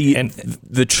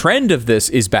the trend of this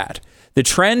is bad. The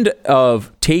trend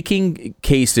of taking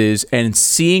cases and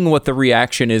seeing what the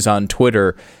reaction is on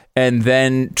Twitter and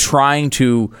then trying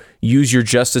to use your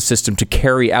justice system to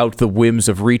carry out the whims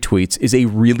of retweets is a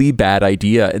really bad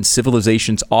idea, and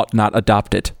civilizations ought not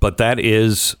adopt it. But that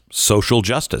is social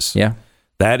justice. Yeah.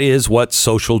 That is what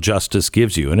social justice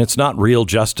gives you. And it's not real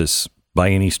justice by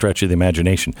any stretch of the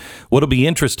imagination. What'll be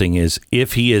interesting is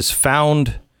if he is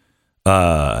found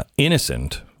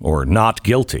innocent or not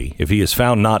guilty, if he is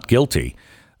found not guilty,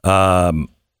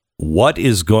 what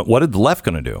is the left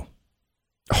going to do?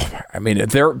 Oh, I mean,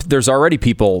 there's already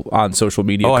people on social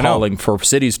media calling for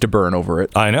cities to burn over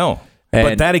it. I know.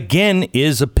 But that, again,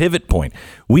 is a pivot point.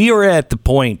 We are at the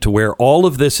point to where all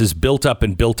of this is built up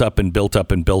and built up and built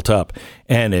up and built up.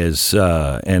 And as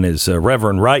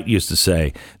Reverend Wright used to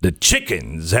say, the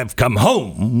chickens have come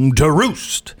home to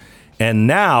roost. And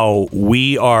now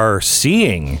we are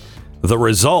seeing the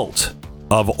result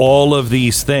of all of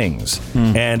these things.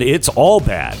 And it's all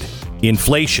bad.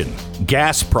 Inflation,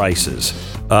 gas prices,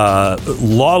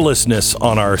 lawlessness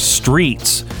on our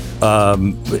streets,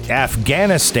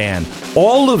 Afghanistan,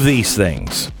 all of these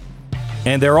things.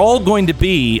 And they're all going to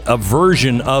be a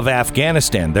version of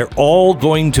Afghanistan. They're all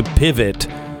going to pivot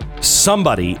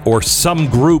somebody or some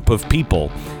group of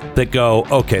people that go,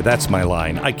 okay, that's my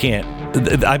line.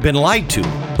 I've been lied to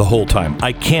the whole time.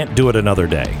 I can't do it another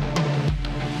day.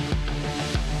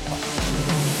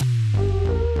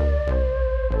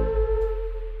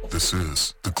 This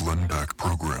is the Glenn Beck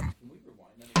Program.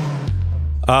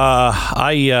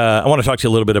 I want to talk to you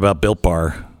a little bit about Built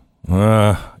Bar.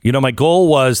 My goal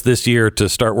was this year to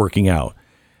start working out.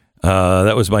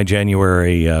 That was my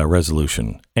January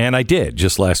resolution, and I did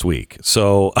just last week.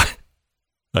 So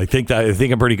I think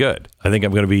I'm pretty good. I think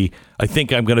I'm going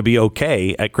to be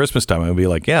okay at Christmas time. I'm going to be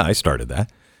like, yeah, I started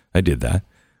that. I did that.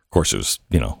 Of course, it was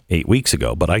 8 weeks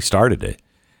ago, but I started it,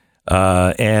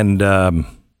 and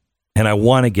I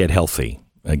want to get healthy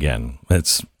again.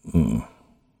 That's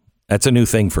a new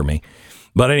thing for me.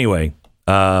 But anyway,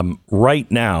 right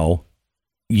now,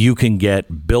 you can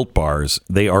get Built Bars.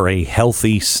 They are a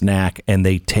healthy snack, and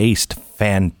they taste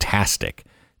fantastic.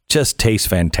 Just taste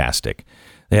fantastic.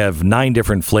 They have 9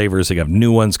 different flavors. They have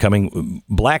new ones coming.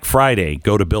 Black Friday,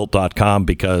 go to Built.com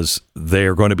because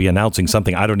they're going to be announcing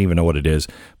something. I don't even know what it is,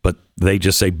 but they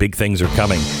just say big things are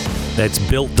coming. That's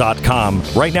Built.com.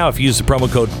 Right now, if you use the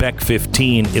promo code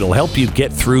BECK15, it'll help you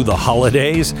get through the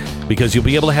holidays because you'll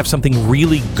be able to have something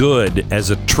really good as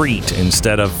a treat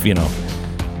instead of,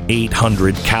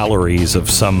 800 calories of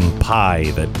some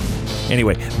pie that...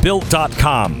 Anyway,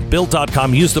 Built.com.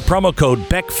 Built.com. Use the promo code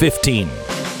BECK15.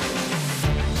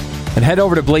 And head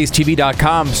over to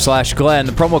blazetv.com/Glenn.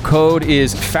 The promo code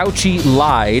is Fauci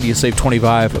Lied. You'll save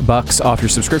 $25 off your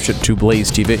subscription to Blaze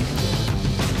TV.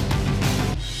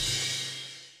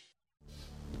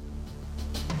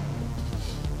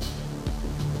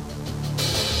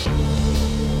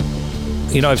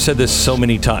 I've said this so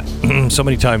many times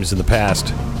in the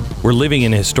past. We're living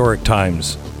in historic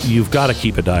times. You've got to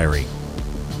keep a diary.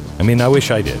 I mean, I wish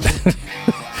I did.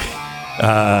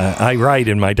 I write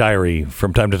in my diary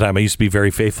from time to time. I used to be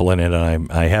very faithful in it,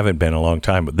 and I haven't been a long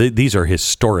time. But these are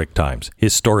historic times.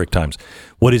 Historic times.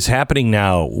 What is happening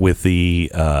now with the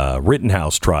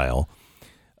Rittenhouse trial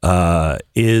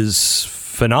is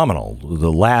phenomenal.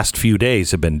 The last few days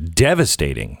have been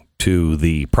devastating to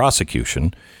the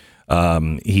prosecution.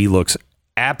 He looks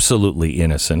absolutely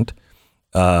innocent.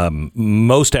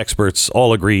 Most experts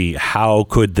all agree, how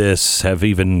could this have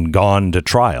even gone to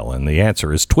trial? And the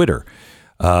answer is Twitter.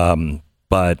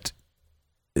 But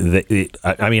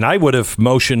I would have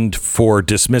motioned for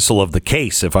dismissal of the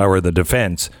case if I were the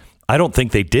defense. I don't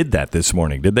think they did that this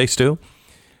morning. Did they, Stu?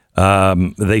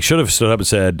 They should have stood up and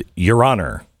said, Your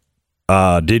Honor,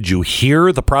 did you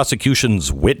hear the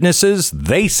prosecution's witnesses?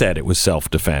 They said it was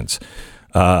self-defense.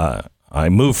 I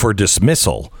move for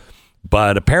dismissal.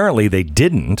 But apparently they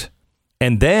didn't.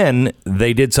 And then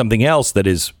they did something else that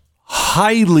is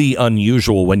highly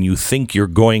unusual when you think you're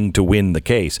going to win the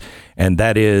case. And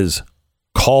that is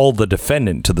call the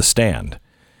defendant to the stand.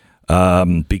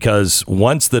 Because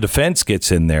once the defense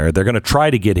gets in there, they're going to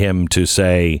try to get him to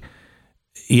say,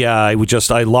 yeah, I just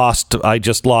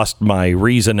lost my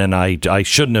reason and I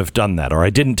shouldn't have done that, or I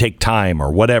didn't take time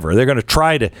or whatever. They're going to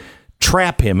try to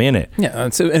trap him in it. Yeah,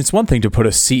 it's one thing to put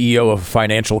a CEO of a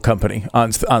financial company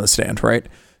on the stand, right?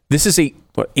 This is a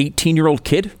 18-year-old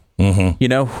kid.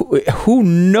 Mm-hmm. Who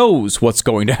knows what's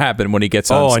going to happen when he gets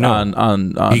on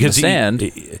the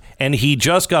stand? And he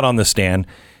just got on the stand,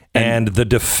 and the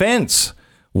defense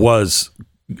was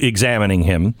examining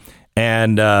him,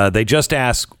 and they just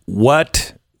asked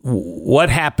what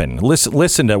happened.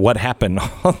 Listen to what happened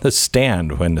on the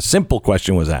stand when the simple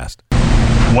question was asked.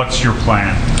 What's your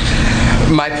plan?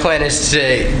 My plan is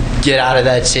to get out of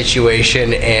that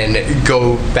situation and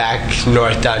go back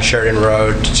north down Sheridan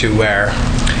Road to where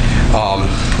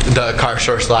the car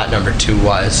source lot number 2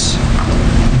 was.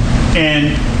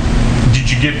 And did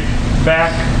you get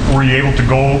back? Were you able to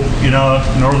go in a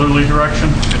northerly direction?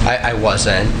 I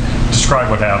wasn't. Describe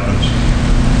what happens.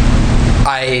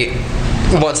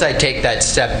 Once I take that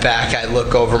step back, I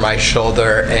look over my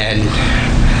shoulder and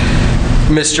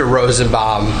Mr.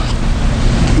 Rosenbaum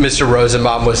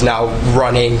was now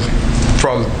running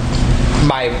from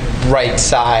my right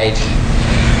side,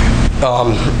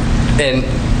 and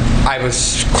I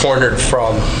was cornered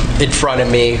from in front of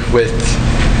me with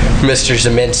Mr.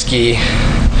 Zeminski,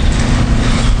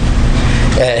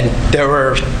 and there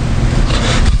were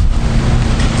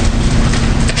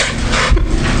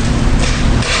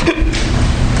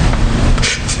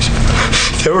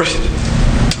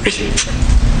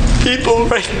people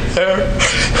right there.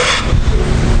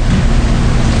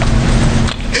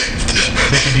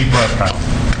 Take a deep breath, Kyle.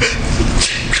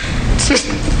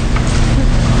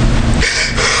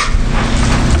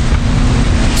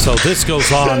 So this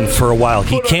goes on for a while.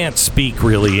 He can't speak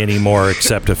really anymore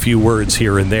except a few words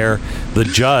here and there. The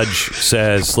judge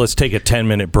says, let's take a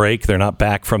 10-minute break. They're not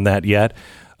back from that yet.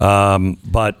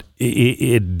 But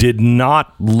it did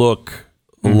not look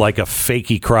like a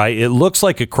fakey cry. It looks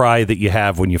like a cry that you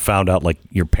have when you found out like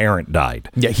your parent died.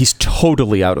 Yeah, he's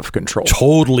totally out of control.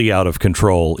 Totally out of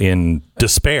control in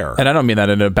despair. And I don't mean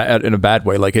that in a bad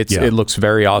way. Like it looks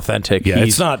very authentic. Yeah,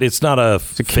 it's not a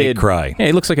fake kid cry. Yeah,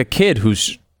 he looks like a kid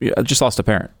who's just lost a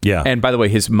parent. Yeah. And by the way,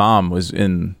 his mom was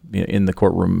in the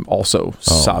courtroom also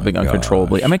sobbing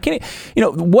uncontrollably. I mean,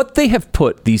 what they have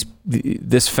put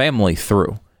this family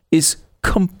through is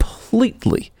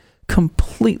completely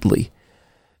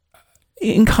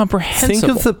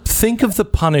incomprehensible. Think of the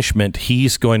punishment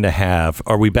he's going to have.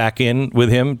 Are we back in with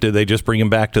him? Did they just bring him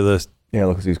back to the? Yeah,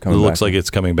 looks he's coming. It looks like it's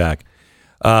coming back.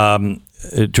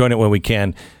 Join it when we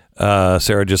can.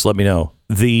 Sarah, just let me know.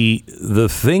 The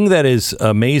thing that is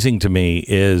amazing to me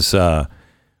is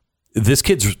this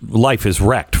kid's life is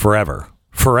wrecked forever.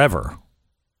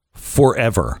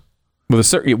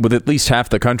 With at least half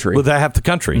the country. With half the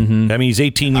country. Mm-hmm. I mean, he's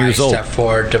 18 years old. I stepped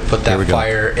forward to put that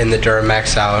fire in the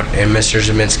Duramax out, and Mr.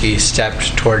 Zeminski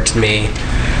stepped towards me.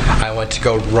 I went to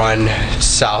go run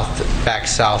back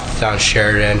south down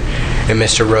Sheridan, and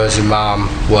Mr. Rosenbaum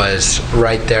was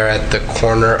right there at the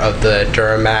corner of the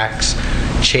Duramax,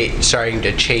 starting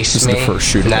to chase me. This is the first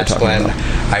shooting and that's when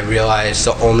I realized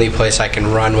the only place I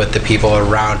can run with the people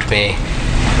around me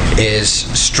is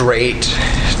straight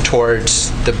towards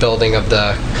the building of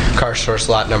the car source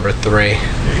lot number 3.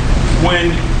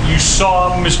 When you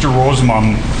saw Mr.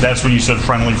 Rosenbaum, that's when you said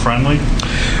friendly?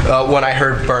 When I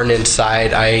heard burn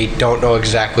inside, I don't know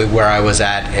exactly where I was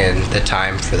at in the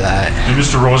time for that. Did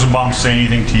Mr. Rosenbaum say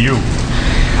anything to you?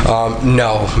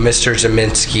 No. Mr.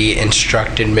 Zeminski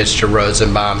instructed Mr.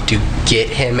 Rosenbaum to get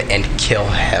him and kill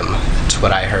him. That's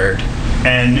what I heard.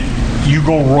 And you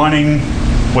go running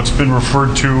what's been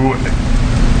referred to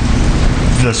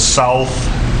the southwest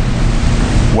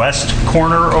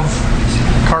corner of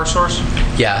car source?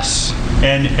 Yes.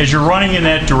 And as you're running in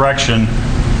that direction,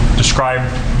 describe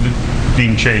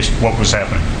being chased. What was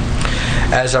happening?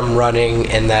 As I'm running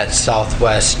in that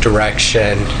southwest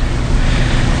direction,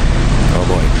 oh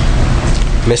boy,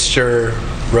 Mr.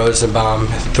 Rosenbaum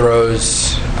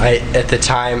throws, at the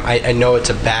time, I know it's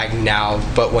a bag now,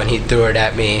 but when he threw it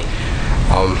at me,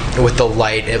 with the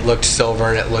light, it looked silver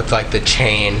and it looked like the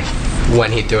chain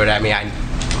when he threw it at me.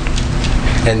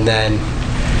 And then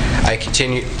I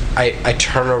continue, I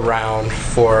turn around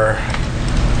for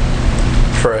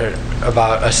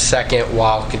about a second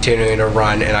while continuing to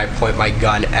run, and I point my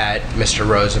gun at Mr.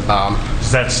 Rosenbaum.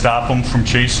 Does that stop him from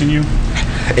chasing you?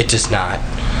 It does not.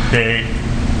 Okay.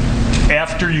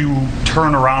 After you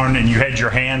turn around and you had your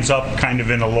hands up kind of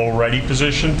in a low ready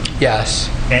position? Yes.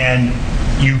 And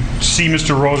you see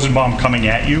Mr. Rosenbaum coming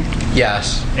at you?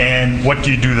 Yes. And what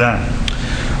do you do then?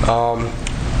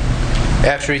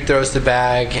 After he throws the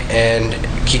bag and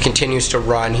he continues to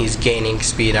run, he's gaining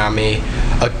speed on me.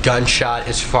 A gunshot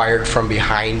is fired from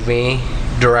behind me,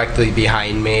 directly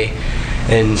behind me,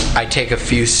 and I take a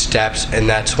few steps, and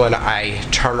that's when I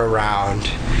turn around.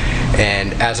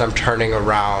 And as I'm turning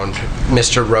around,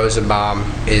 Mr. Rosenbaum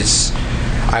is,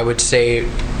 I would say,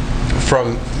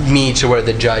 from me to where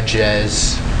the judge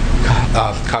is,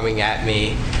 coming at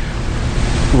me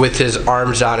with his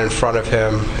arms out in front of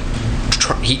him.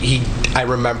 I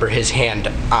remember his hand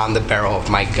on the barrel of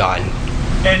my gun.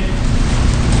 And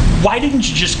why didn't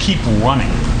you just keep running?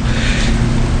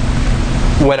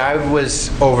 When I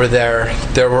was over there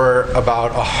were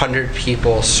about 100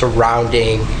 people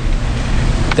surrounding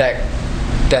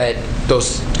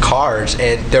those cars,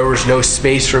 and there was no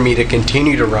space for me to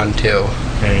continue to run to.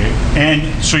 Okay.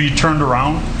 And so you turned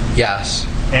around? Yes.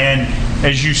 And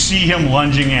as you see him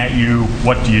lunging at you,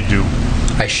 what do you do?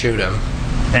 I shoot him.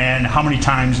 And how many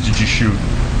times did you shoot?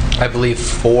 I believe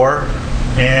 4.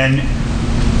 And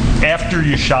after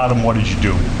you shot him, what did you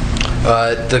do?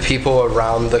 The people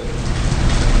around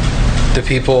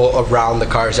the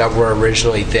cars that were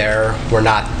originally there were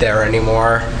not there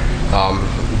anymore.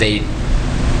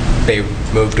 They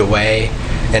moved away,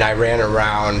 and I ran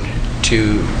around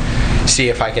to see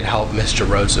if I could help Mr.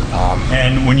 Rosenbaum.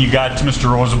 And when you got to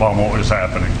Mr. Rosenbaum, what was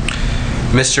happening?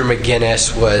 Mr.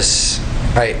 McGinnis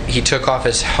he took off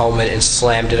his helmet and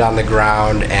slammed it on the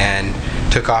ground and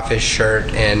took off his shirt,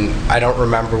 and I don't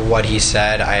remember what he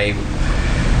said. I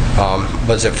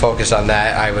wasn't focused on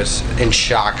that. I was in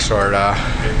shock, sort of.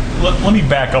 Let me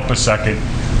back up a second.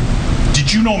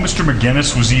 Did you know Mr.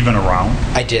 McGinnis was even around?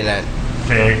 I didn't.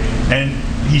 Okay. And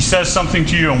he says something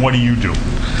to you, and what do you do?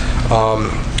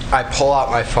 I pull out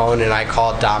my phone and I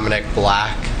call Dominic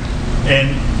Black.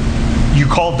 And you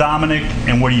call Dominic,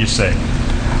 and what do you say?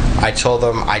 I told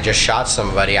him I just shot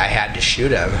somebody. I had to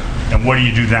shoot him. And what do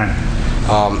you do then?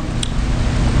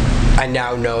 I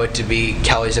now know it to be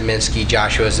Kelly Zeminski,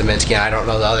 Joshua Zeminski, and I don't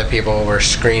know the other people were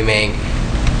screaming,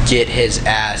 "Get his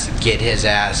ass, get his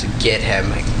ass, get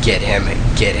him, get him,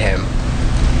 get him."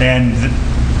 And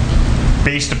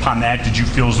based upon that, did you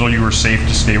feel as though you were safe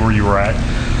to stay where you were at?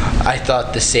 I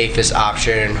thought the safest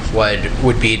option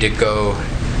would be to go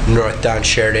north down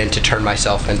Sheridan to turn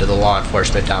myself into the law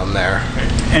enforcement down there.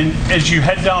 And as you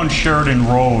head down Sheridan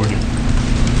Road,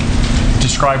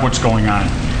 describe what's going on.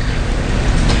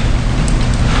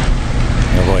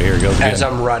 Oh boy, here it goes again. As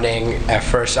I'm running, at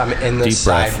first I'm in the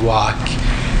sidewalk,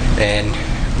 and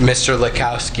Mr.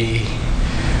 Lakowski,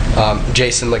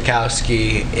 Jason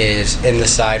Lakowski, is in the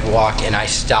sidewalk, and I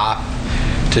stop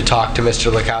to talk to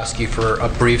Mr. Lukowski for a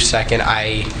brief second.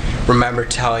 I remember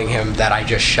telling him that I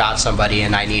just shot somebody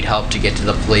and I need help to get to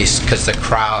the police because the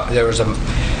crowd, there was a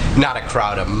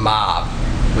mob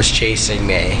was chasing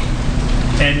me.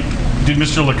 And did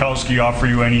Mr. Lukowski offer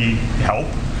you any help?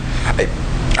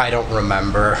 I don't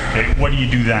remember. Okay, what do you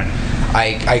do then?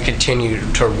 I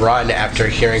continued to run after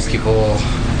hearing people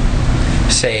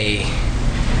say,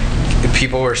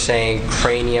 people were saying,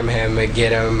 cranium him,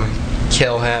 get him,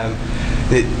 kill him.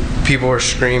 People were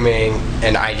screaming,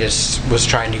 and I just was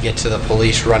trying to get to the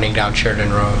police running down Sheridan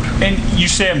Road. And you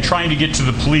say, I'm trying to get to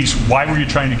the police. Why were you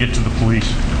trying to get to the police?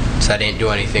 Because I didn't do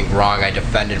anything wrong. I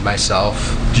defended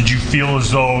myself. Did you feel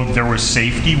as though there was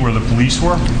safety where the police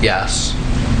were? Yes.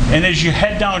 And as you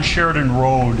head down Sheridan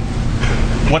Road,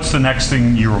 what's the next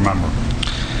thing you remember?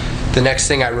 The next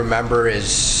thing I remember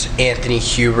is Anthony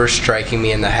Huber striking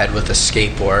me in the head with a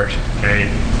skateboard. Okay.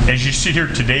 As you sit here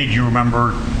today, do you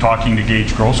remember talking to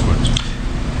Gage Grosskreutz?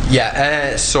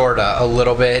 Yeah, sorta, a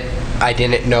little bit. I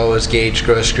didn't know it was Gage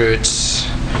Grosskreutz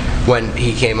when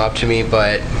he came up to me,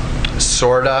 but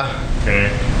sorta. Okay.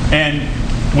 And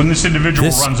when this individual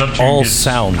runs up to you, all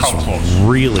sounds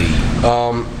really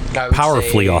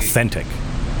powerfully authentic.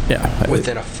 Yeah,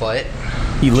 within a foot.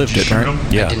 He lived it, right?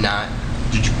 Yeah. I did not.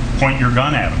 Did you point your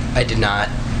gun at him? I did not.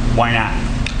 Why not?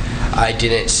 I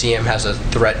didn't see him as a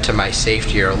threat to my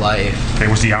safety or life. Okay,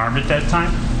 was he armed at that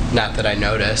time? Not that I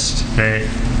noticed. Okay,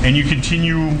 and you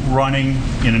continue running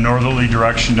in a northerly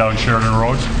direction down Sheridan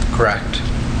Road? Correct.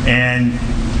 And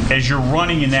as you're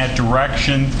running in that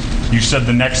direction, you said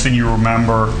the next thing you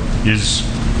remember is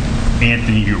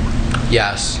Anthony Huber.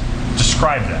 Yes.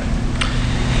 Describe that.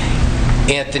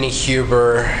 Anthony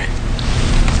Huber,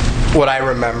 what I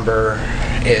remember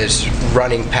is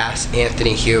running past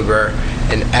Anthony Huber,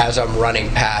 and as I'm running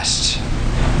past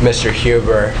Mr.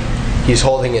 Huber, he's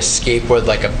holding his skateboard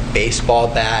like a baseball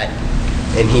bat,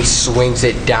 and he swings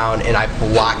it down, and I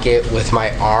block it with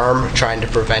my arm, trying to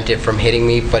prevent it from hitting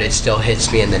me, but it still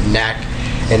hits me in the neck,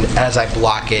 and as I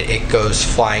block it, it goes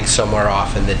flying somewhere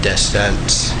off in the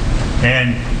distance.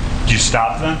 And do you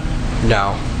stop then?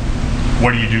 No.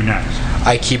 What do you do next?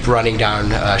 I keep running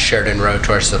down Sheridan Road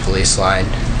towards the police line.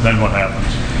 Then what happens?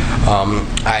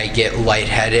 I get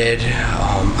lightheaded,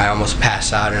 I almost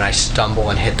pass out, and I stumble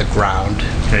and hit the ground.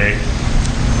 Okay.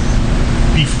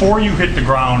 Before you hit the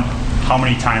ground, how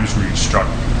many times were you struck?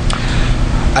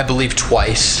 I believe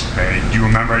twice. Okay. Do you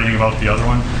remember anything about the other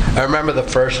one? I remember the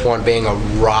first one being a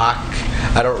rock.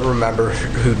 I don't remember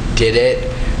who did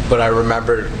it, but I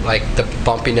remember like the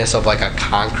bumpiness of like a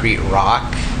concrete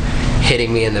rock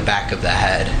hitting me in the back of the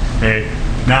head. Okay.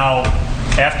 Now,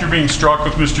 after being struck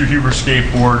with Mr. Huber's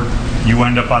skateboard, you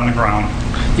end up on the ground.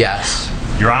 Yes.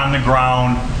 You're on the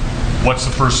ground. What's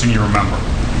the first thing you remember?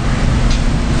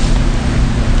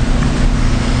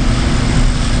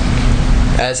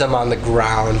 As I'm on the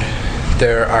ground,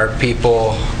 there are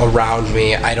people around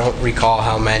me. I don't recall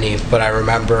how many, but I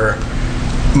remember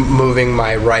moving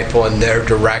my rifle in their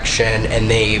direction, and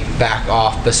they back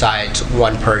off besides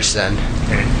one person.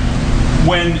 Okay.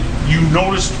 When you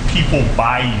noticed people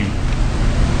by you,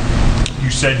 you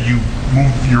said you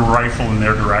moved your rifle in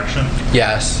their direction?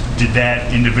 Yes. Did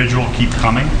that individual keep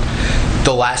coming?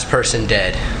 The last person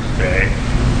did. Okay.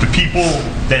 The people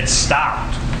that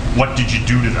stopped, what did you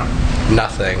do to them?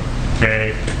 Nothing.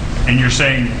 Okay. And you're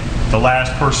saying the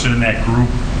last person in that group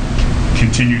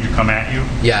continued to come at you?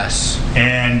 Yes.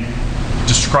 And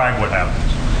describe what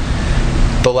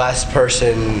happened. The last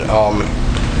person,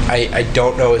 I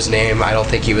don't know his name. I don't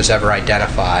think he was ever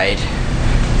identified.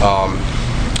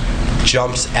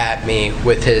 Jumps at me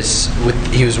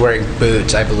he was wearing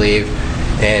boots, I believe,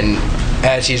 and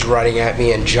as he's running at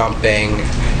me and jumping,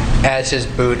 as his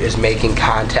boot is making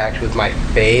contact with my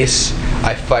face,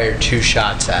 I fired 2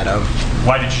 shots at him.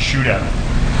 Why did you shoot at him?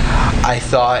 I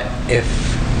thought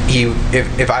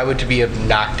if I were to be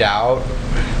knocked out,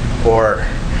 or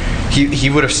he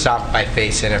would have stomped my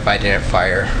face in if I didn't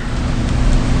fire.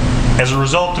 As a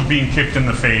result of being kicked in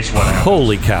the face, what happened?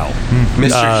 Holy cow.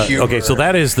 Mr. Huber. Okay, so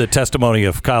that is the testimony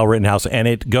of Kyle Rittenhouse, and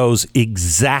it goes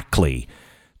exactly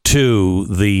to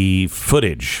the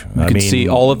footage. You can see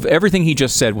all of everything he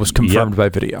just said was confirmed by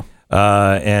video.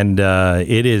 And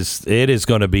it is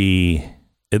going to be,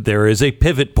 there is a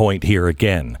pivot point here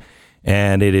again,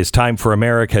 and it is time for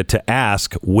America to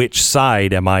ask, which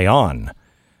side am I on?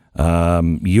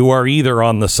 You are either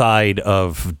on the side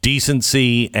of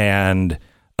decency and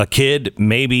a kid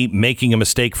maybe making a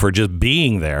mistake for just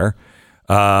being there,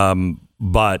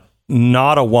 but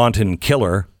not a wanton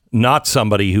killer, not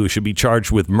somebody who should be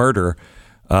charged with murder.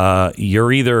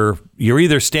 You're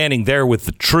either standing there with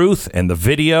the truth and the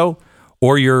video,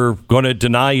 or you're going to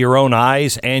deny your own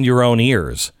eyes and your own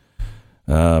ears.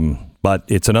 But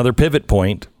it's another pivot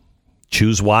point.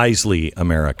 Choose wisely,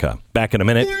 America. Back in a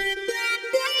minute.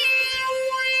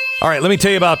 All right, let me tell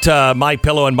you about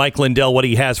MyPillow and Mike Lindell, what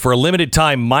he has. For a limited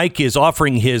time, Mike is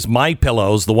offering his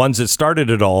MyPillows, the ones that started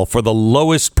it all, for the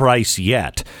lowest price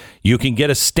yet. You can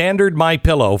get a standard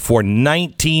MyPillow for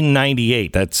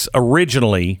 $19.98. That's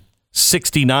originally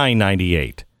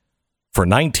 $69.98. For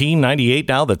 $19.98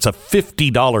 now, that's a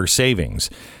 $50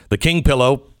 savings. The King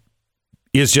Pillow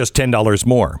is just $10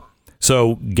 more.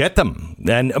 So get them.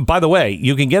 And by the way,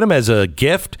 you can get them as a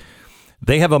gift.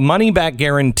 They have a money-back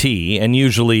guarantee, and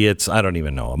usually it's, I don't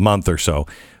even know, a month or so.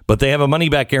 But they have a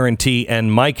money-back guarantee,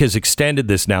 and Mike has extended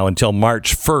this now until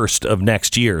March 1st of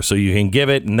next year. So you can give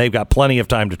it, and they've got plenty of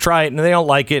time to try it, and if they don't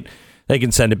like it, they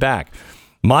can send it back.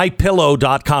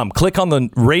 MyPillow.com. Click on the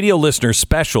radio listener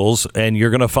specials, and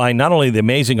you're going to find not only the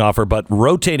amazing offer, but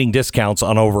rotating discounts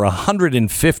on over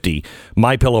 150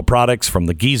 MyPillow products, from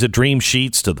the Giza Dream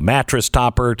Sheets to the mattress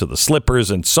topper to the slippers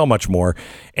and so much more.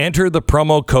 Enter the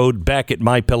promo code Beck at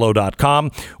MyPillow.com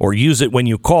or use it when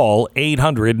you call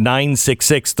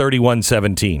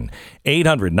 800-966-3117.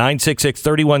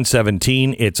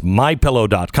 800-966-3117. It's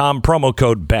MyPillow.com, promo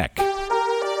code Beck.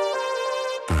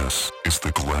 This is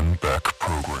the Glenn Beck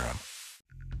Program.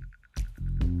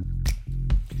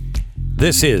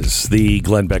 This is the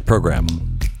Glenn Beck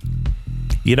Program.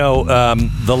 You know,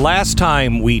 the last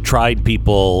time we tried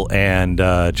people and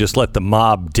just let the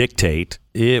mob dictate,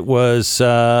 it was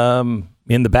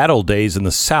in the bad old days in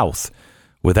the South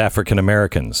with African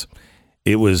Americans.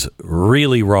 It was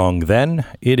really wrong then.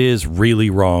 It is really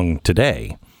wrong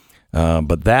today.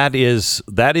 But that is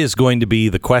going to be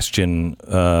the question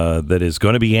that is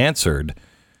going to be answered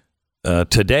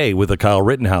today with the Kyle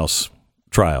Rittenhouse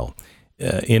trial.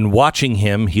 In watching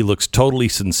him, he looks totally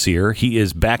sincere. He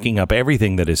is backing up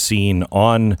everything that is seen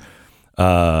on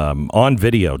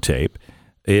videotape.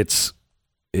 It's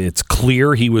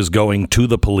clear he was going to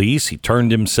the police. He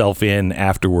turned himself in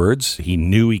afterwards. He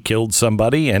knew he killed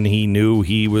somebody, and he knew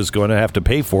he was going to have to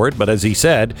pay for it. But as he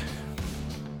said,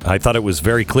 I thought it was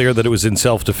very clear that it was in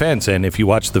self-defense, and if you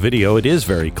watch the video, it is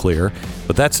very clear.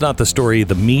 But that's not the story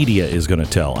the media is going to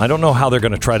tell. I don't know how they're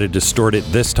going to try to distort it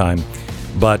this time,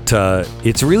 but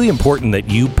it's really important that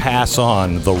you pass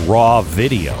on the raw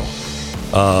video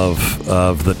of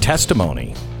the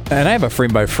testimony. And I have a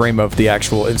frame-by-frame of the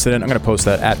actual incident. I'm going to post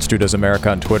that at Stu Does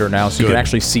America on Twitter now, so you can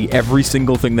actually see every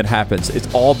single thing that happens.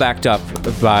 It's all backed up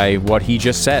by what he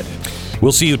just said.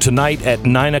 We'll see you tonight at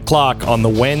 9 o'clock on the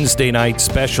Wednesday night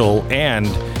special, and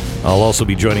I'll also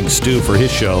be joining Stu for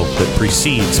his show that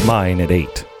precedes mine at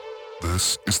 8.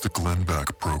 This is the Glenn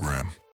Beck Program.